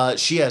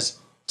 She has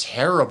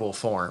terrible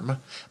form.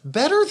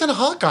 Better than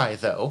Hawkeye,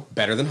 though.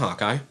 Better than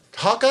Hawkeye.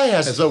 Hawkeye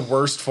has the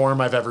worst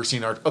form I've ever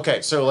seen.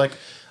 Okay, so, like,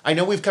 I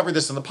know we've covered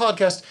this in the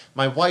podcast.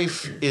 My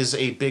wife is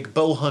a big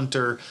bow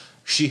hunter.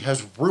 She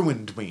has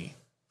ruined me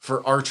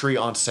for archery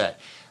on set.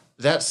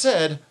 That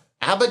said,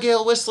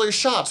 Abigail Whistler's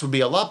shots would be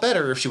a lot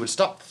better if she would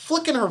stop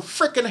flicking her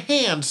frickin'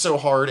 hand so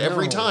hard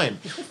every time.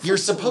 You're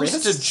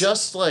supposed to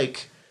just,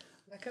 like,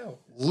 let go.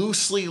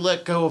 Loosely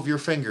let go of your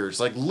fingers.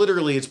 Like,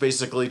 literally, it's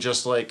basically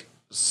just, like,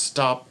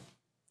 stop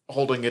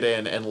holding it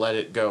in and let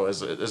it go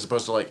as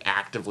opposed to, like,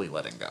 actively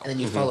letting go. And then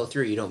you follow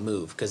through, you don't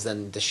move, because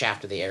then the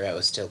shaft of the arrow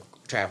is still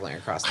traveling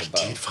across the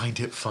bow. I did find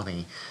it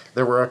funny.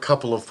 There were a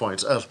couple of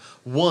points of,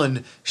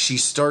 one, she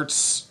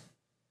starts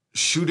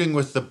shooting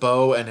with the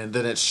bow and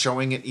then it's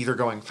showing it either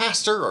going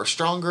faster or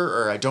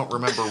stronger, or I don't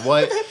remember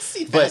what,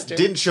 but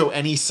didn't show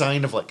any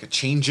sign of, like,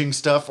 changing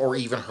stuff or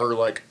even her,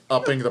 like,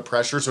 upping the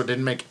pressure, so it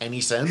didn't make any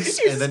sense.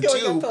 And then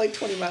going up to, like,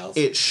 20 miles.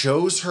 It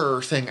shows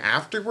her thing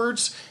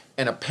afterwards.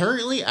 And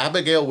apparently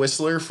Abigail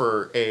Whistler,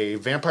 for a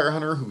vampire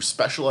hunter who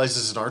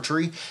specializes in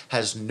archery,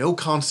 has no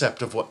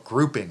concept of what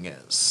grouping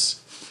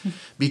is.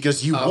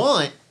 Because you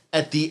want,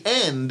 at the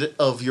end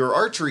of your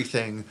archery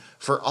thing,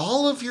 for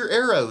all of your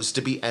arrows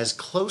to be as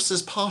close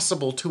as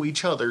possible to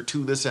each other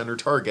to the center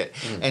target.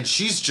 And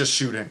she's just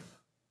shooting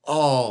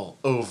all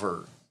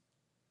over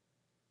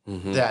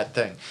that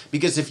thing.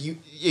 Because if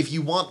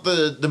you want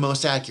the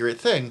most accurate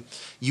thing,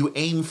 you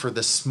aim for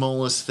the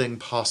smallest thing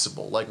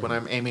possible. Like when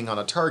I'm aiming on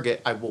a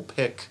target, I will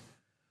pick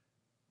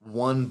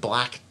one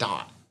black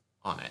dot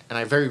on it. And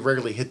I very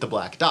rarely hit the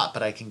black dot,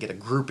 but I can get a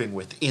grouping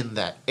within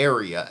that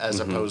area as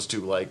opposed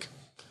to, like,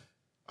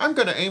 I'm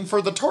going to aim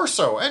for the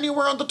torso.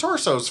 Anywhere on the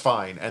torso's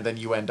fine. And then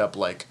you end up,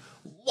 like,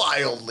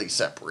 wildly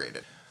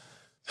separated.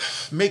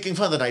 Making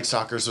fun of the Night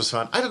Stalkers was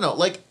fun. I don't know,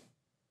 like,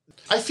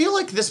 I feel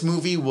like this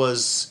movie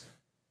was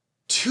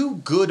two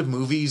good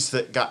movies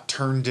that got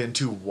turned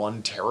into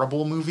one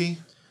terrible movie.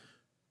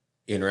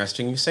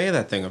 Interesting you say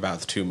that thing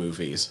about the two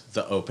movies.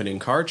 The opening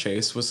car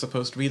chase was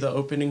supposed to be the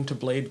opening to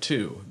Blade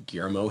 2.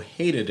 Guillermo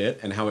hated it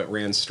and how it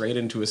ran straight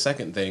into a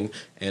second thing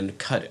and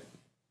cut it.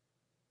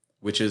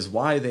 Which is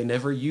why they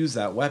never use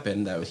that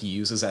weapon that he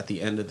uses at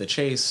the end of the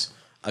chase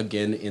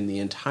again in the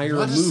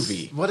entire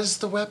movie. What is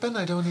the weapon?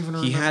 I don't even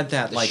remember. He had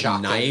that, like,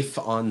 knife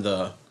on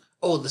the...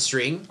 Oh, the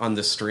string? On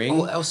the string.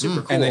 Oh, that was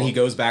super cool. And then he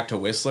goes back to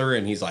Whistler,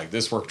 and he's like,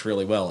 this worked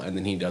really well. And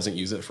then he doesn't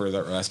use it for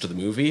the rest of the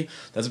movie.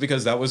 That's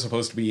because that was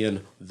supposed to be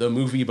in the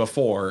movie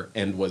before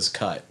and was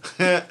cut.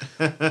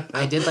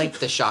 I did like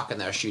the shotgun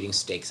that was shooting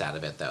stakes out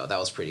of it, though. That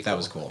was pretty cool. That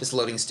was cool. Just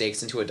loading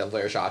stakes into a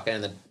double-layer shotgun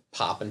and then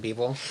popping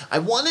people. I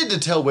wanted to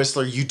tell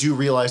Whistler, you do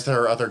realize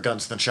there are other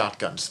guns than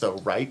shotguns, though,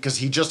 right? Because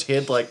he just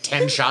hid, like,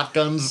 10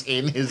 shotguns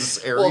in his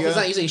area. Well, if he's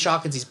not using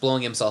shotguns, he's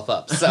blowing himself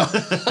up, so...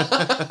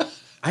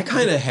 I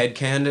kind of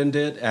headcanoned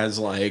it as,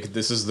 like,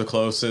 this is the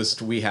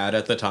closest we had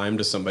at the time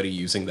to somebody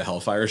using the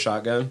Hellfire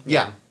shotgun.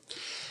 Yeah.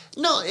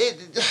 No,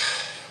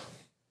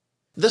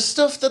 the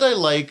stuff that I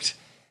liked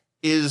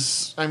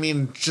is, I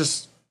mean,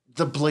 just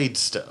the Blade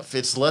stuff.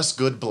 It's less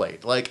good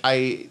Blade. Like,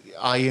 I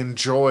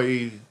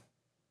enjoy...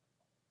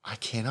 I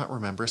cannot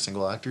remember a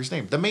single actor's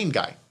name. The main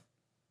guy.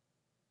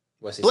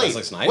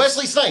 Wesley Snipes?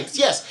 Wesley Snipes,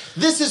 yes.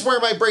 This is where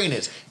my brain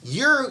is.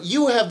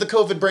 You have the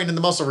COVID brain and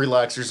the muscle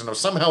relaxers, and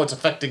somehow it's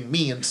affecting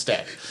me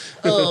instead.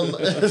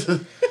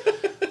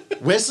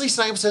 Wesley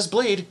Snipes as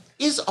Blade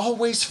is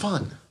always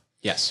fun.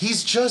 Yes.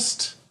 He's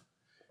just...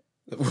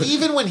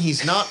 even when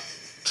he's not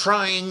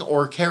trying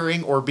or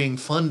caring or being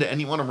fun to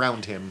anyone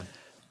around him...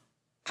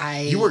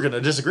 You were going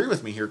to disagree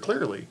with me here,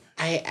 clearly.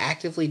 I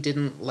actively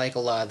didn't like a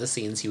lot of the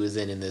scenes he was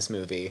in this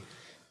movie.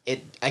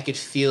 I could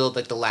feel,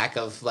 like, the lack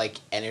of, like,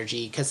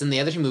 energy, because in the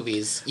other two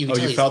movies, you can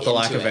tell you felt the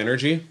lack of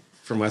energy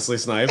from Wesley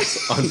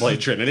Snipes on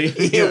Blade Trinity?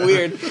 Yeah,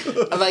 weird.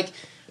 Like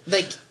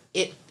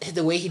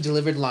the way he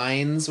delivered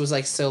lines was,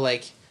 like, so,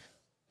 like...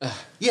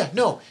 Yeah,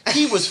 no,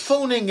 he was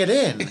phoning it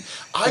in.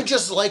 I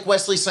just like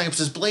Wesley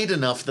Snipes' Blade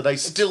enough that I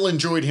still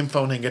enjoyed him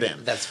phoning it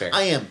in. That's fair.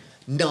 I am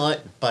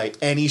not, by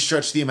any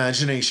stretch of the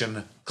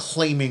imagination,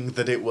 claiming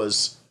that it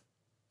was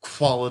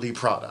quality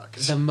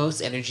product. The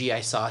most energy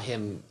I saw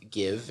him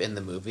give in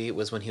the movie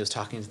was when he was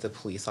talking to the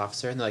police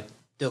officer, and they're like,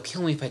 "They'll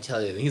kill me if I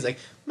tell you." And he's like,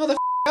 "Motherfucker,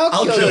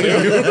 I'll kill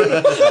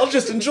you." I'll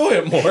just enjoy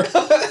it more.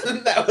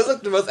 And that was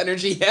like the most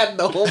energy he had in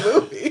the whole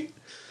movie.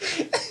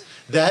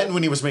 That and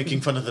when he was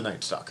making fun of the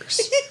Night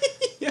Stalkers.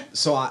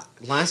 So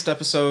last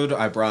episode,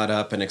 I brought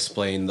up and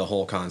explained the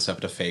whole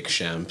concept of fake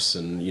shemps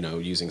and,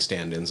 using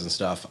stand-ins and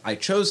stuff. I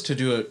chose to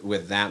do it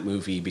with that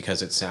movie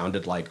because it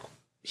sounded like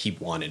he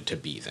wanted to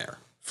be there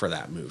for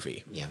that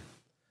movie. Yeah.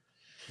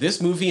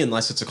 This movie,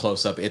 unless it's a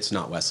close-up, it's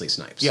not Wesley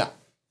Snipes. Yeah.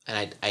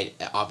 And I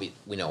obviously,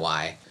 we know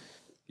why.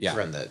 Yeah.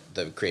 From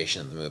the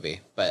creation of the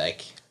movie. But,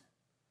 like...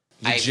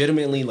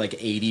 Legitimately,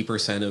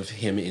 80% of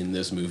him in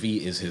this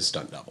movie is his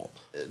stunt double.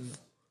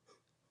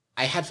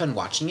 I had fun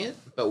watching it,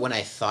 but when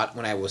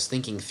I was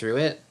thinking through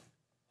it,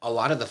 a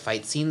lot of the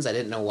fight scenes, I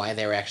didn't know why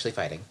they were actually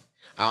fighting.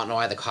 I don't know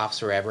why the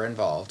cops were ever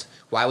involved.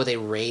 Why would they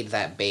raid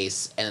that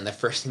base, and then the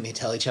first thing they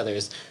tell each other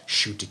is,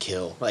 shoot to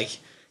kill? Like,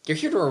 you're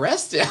here to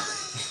arrest him.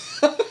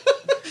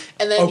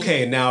 And then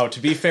okay, now, to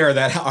be fair,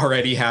 that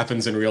already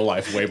happens in real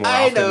life way more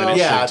I often know. than it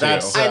Yeah, should,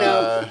 that's... too. I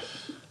know.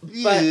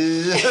 But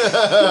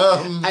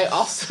Yeah. I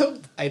also,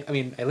 I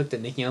mean, I looked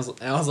at Nikki and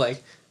I was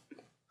like,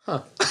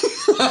 huh.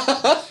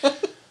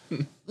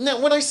 Now,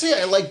 when I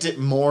say I liked it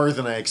more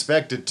than I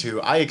expected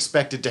to, I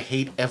expected to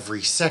hate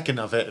every second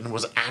of it and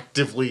was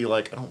actively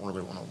like, I don't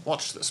really want to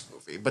watch this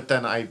movie. But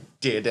then I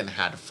did and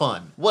had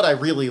fun. What I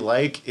really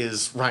like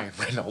is Ryan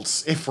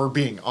Reynolds, if we're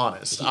being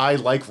honest. I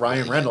like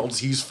Ryan Reynolds.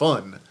 He's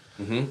fun.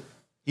 Mm-hmm.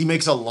 He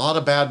makes a lot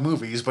of bad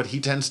movies, but he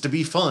tends to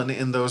be fun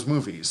in those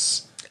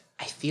movies.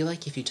 I feel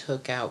like if you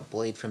took out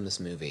Blade from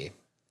this movie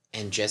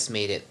and just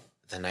made it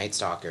the Night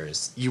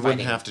Stalkers, You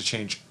wouldn't have to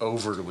change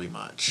overly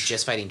much.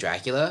 just fighting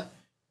Dracula,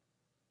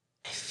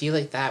 I feel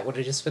like that would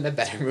have just been a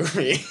better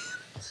movie.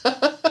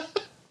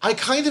 I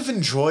kind of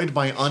enjoyed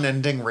my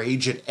unending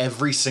rage at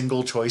every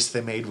single choice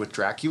they made with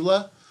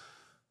Dracula,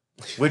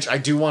 which I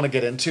do want to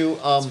get into.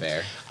 That's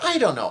fair. I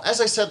don't know. As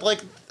I said,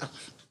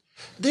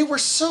 they were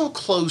so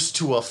close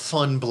to a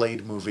fun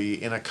Blade movie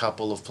in a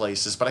couple of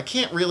places, but I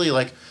can't really,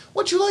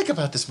 what'd you like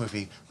about this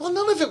movie? Well,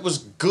 none of it was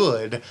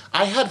good.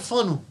 I had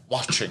fun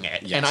watching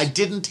it, Yes. and I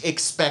didn't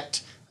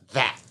expect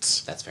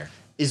that, That's fair.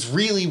 is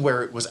really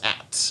where it was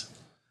at.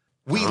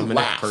 We Dominic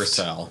laughed.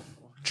 Purcell,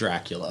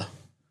 Dracula.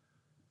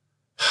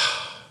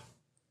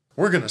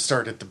 We're going to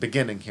start at the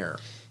beginning here.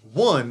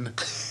 One,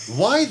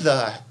 why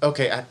the...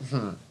 Okay,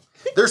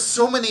 there's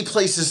so many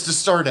places to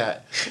start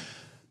at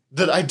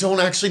that I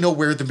don't actually know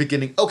where the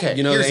beginning... Okay,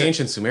 The here's it.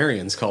 ancient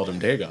Sumerians called him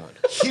Dagon.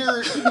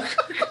 Here,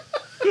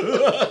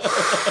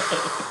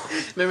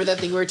 Remember that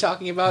thing we were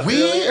talking about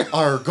we earlier?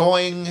 are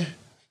going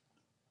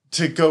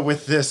to go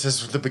with this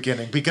as the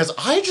beginning because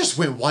I just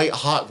went white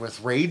hot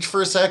with rage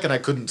for a sec and I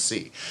couldn't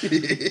see.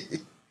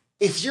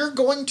 If you're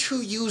going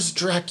to use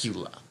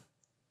Dracula,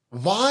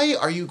 why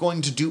are you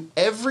going to do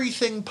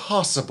everything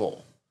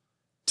possible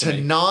to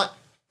not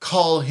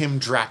call him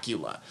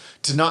Dracula?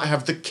 To not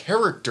have the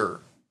character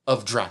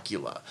of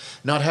Dracula?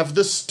 Not have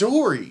the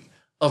story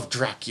of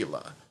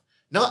Dracula?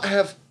 Not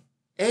have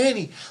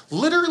any...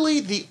 Literally,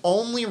 the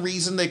only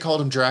reason they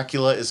called him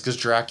Dracula is because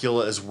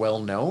Dracula is well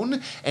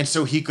known, and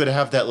so he could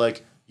have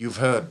that, you've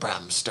heard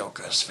Bram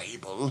Stoker's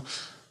fable.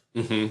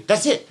 Mm-hmm.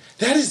 That's it.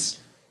 That is...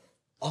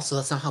 Also,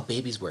 that's not how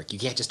babies work. You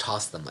can't just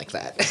toss them like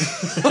that.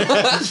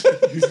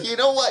 You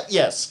know what?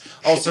 Yes.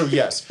 Also,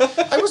 yes.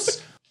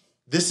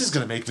 This is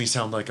going to make me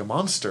sound like a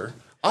monster.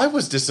 I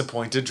was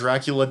disappointed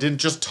Dracula didn't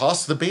just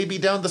toss the baby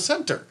down the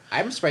center.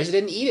 I'm surprised he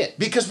didn't eat it.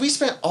 Because we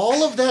spent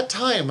all of that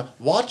time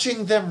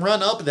watching them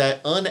run up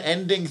that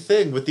unending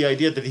thing with the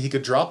idea that he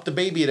could drop the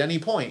baby at any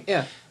point.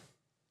 Yeah.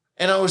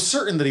 And I was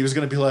certain that he was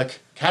going to be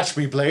like, catch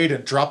me, Blade,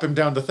 and drop him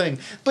down the thing.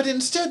 But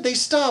instead, they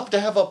stopped to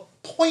have a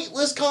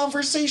pointless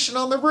conversation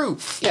on the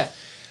roof. Yeah.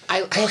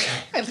 I Okay.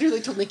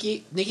 literally told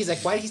Nikki's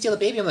like, why did he steal the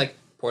baby? I'm like,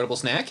 portable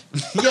snack?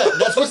 Yeah,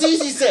 that's what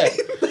Easy said.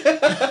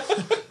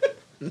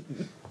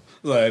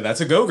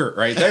 That's a Go-Gurt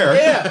right there.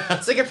 Yeah.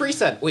 It's like a Capri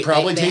Sun. Wait,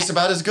 Probably they tastes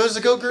about as good as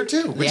a Go-Gurt,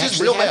 too, They which is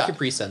actually real had bad.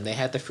 Capri Sun. They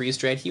had the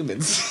freeze-dried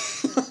humans.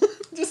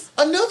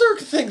 Another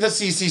thing that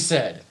Cece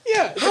said.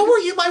 Yeah. How are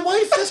you my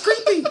wife? That's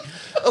creepy.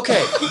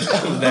 Okay.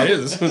 That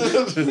is.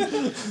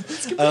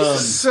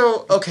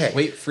 So, okay.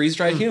 Wait,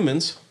 freeze-dried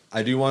humans.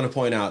 I do want to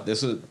point out,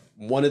 this is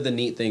one of the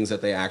neat things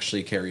that they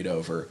actually carried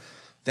over.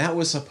 That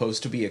was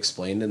supposed to be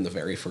explained in the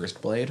very first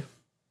Blade.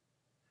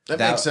 That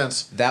makes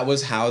sense. That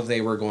was how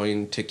they were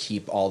going to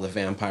keep all the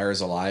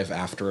vampires alive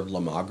after La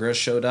Magra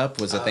showed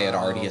up, was that they had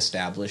already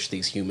established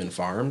these human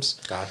farms.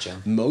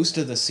 Gotcha. Most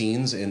of the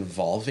scenes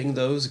involving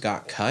those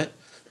got cut,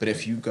 but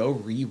if you go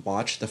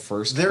rewatch the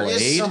first There Blade,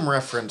 is some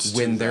reference to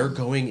when they're them.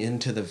 going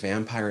into the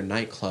vampire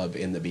nightclub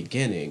in the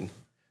beginning,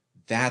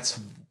 that's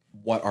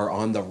what are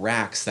on the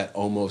racks that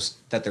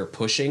they're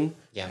pushing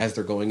as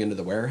they're going into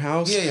the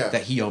warehouse,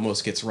 that he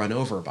almost gets run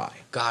over by.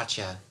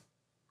 Gotcha.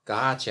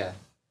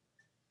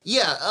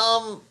 Yeah,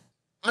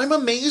 I'm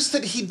amazed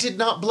that he did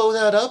not blow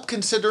that up,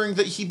 considering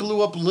that he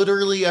blew up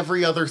literally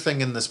every other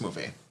thing in this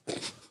movie.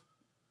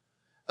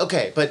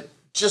 Okay, but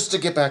just to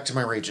get back to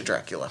my rage at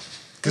Dracula,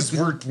 because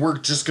we're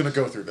just gonna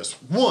go through this.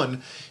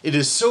 One, it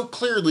is so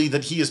clearly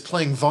that he is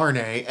playing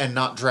Varney and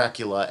not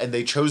Dracula, and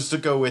they chose to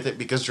go with it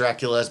because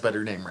Dracula has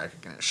better name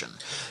recognition.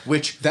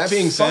 Which, that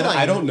being said,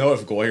 I don't know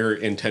if Goyer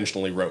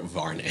intentionally wrote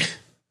Varney.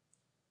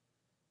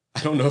 I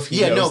don't know if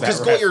he knows that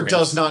because reference. Goyer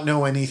does not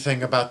know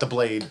anything about the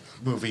Blade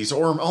movies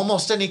or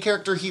almost any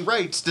character he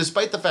writes,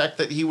 despite the fact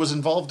that he was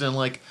involved in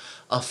like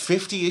a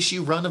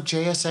 50-issue run of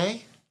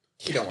JSA.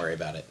 You don't worry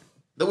about it.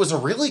 That was a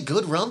really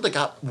good run that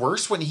got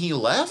worse when he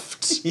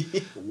left.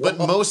 But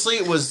mostly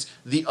it was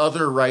the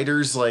other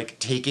writers like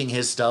taking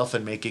his stuff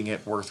and making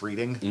it worth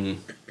reading.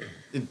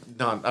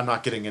 I'm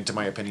not getting into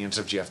my opinions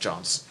of Jeff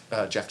Johns.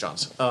 But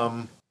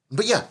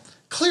yeah,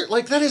 clear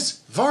like that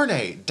is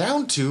Varney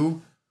down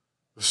to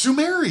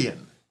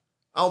Sumerian.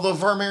 Although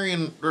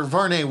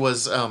Varney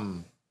was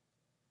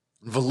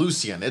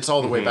Volusian. It's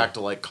all the way back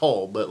to like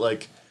Kull, but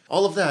like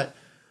all of that.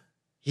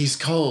 He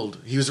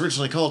was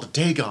originally called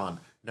Dagon.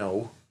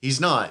 No, he's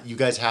not. You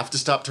guys have to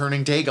stop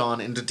turning Dagon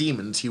into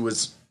demons. He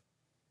was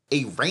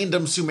a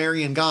random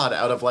Sumerian god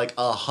out of like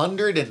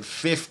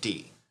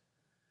 150.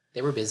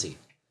 They were busy.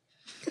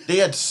 They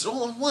had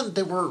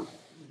there were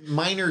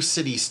minor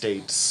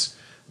city-states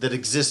that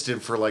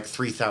existed for like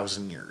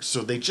 3,000 years.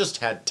 So they just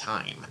had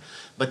time.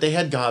 But they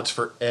had gods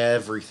for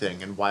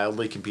everything and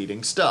wildly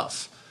competing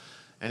stuff.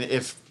 And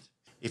if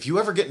you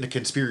ever get into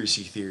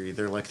conspiracy theory,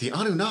 they're like the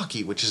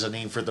Anunnaki, which is a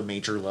name for the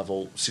major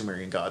level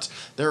Sumerian gods.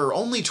 There are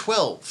only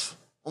 12.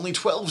 Only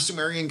 12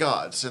 Sumerian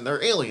gods, and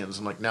they're aliens.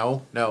 I'm like,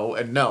 no,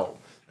 and no.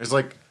 There's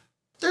like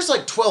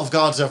 12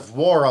 gods of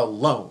war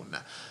alone.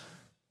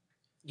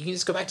 You can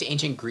just go back to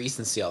ancient Greece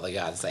and see all the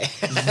gods they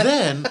had.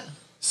 Then,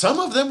 some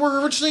of them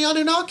were originally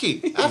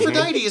Anunnaki.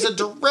 Aphrodite is a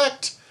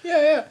direct...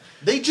 Yeah.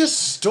 They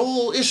just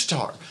stole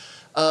Ishtar.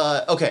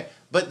 Okay,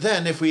 but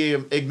then if we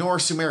ignore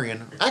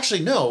Sumerian...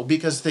 Actually, no,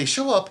 because they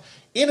show up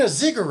in a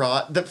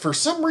ziggurat that for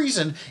some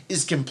reason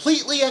is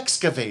completely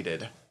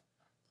excavated.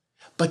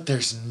 But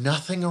there's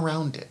nothing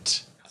around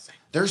it.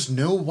 There's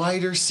no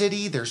wider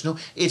city.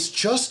 It's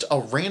just a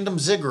random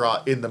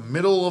ziggurat in the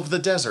middle of the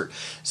desert.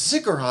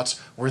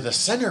 Ziggurats were the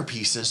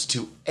centerpieces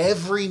to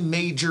every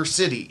major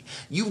city.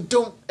 You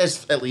don't,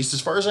 at least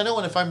as far as I know,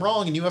 and if I'm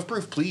wrong and you have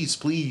proof, please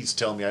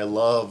tell me. I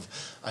love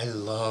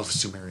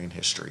Sumerian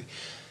history.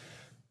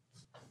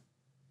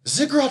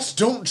 Ziggurats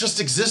don't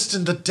just exist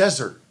in the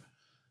desert.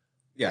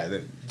 Yeah,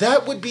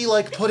 that would be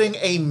like putting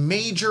a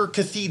major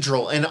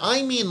cathedral, and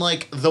I mean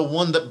like the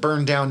one that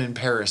burned down in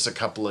Paris a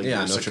couple of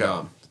years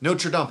ago.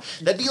 Notre Dame.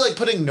 That'd be like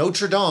putting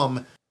Notre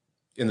Dame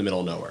in the middle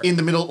of nowhere. In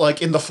the middle,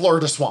 like in the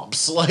Florida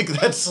swamps. Like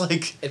that's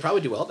like it'd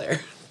probably do well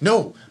there.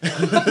 No.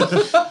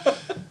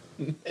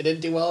 It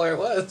didn't do well where it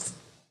was.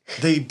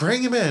 They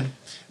bring him in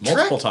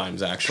multiple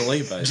times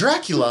actually, but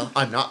Dracula,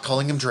 I'm not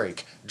calling him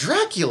Drake.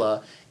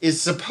 Dracula is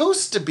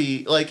supposed to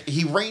be like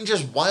he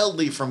ranges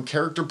wildly from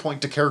character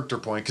point to character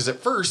point because at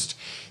first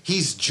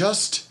he's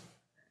just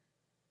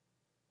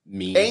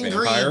mean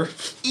angry, vampire.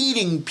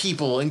 Eating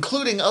people,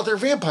 including other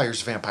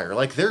vampires. Vampire,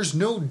 like there's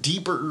no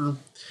deeper.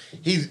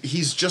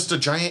 He's just a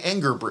giant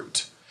anger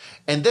brute,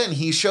 and then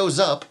he shows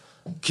up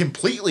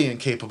completely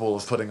incapable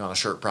of putting on a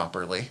shirt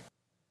properly,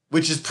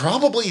 which is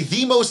probably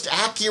the most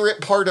accurate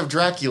part of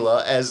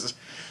Dracula. As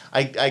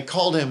I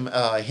called him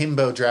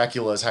Himbo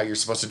Dracula is how you're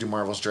supposed to do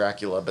Marvel's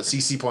Dracula, but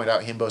CC pointed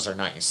out Himbos are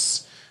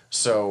nice.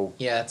 So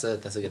yeah, that's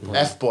a good point.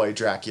 F-boy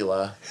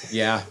Dracula.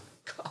 Yeah.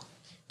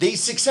 They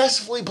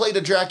successfully played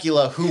a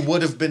Dracula who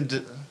would have been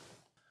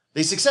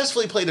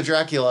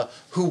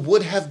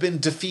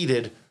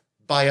defeated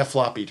by a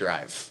floppy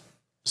drive.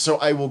 So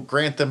I will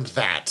grant them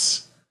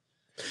that.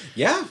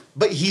 Yeah.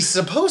 But he's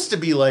supposed to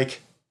be like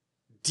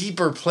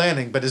deeper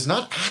planning, but is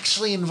not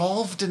actually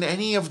involved in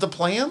any of the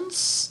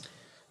plans.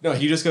 No,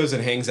 he just goes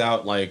and hangs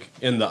out like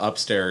in the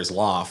upstairs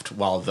loft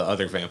while the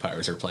other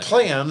vampires are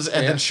playing. And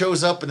then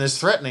shows up and is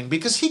threatening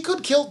because he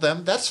could kill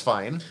them. That's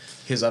fine.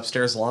 His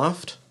upstairs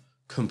loft,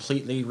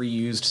 completely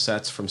reused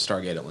sets from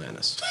Stargate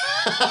Atlantis.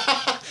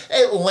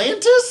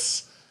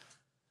 Atlantis?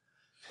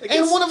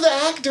 And one of the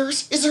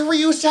actors is a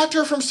reused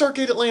actor from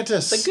Stargate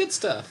Atlantis. The good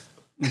stuff.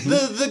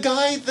 The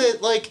guy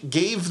that like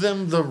gave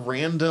them the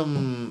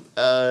random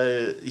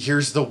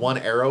here's the one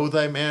arrow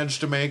that I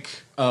managed to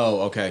make.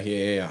 Oh,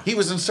 okay. Yeah. He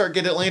was in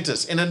Stargate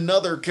Atlantis in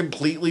another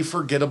completely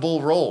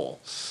forgettable role.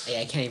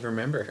 Hey, I can't even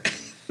remember.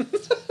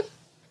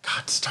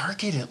 God,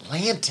 Stargate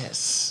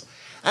Atlantis.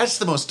 That's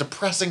the most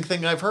depressing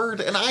thing I've heard,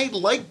 and I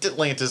liked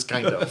Atlantis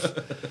kind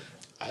of.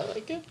 I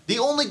like it. The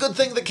only good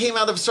thing that came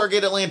out of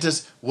Stargate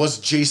Atlantis was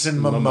Jason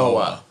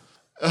Momoa.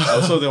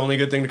 Also, the only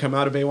good thing to come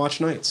out of Baywatch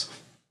Nights.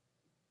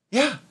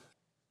 Yeah.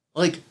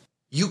 Like,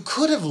 you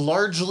could have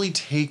largely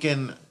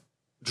taken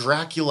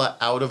Dracula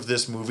out of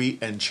this movie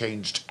and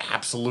changed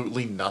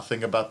absolutely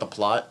nothing about the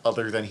plot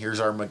other than here's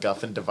our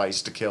MacGuffin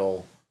device to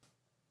kill.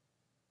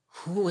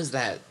 Who was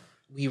that?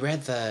 We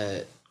read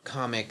the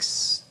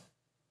comics,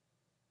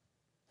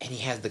 and he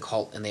had the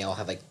cult, and they all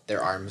had like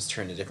their arms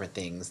turned to different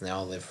things, and they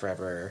all live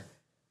forever.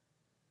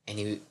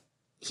 And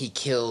he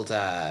killed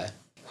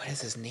what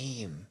is his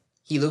name?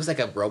 He looks like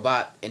a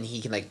robot, and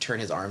he can like turn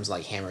his arms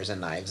like hammers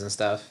and knives and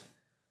stuff.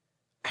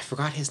 I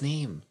forgot his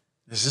name.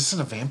 Is this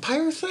a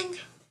vampire thing?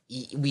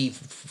 We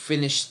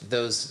finished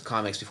those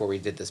comics before we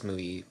did this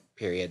movie.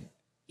 Period.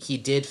 He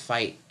did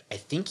fight. I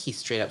think he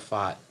straight up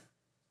fought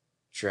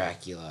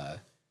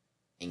Dracula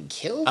and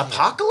killed him.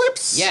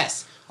 Apocalypse?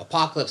 Yes,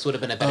 Apocalypse would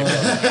have been a better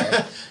villain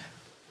there.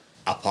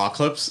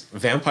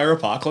 Vampire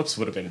Apocalypse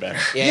would have been better.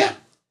 Yeah.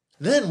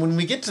 Then when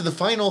we get to the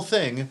final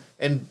thing,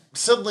 and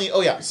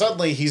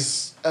suddenly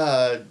he's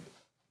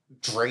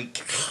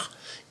Drake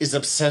is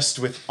obsessed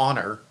with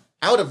honor.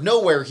 Out of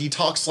nowhere, he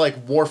talks like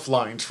Worf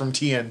lines from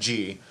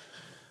TNG.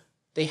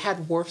 They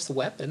had Worf's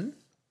weapon.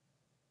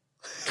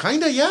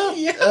 Kinda,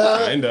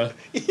 yeah. Kinda.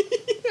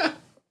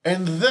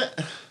 And then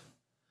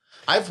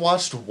I've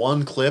watched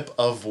one clip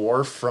of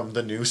Worf from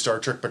the new Star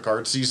Trek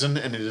Picard season,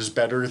 and it is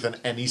better than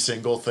any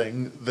single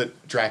thing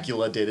that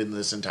Dracula did in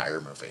this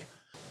entire movie.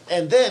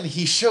 And then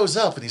he shows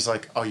up and he's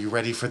like, "Are you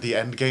ready for the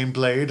endgame,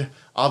 Blade?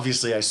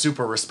 Obviously, I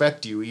super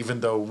respect you, even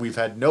though we've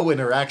had no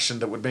interaction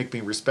that would make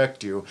me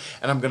respect you.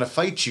 And I'm going to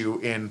fight you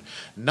in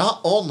not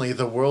only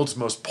the world's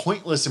most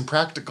pointless and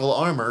practical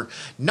armor,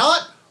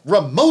 not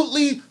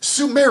remotely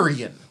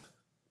Sumerian."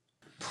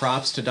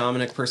 Props to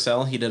Dominic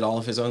Purcell. He did all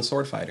of his own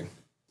sword fighting.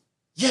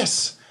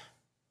 Yes.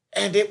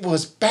 And it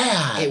was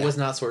bad. It was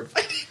not sword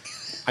fighting.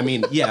 I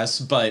mean, yes,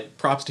 but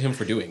props to him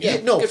for doing Yeah,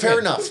 it. no, Good fair for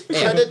him. enough.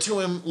 Credit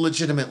to him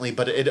legitimately,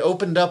 but it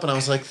opened up and I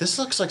was like, this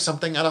looks like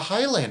something out of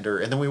Highlander.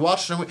 And then we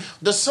watched it and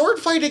the sword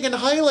fighting in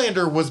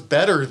Highlander was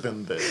better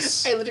than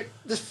this. I literally,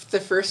 the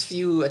first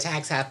few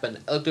attacks happened.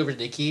 I looked over to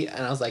Nikki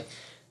and I was like,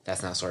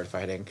 that's not sword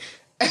fighting.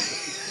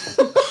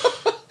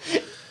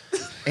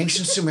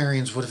 Ancient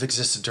Sumerians would have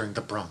existed during the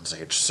Bronze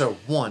Age. So,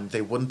 one,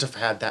 they wouldn't have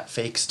had that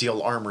fake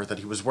steel armor that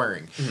he was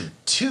wearing. Mm-hmm.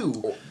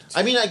 Two,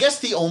 I mean, I guess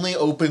the only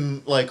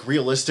open, like,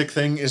 realistic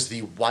thing is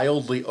the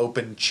wildly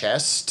open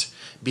chest,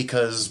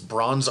 because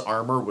bronze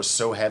armor was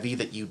so heavy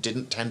that you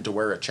didn't tend to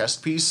wear a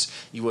chest piece.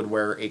 You would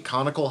wear a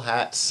conical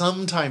hat,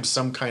 sometimes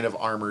some kind of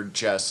armored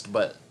chest,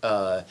 but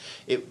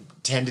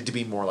it tended to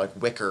be more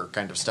like wicker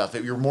kind of stuff.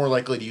 You're more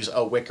likely to use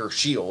a wicker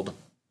shield,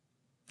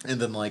 and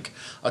then, like,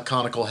 a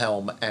conical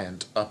helm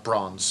and a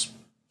bronze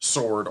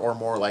sword, or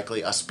more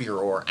likely a spear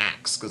or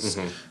axe, because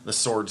the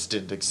swords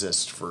didn't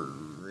exist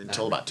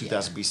until about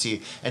 2000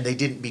 BC, and they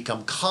didn't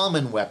become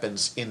common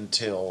weapons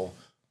until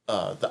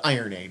the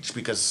Iron Age,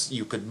 because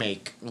you could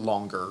make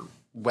longer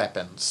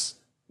weapons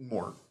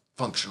more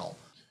functional.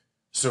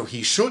 So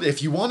he should,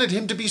 if you wanted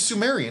him to be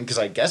Sumerian, because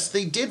I guess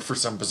they did for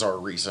some bizarre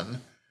reason,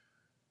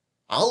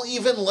 I'll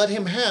even let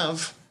him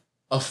have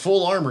a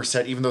full armor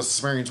set, even though the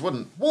Sumerians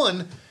wouldn't.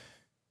 One,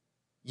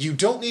 you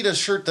don't need a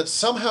shirt that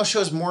somehow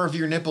shows more of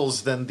your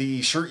nipples than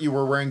the shirt you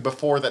were wearing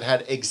before that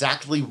had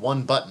exactly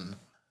one button.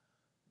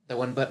 The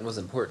one button was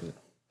important.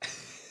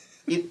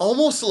 It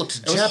almost looked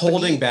It was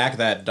holding back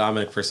that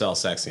Dominic Purcell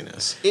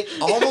sexiness. It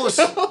almost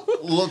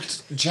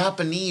looked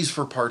Japanese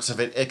for parts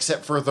of it,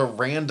 except for the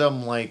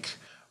random, like,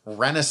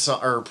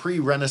 Renaissance or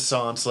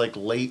pre-Renaissance, like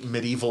late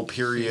medieval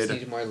period. You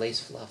needed more lace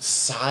fluff.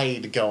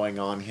 Side going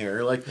on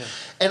here, like,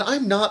 and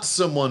I'm not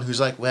someone who's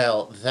like,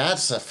 well,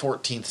 that's a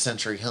 14th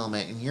century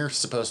helmet, and you're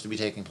supposed to be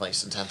taking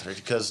place in 10th century,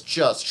 because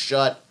just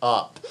shut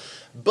up.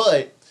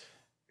 But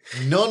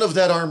none of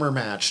that armor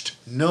matched.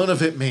 None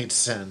of it made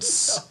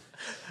sense.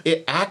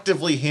 It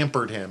actively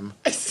hampered him.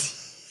 I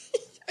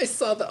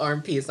saw the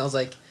arm piece, and I was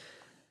like,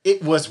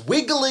 it was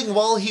wiggling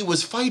while he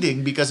was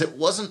fighting because it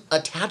wasn't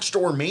attached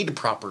or made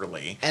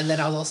properly. And then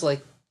I was also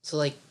like, so,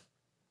 like,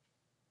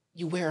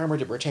 you wear armor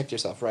to protect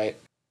yourself, right?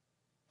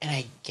 And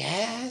I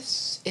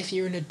guess if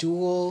you're in a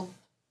duel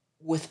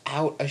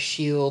without a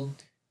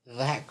shield,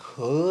 that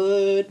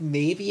could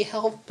maybe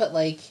help, but,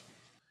 like...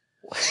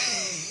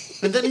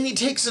 And then he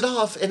takes it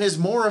off and is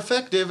more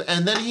effective,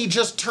 and then he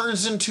just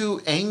turns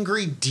into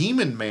angry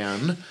demon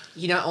man.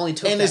 He not only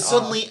took and that is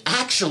suddenly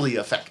actually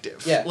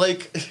effective. Yeah.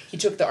 Like, he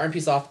took the arm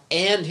piece off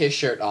and his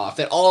shirt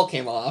off. It all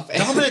came off. And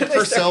Dominic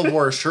Purcell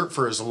wore a shirt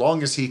for as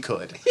long as he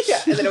could.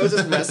 Yeah, and then it was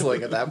just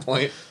wrestling at that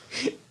point.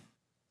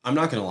 I'm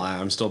not going to lie,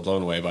 I'm still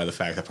blown away by the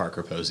fact that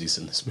Parker Posey's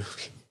in this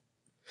movie.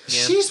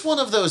 Yeah. She's one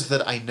of those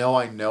that I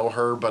know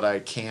her, but I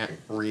can't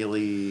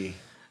really...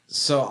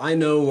 So I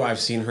know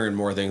I've seen her in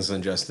more things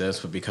than just this,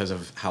 but because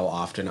of how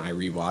often I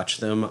rewatch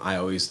them, I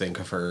always think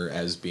of her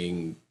as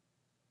being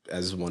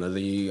as one of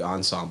the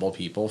ensemble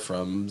people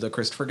from the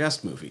Christopher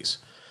Guest movies.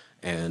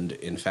 And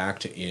in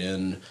fact,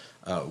 in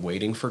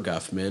Waiting for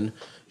Guffman,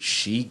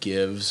 she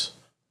gives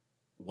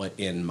what,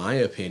 in my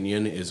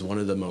opinion, is one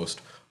of the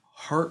most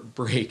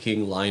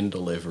heartbreaking line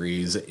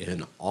deliveries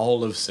in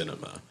all of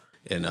cinema.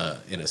 In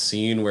a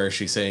scene where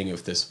she's saying,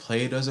 if this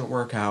play doesn't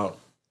work out,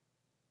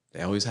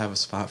 they always have a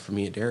spot for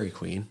me at Dairy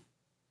Queen.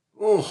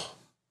 Oh.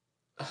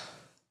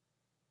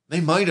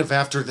 They might have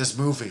after this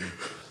movie.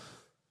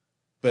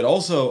 But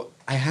also,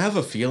 I have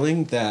a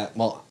feeling that,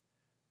 well,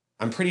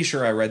 I'm pretty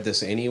sure I read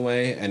this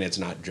anyway, and it's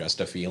not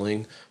just a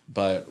feeling,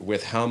 but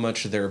with how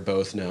much they're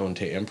both known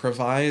to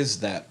improvise,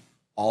 that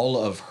all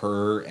of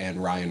her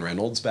and Ryan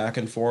Reynolds back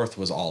and forth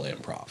was all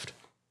improv.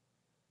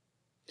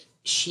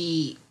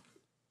 She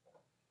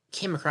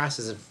came across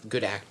as a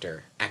good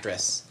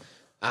actress.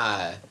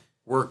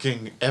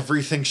 Working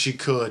everything she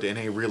could in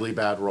a really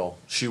bad role.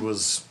 She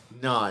was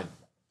not.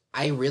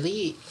 I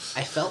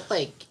felt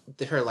like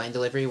her line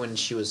delivery when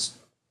she was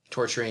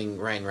torturing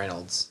Ryan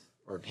Reynolds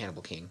or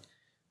Hannibal King.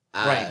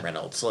 Ryan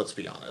Reynolds, let's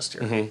be honest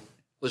here.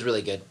 Was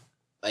really good.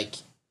 Like,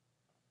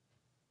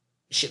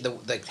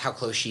 how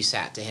close she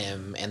sat to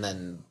him, and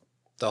then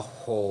the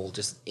whole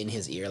just in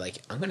his ear, like,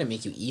 I'm gonna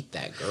make you eat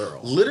that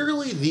girl.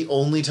 Literally, the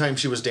only time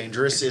she was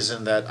dangerous is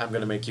in that I'm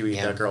gonna make you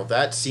eat that girl.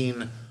 That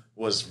scene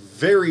was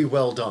very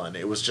well done.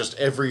 It was just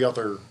every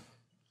other.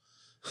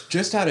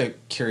 Just out of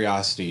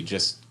curiosity,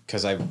 just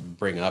because I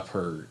bring up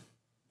her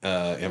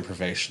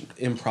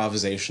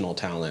improvisational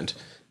talent,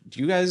 do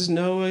you guys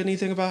know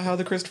anything about how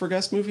the Christopher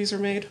Guest movies are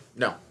made?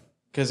 No.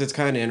 Because it's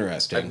kind of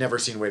interesting. I've never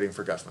seen Waiting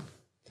for Guffman.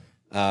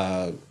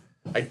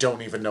 I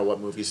don't even know what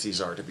movies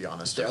these are, to be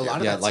honest. There are a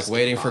lot of like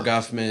Waiting for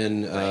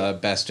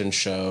Guffman, Best in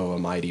Show, A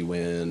Mighty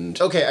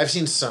Wind. Okay, I've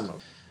seen some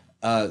of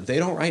them. They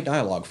don't write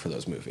dialogue for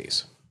those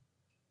movies.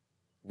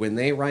 When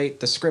they write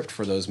the script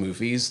for those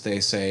movies,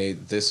 they say,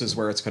 this is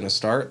where it's going to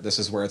start, this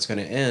is where it's going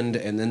to end,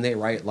 and then they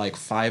write like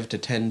 5 to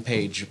 10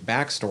 page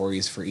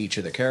backstories for each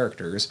of the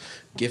characters,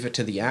 give it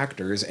to the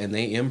actors, and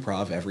they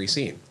improv every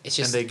scene. It's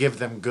just, and they give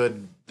them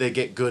they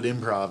get good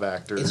improv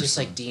actors. It's just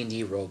like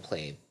D&D role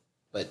play,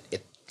 but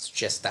it's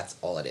just, that's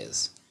all it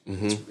is.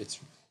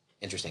 It's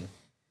interesting.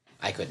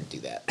 I couldn't do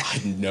that.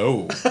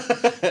 No.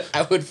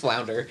 I would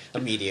flounder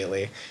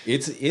immediately.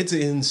 It's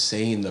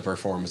insane, the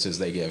performances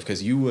they give,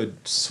 because you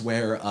would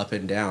swear up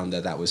and down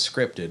that was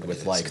scripted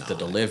with like the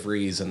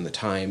deliveries and the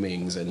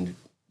timings and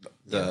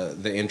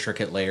the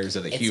intricate layers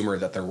of the humor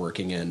that they're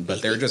working in.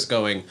 But they're just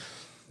going,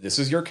 this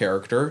is your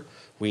character.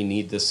 We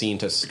need the scene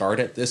to start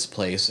at this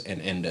place and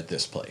end at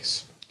this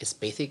place. It's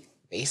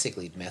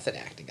basically method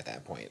acting at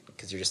that point,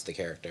 because you're just the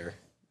character.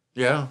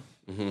 Yeah.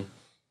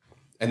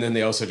 And then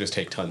they also just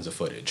take tons of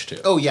footage, too.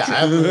 Oh,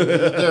 yeah.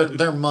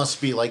 there must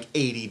be like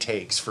 80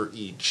 takes for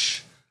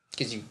each.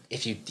 Because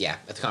if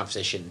the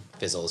conversation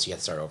fizzles, you have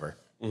to start over.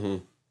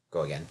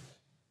 Go again.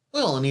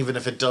 Well, and even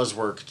if it does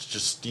work, it's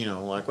just,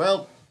 like,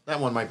 well,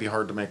 that one might be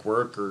hard to make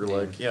work, or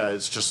like,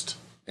 it's just...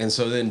 And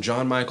so then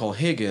John Michael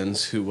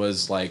Higgins, who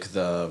was like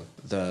the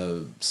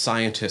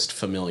scientist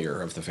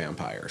familiar of the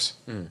vampires.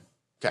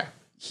 Okay.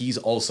 He's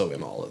also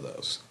in all of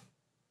those.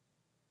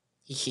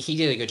 He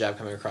did a good job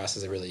coming across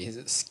as a really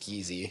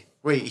skeezy.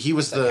 Wait, he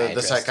was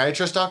the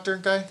psychiatrist doctor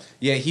guy?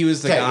 Yeah, he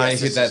was the guy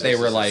that they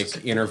were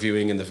like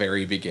interviewing in the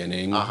very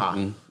beginning.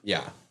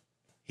 Yeah.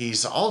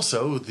 He's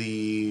also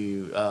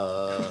the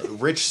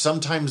rich,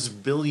 sometimes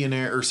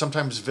billionaire or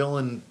sometimes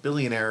villain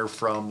billionaire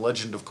from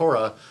Legend of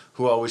Korra,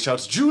 who always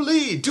shouts,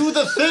 "Julie, do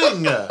the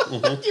thing!"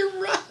 You're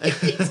right. I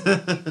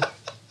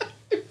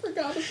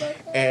forgot about that.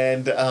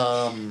 And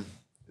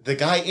the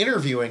guy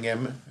interviewing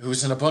him,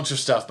 who's in a bunch of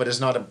stuff, but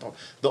is not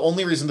the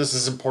only reason this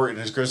is important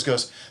is Chris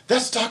goes,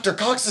 "That's Dr.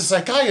 Cox, the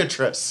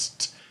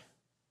psychiatrist."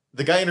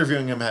 The guy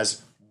interviewing him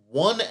has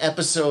 1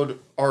 episode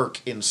arc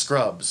in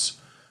Scrubs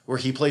where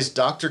he plays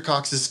Dr.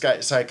 Cox's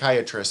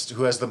psychiatrist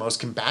who has the most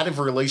combative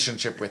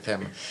relationship with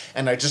him.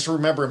 And I just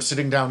remember him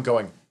sitting down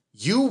going,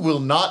 "You will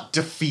not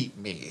defeat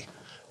me,"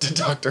 to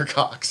Dr.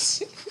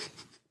 Cox.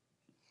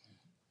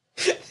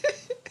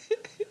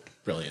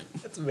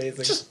 Brilliant. That's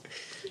amazing.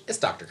 It's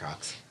Dr.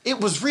 Cox.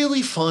 It was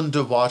really fun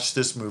to watch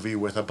this movie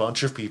with a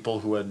bunch of people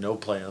who had no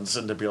plans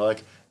and to be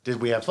like, did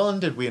we have fun?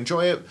 Did we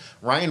enjoy it?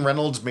 Ryan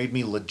Reynolds made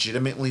me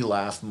legitimately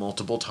laugh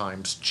multiple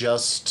times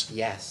just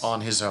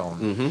on his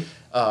own.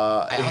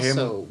 I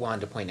also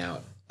wanted to point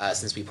out,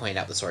 since we pointed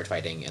out the sword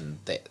fighting and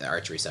the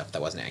archery stuff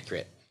that wasn't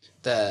accurate,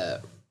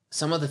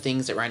 some of the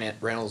things that Ryan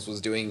Reynolds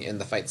was doing in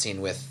the fight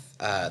scene with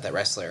that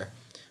wrestler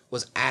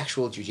was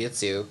actual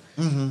jujitsu.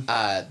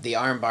 The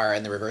armbar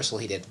and the reversal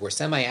he did were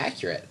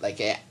semi-accurate.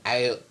 Like,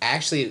 I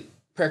actually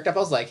perked up. I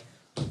was like,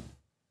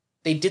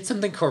 they did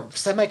something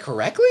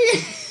semi-correctly?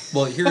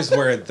 Well, here's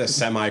where the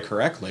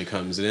semi-correctly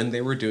comes in.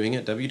 They were doing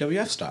it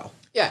WWF style.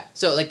 Yeah,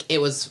 so, like, it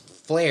was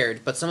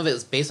flared, but some of it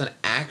was based on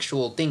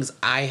actual things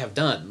I have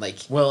done. Like,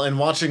 well, and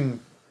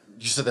watching...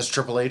 You said that's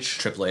Triple H?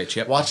 Triple H,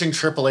 yep. Watching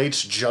Triple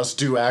H just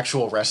do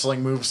actual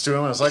wrestling moves to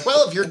him, I was like,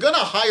 well, if you're going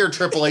to hire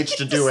Triple H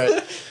to do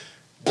it...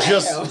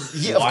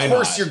 of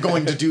course you're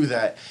going to do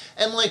that.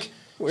 And like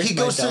he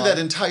goes through that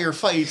entire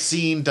fight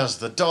scene, does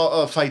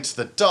the fights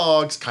the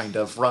dogs, kind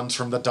of runs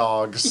from the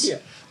dogs. Yeah.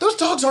 Those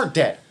dogs aren't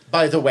dead,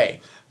 by the way.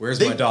 Where's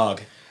my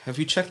dog? Have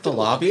you checked the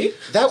lobby?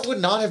 That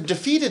would not have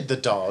defeated the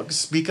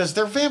dogs because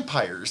they're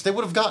vampires. They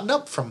would have gotten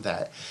up from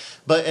that.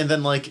 And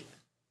then like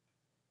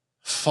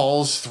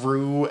falls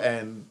through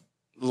and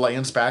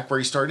lands back where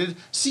he started.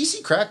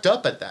 Cece cracked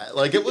up at that.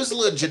 Like, it was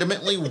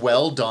legitimately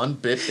well done.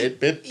 Bit.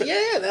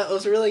 Yeah, that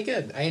was really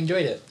good. I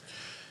enjoyed it.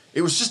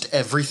 It was just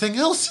everything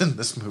else in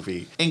this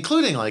movie,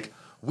 including, like,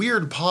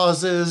 weird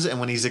pauses, and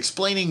when he's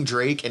explaining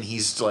Drake and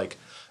he's, like,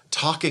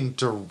 talking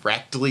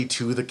directly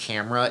to the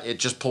camera, it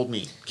just pulled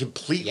me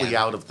completely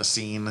out of the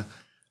scene.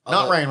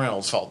 Not Ryan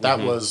Reynolds' fault. That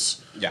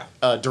was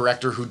a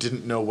director who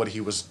didn't know what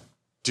he was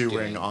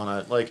doing on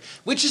it, like,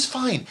 which is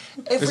fine.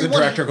 There's a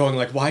director going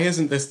like, why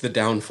isn't this the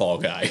Downfall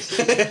guy?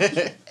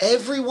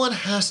 Everyone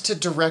has to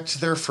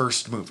direct their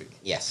first movie.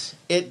 Yes.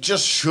 It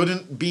just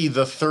shouldn't be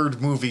the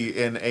third movie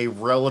in a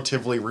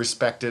relatively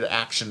respected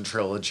action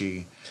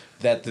trilogy.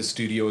 That the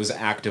studio is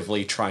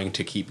actively trying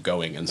to keep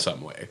going in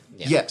some way.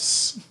 Yeah.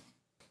 Yes.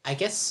 I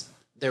guess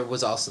there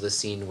was also the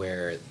scene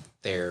where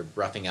they're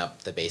roughing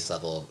up the base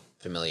level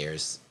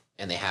familiars,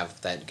 and they have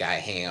that guy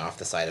hanging off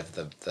the side of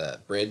the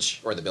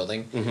bridge or the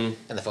building, and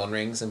the phone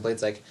rings, and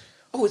Blade's like,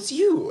 "Oh, it's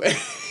you!" and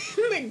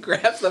then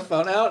grabs the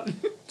phone out.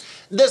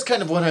 That's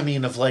kind of what I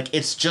mean of, like,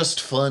 it's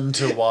just fun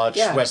to watch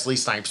Wesley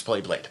Snipes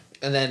play Blade.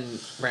 And then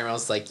Ryan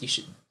Reynolds is like,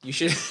 you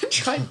should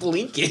try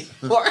blinking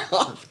more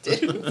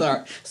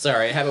often.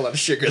 Sorry, I had a lot of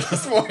sugar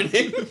this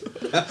morning.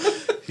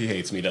 He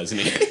hates me, doesn't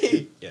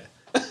he? Yeah.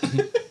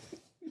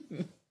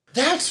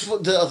 That's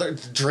what the other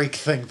Drake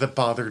thing that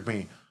bothered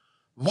me.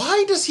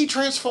 Why does he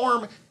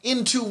transform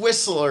into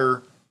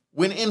Whistler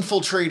when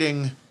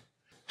infiltrating?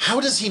 How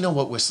does he know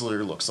what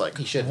Whistler looks like?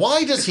 He should.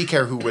 Why does he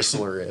care who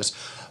Whistler is?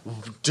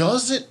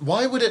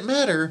 Why would it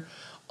matter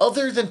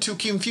other than to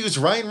confuse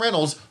Ryan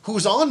Reynolds,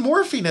 who's on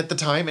morphine at the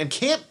time and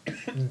can't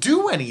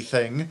do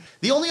anything?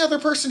 The only other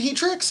person he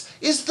tricks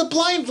is the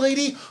blind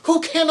lady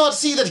who cannot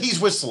see that he's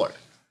Whistler.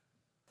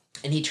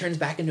 And he turns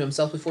back into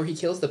himself before he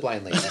kills the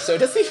blind lady, so it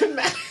doesn't even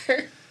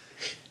matter.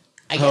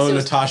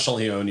 Natasha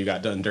Lyonne, you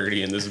got done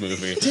dirty in this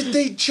movie. Did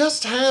they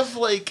just have,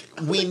 like,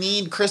 we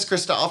need Chris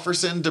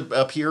Christopherson to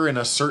appear in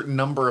a certain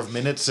number of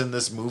minutes in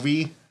this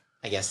movie?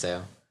 I guess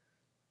so.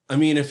 I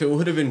mean, if it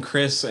would have been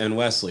Chris and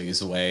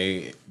Wesley's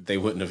way, they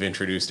wouldn't have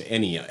introduced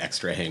any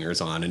extra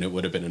hangers on, and it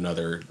would have been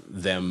another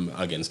them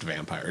against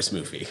vampires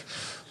movie.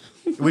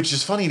 Which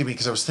is funny to me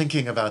because I was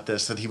thinking about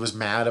this, that he was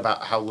mad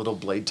about how little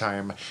Blade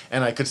time,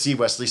 and I could see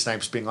Wesley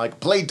Snipes being like,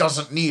 Blade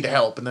doesn't need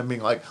help, and then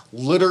being like,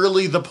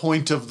 literally the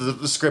point of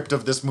the script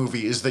of this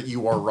movie is that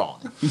you are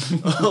wrong.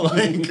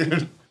 Like,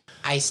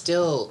 I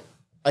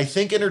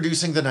think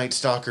introducing the Night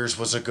Stalkers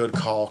was a good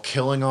call.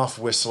 Killing off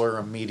Whistler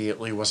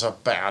immediately was a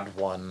bad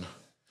one.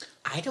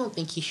 I don't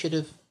think he should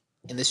have,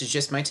 and this is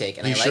just my take,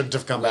 and He I shouldn't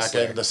have come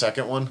Whistler. back in the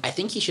second one. I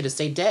think he should have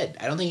stayed dead.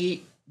 I don't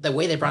think the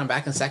way they brought him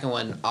back in the second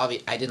one,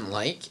 I didn't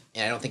like,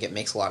 and I don't think it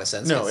makes a lot of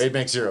sense. No, it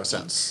makes zero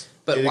sense.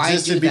 But it why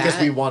existed do because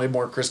that? we wanted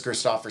more Chris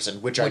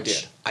Christopherson, which I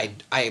did.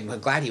 I'm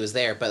glad he was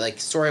there, but like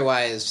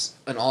story-wise,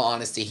 in all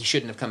honesty, he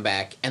shouldn't have come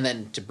back. And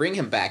then to bring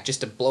him back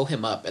just to blow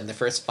him up in the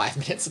first 5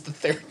 minutes of the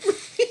third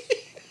movie.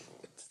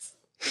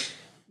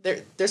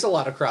 There's a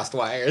lot of crossed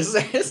wires.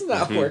 It's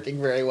not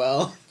working very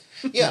well.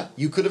 Yeah,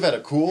 you could have had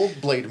a cool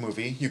Blade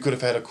movie. You could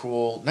have had a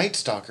cool Night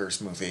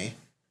Stalkers movie.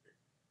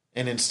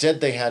 And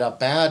instead they had a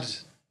bad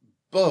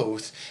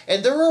both.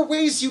 And there are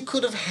ways you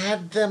could have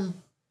had them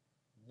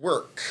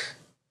work.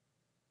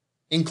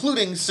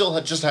 Including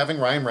still just having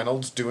Ryan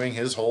Reynolds doing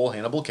his whole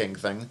Hannibal King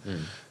thing.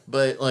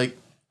 But, like,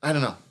 I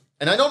don't know.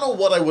 And I don't know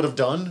what I would have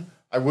done.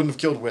 I wouldn't have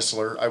killed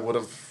Whistler. I would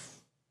have...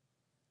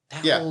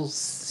 That whole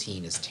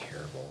scene is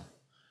terrible.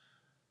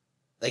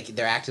 Like,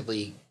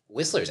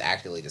 Whistler's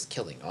actively just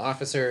killing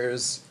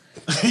officers.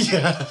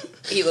 Yeah.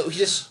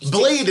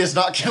 Blade is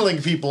not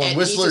killing people, and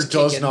Whistler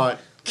does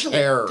not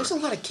care. There's a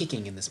lot of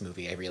kicking in this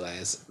movie, I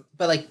realize.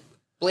 But, like,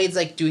 Blade's,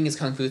 like, doing his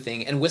kung fu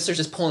thing, and Whistler's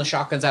just pulling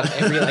shotguns out of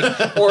every,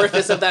 like,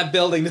 orifice of that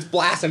building, just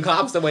blasting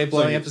cops away,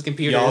 blowing up his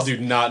computers. Y'all do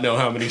not know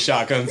how many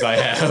shotguns I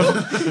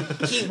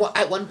have.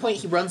 At one point,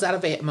 he runs out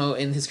of ammo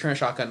in his current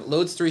shotgun,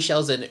 loads 3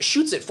 shells in,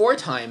 shoots it 4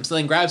 times, and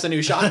then grabs a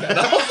new shotgun.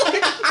 I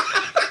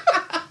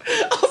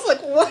was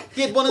like, what?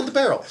 He had one in the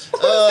barrel.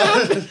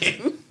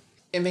 Happening?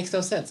 It makes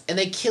no sense. And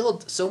they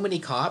killed so many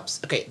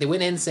cops. Okay, they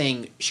went in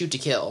saying, shoot to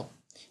kill.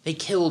 They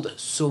killed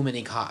so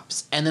many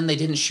cops, and then they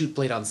didn't shoot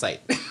Blade on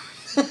sight.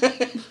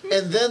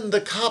 And then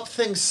the cop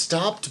thing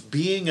stopped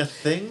being a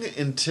thing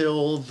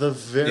until the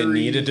very... It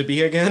needed to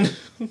be again?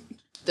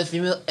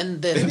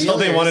 Until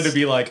they wanted to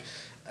be like,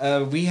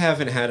 we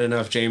haven't had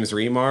enough James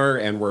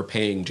Remar, and we're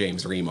paying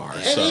James Remar.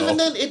 And even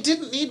then, it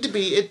didn't need to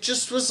be. It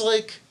just was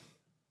like,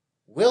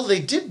 well, they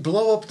did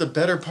blow up the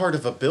better part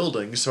of a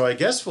building, so I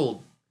guess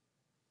we'll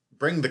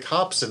bring the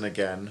cops in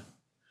again.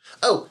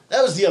 Oh,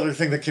 that was the other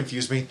thing that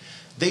confused me.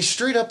 They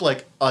straight up,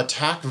 like,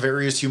 attack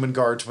various human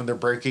guards when they're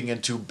breaking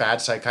into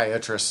bad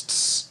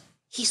psychiatrists'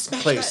 He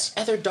smashed place.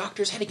 that other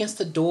doctor's head against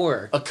the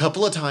door. A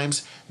couple of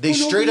times, they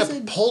straight up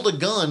pulled a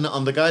gun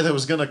on the guy that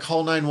was going to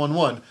call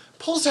 911,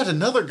 pulls out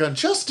another gun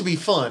just to be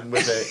fun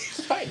with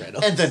it, Right,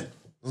 Reynolds. and then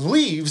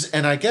leaves,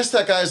 and I guess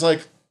that guy's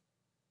like,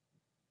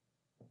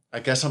 I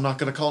guess I'm not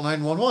going to call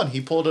 911.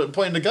 He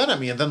pointed a gun at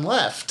me and then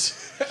left.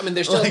 I mean,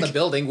 they're still in the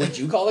building. Would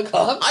you call the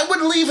cops? I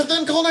would leave and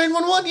then call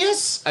 911,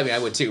 yes. I mean, I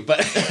would too, but...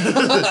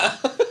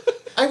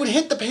 I would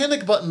hit the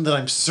panic button that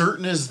I'm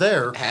certain is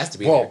there. It has to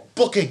be while there.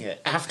 booking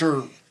it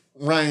after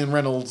Ryan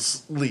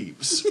Reynolds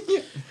leaves.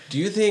 Do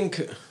you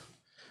think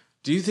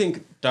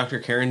Dr.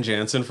 Karen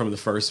Jansen from the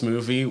first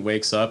movie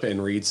wakes up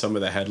and reads some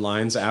of the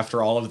headlines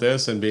after all of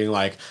this and being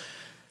like,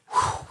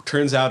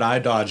 turns out I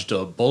dodged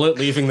a bullet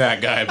leaving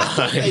that guy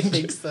behind? I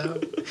think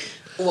so.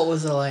 What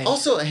was the line?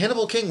 Also,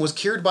 Hannibal King was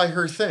cured by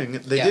her thing.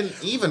 They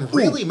didn't even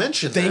really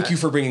mention that. Thank you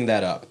for bringing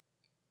that up.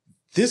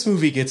 This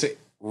movie gets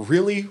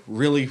really,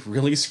 really,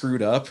 really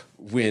screwed up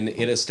when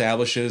it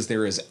establishes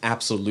there is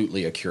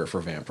absolutely a cure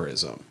for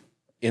vampirism,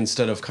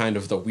 instead of kind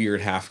of the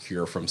weird half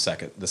cure from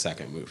the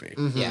second movie.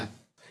 Mm-hmm. Yeah.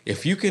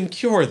 If you can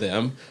cure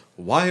them,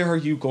 why are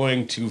you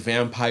going to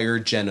vampire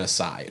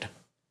genocide?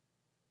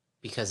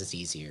 Because it's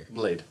easier.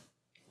 Blade.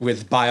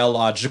 With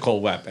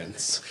biological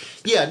weapons.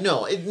 Yeah,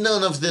 no,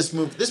 none of this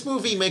movie. This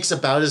movie makes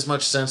about as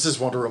much sense as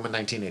Wonder Woman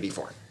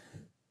 1984.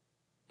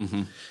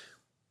 Mm-hmm.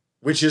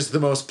 Which is the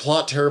most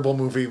plot terrible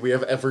movie we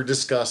have ever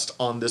discussed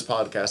on this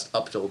podcast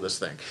up till this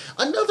thing.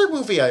 Another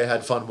movie I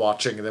had fun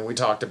watching, and then we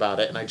talked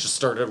about it, and I just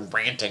started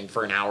ranting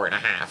for an hour and a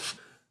half.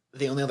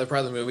 The only other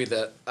part of the movie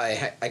that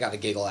I got a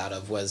giggle out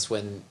of was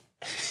when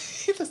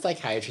the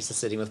psychiatrist is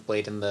sitting with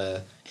Blade in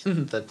the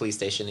police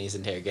station and he's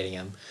interrogating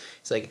him.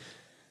 He's like,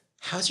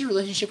 how's your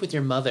relationship with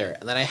your mother?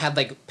 And then I had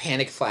like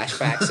panic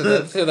flashbacks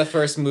to the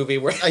first movie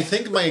where I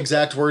think my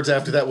exact words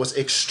after that was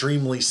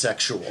extremely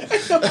sexual.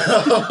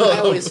 I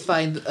always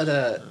find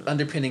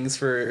underpinnings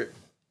for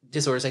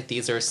disorders like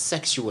these are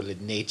sexual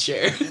in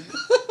nature.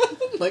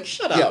 Like,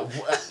 shut up.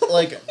 Yeah,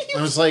 like,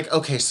 I was like,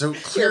 okay, so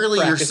clearly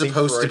you're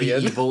supposed to be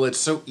Freudian. evil. It's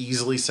so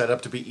easily set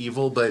up to be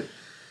evil, but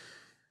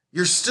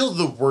you're still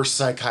the worst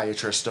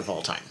psychiatrist of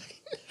all time.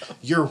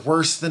 You're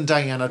worse than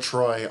Diana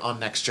Troy on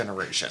Next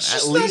Generation.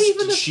 She's At not least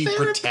even a she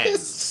therapist.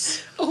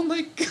 pretends. Oh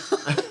my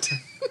god.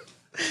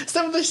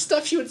 Some of the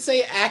stuff she would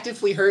say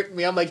actively hurt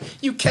me. I'm like,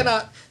 you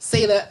cannot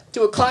say that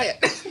to a client.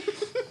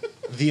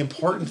 The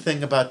important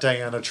thing about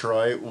Diana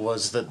Troy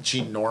was that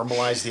she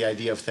normalized the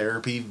idea of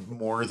therapy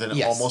more than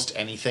Yes. almost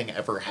anything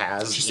ever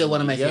has. She's still in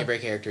one of my media.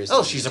 favorite characters. Oh,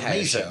 in the she's entire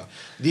amazing. show.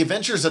 The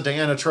Adventures of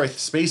Diana Troy,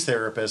 Space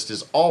Therapist,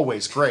 is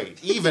always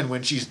great, even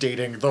when she's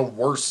dating the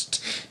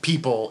worst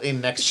people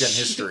in Next Gen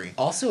history.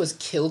 Also has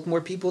killed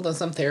more people than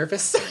some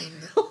therapists I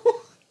know.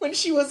 When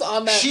she was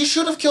on that... She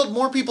should have killed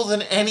more people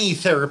than any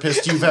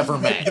therapist you've ever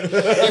met.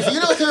 If you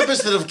know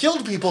therapists that have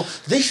killed people,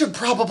 they should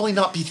probably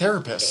not be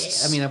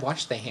therapists. I mean, I've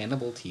watched the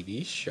Hannibal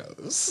TV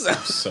shows.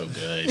 So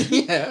good.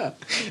 Yeah.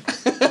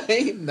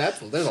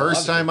 There's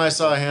First time I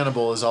saw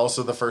Hannibal is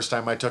also the first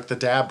time I took the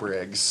dab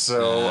rigs,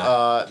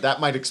 so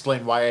that might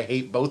explain why I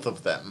hate both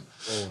of them.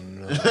 Oh,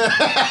 no.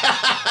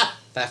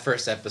 That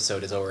first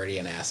episode is already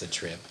an acid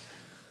trip.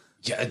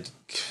 Yeah,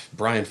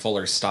 Brian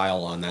Fuller's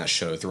style on that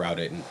show throughout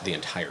it, the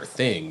entire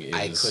thing is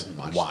I couldn't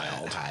watch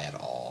wild. that high at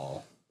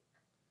all.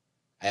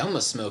 I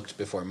almost smoked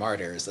before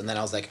Martyrs, and then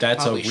I was like, That's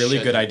I a probably really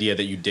good shouldn't. idea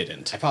that you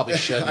didn't. I probably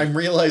should. I'm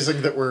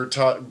realizing that we're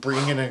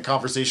bringing in a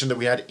conversation that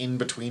we had in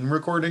between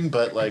recording,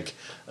 but like,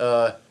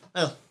 well,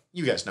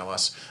 you guys know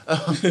us.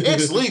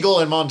 It's legal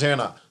in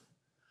Montana.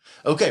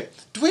 Okay,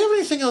 do we have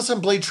anything else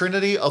on Blade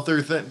Trinity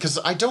other than... Because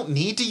I don't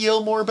need to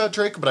yell more about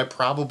Drake, but I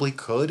probably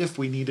could if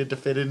we needed to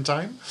fit in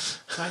time.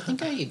 I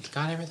think I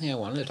got everything I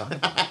wanted to talk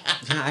about.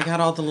 Yeah, I got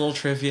all the little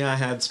trivia I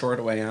had stored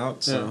away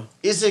out, so...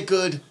 Is it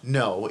good?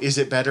 No. Is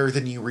it better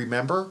than you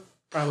remember?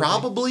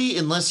 Probably,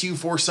 unless you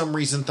for some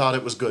reason thought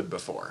it was good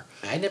before.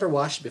 I never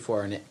watched it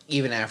before, and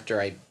even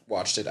after I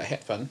watched it, I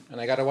had fun, and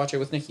I got to watch it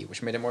with Nikki,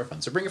 which made it more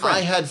fun. So bring a friend.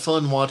 I had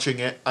fun watching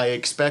it. I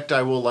expect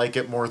I will like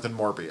it more than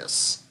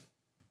Morbius.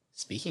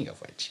 Speaking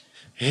of which...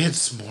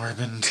 It's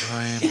Morbin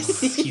time.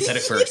 He said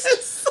it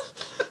first.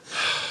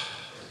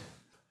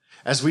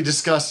 As we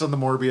discussed on the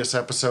Morbius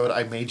episode,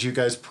 I made you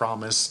guys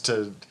promise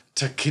to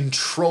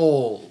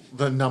control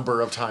the number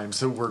of times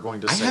that we're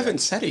going to I say haven't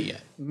it. said it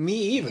yet. Me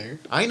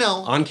either. I know.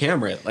 On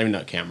camera. I mean,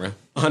 not camera.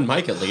 On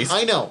mic, at least.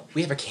 I know.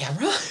 We have a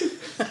camera?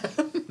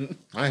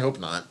 I hope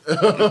not.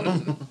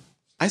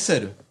 I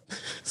said,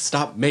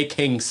 stop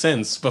making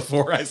sense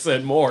before I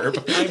said more.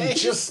 I'm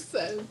just...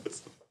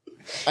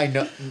 I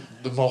know.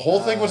 The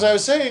whole thing was I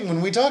was saying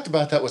when we talked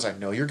about that was I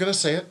know you're going to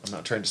say it. I'm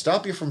not trying to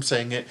stop you from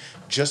saying it.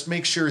 Just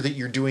make sure that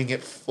you're doing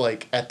it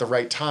like at the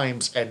right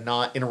times and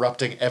not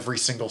interrupting every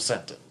single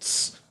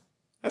sentence.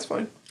 That's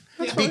fine.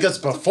 Because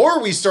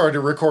before we started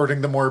recording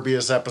the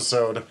Morbius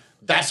episode,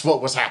 that's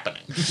what was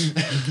happening.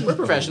 We're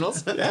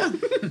professionals. Yeah.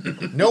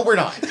 No, we're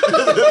not.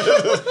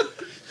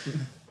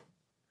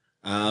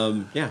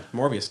 Yeah,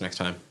 Morbius next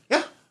time.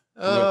 Yeah.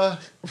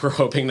 We're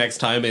hoping next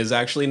time is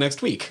actually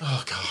next week.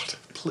 Oh, God.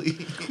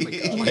 Please.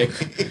 Like,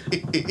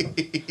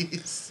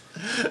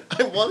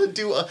 I want to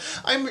do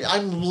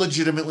I'm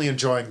legitimately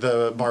enjoying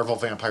the Marvel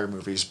vampire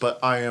movies, but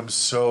I am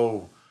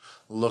so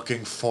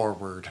looking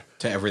forward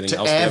to everything to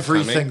else. we have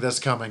everything coming. that's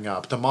coming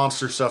up. The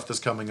monster stuff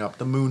that's coming up.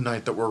 The Moon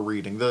Knight that we're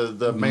reading.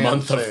 The man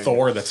Month thing. of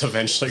Thor that's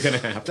eventually going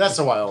to happen. That's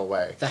a while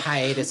away. The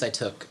hiatus I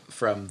took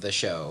from the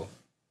show,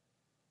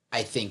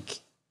 I think,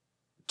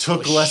 Took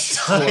was less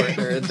time.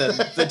 shorter than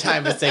the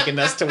time it's taken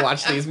us to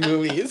watch these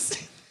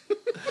movies.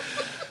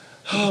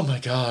 Oh my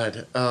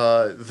god.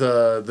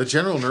 The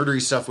general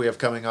nerdery stuff we have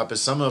coming up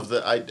is some of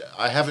the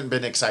I haven't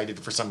been excited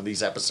for some of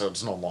these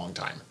episodes in a long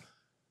time.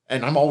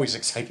 And I'm always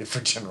excited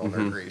for general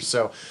nerdery.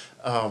 So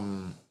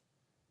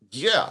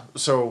yeah.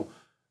 So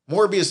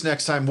Morbius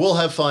next time. We'll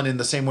have fun in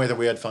the same way that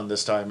we had fun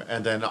this time.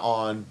 And then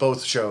on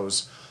both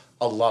shows,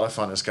 a lot of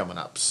fun is coming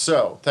up.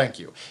 So, thank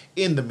you.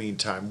 In the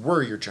meantime,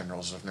 we're your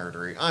generals of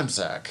nerdery. I'm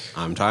Zach.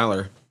 I'm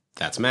Tyler.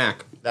 That's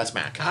Mac. That's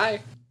Mac.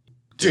 Hi.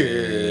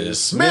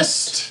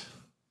 Dismissed.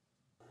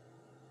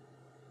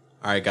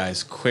 All right,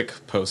 guys, quick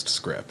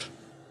postscript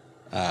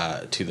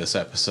to this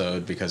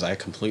episode because I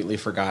completely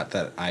forgot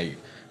that I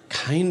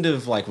kind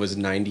of was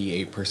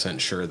 98%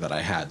 sure that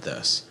I had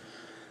this.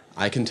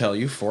 I can tell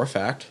you for a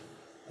fact,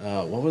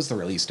 what was the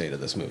release date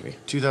of this movie?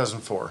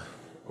 2004.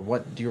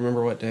 What do you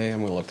remember what day? I'm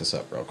going to look this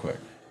up real quick.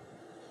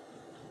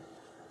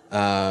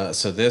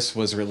 So this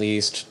was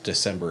released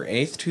December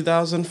 8th,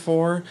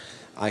 2004.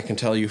 I can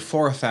tell you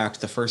for a fact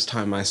the first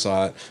time I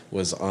saw it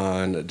was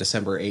on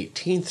December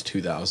 18th,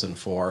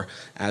 2004,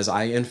 as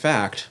I, in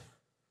fact,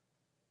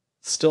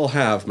 still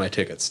have my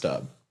ticket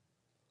stub.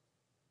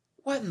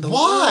 What in the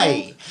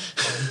Why?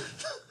 world?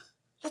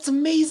 That's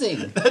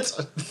amazing.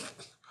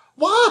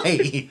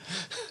 Why?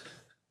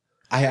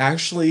 I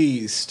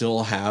actually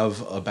still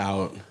have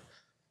about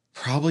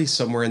probably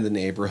somewhere in the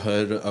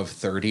neighborhood of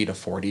 30 to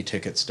 40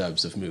 ticket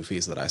stubs of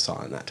movies that I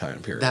saw in that time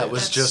period. That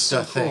was That's just so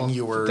a thing cool.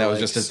 you were That was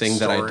just a thing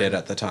that I storing. did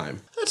at the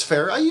time. That's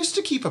fair. I used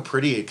to keep a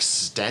pretty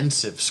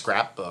extensive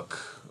scrapbook,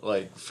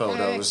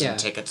 photos Heck yeah. and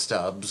ticket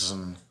stubs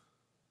and...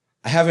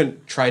 I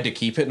haven't tried to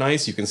keep it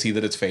nice. You can see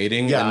that it's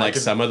fading. Yeah, and I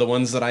could- some of the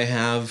ones that I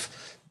have,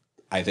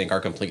 I think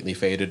are completely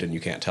faded and you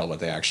can't tell what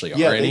they actually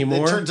Yeah, are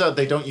anymore. it turns out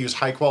they don't use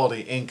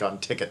high-quality ink on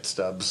ticket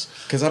stubs.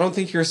 Because I don't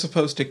think you're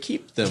supposed to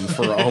keep them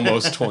for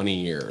almost 20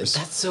 years.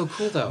 That's so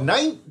cool, though.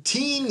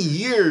 19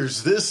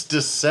 years this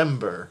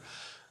December.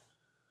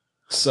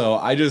 So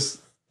I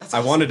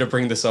awesome. wanted to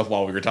bring this up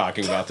while we were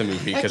talking about the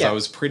movie because yeah. I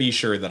was pretty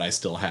sure that I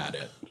still had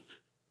it.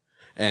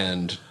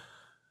 And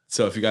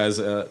so if you guys,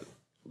 a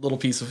little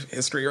piece of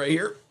history right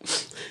here.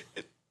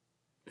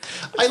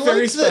 I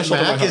very like that special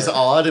to my Mac is heart.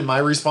 odd, and my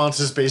response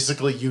is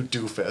basically, you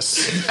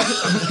doofus.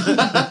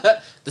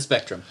 The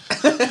spectrum.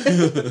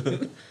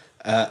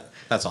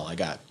 That's all I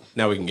got.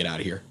 Now we can get out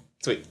of here.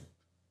 Sweet.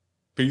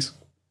 Peace.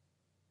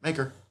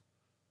 Maker.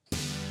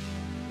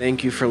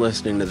 Thank you for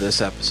listening to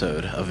this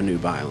episode of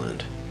Newb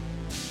Island.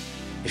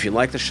 If you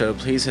like the show,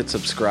 please hit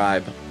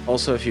subscribe.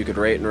 Also, if you could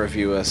rate and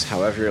review us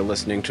however you're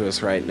listening to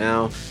us right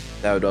now,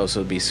 that would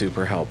also be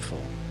super helpful.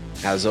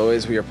 As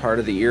always, we are part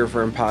of the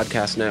Earworm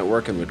Podcast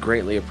Network and would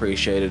greatly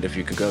appreciate it if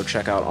you could go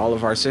check out all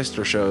of our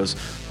sister shows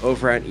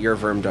over at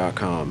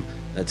earworm.com.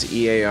 That's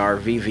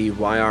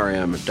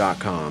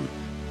EARVVYRM.com.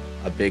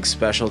 A big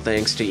special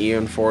thanks to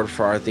Ian Ford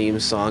for our theme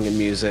song and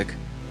music.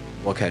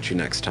 We'll catch you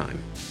next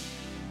time.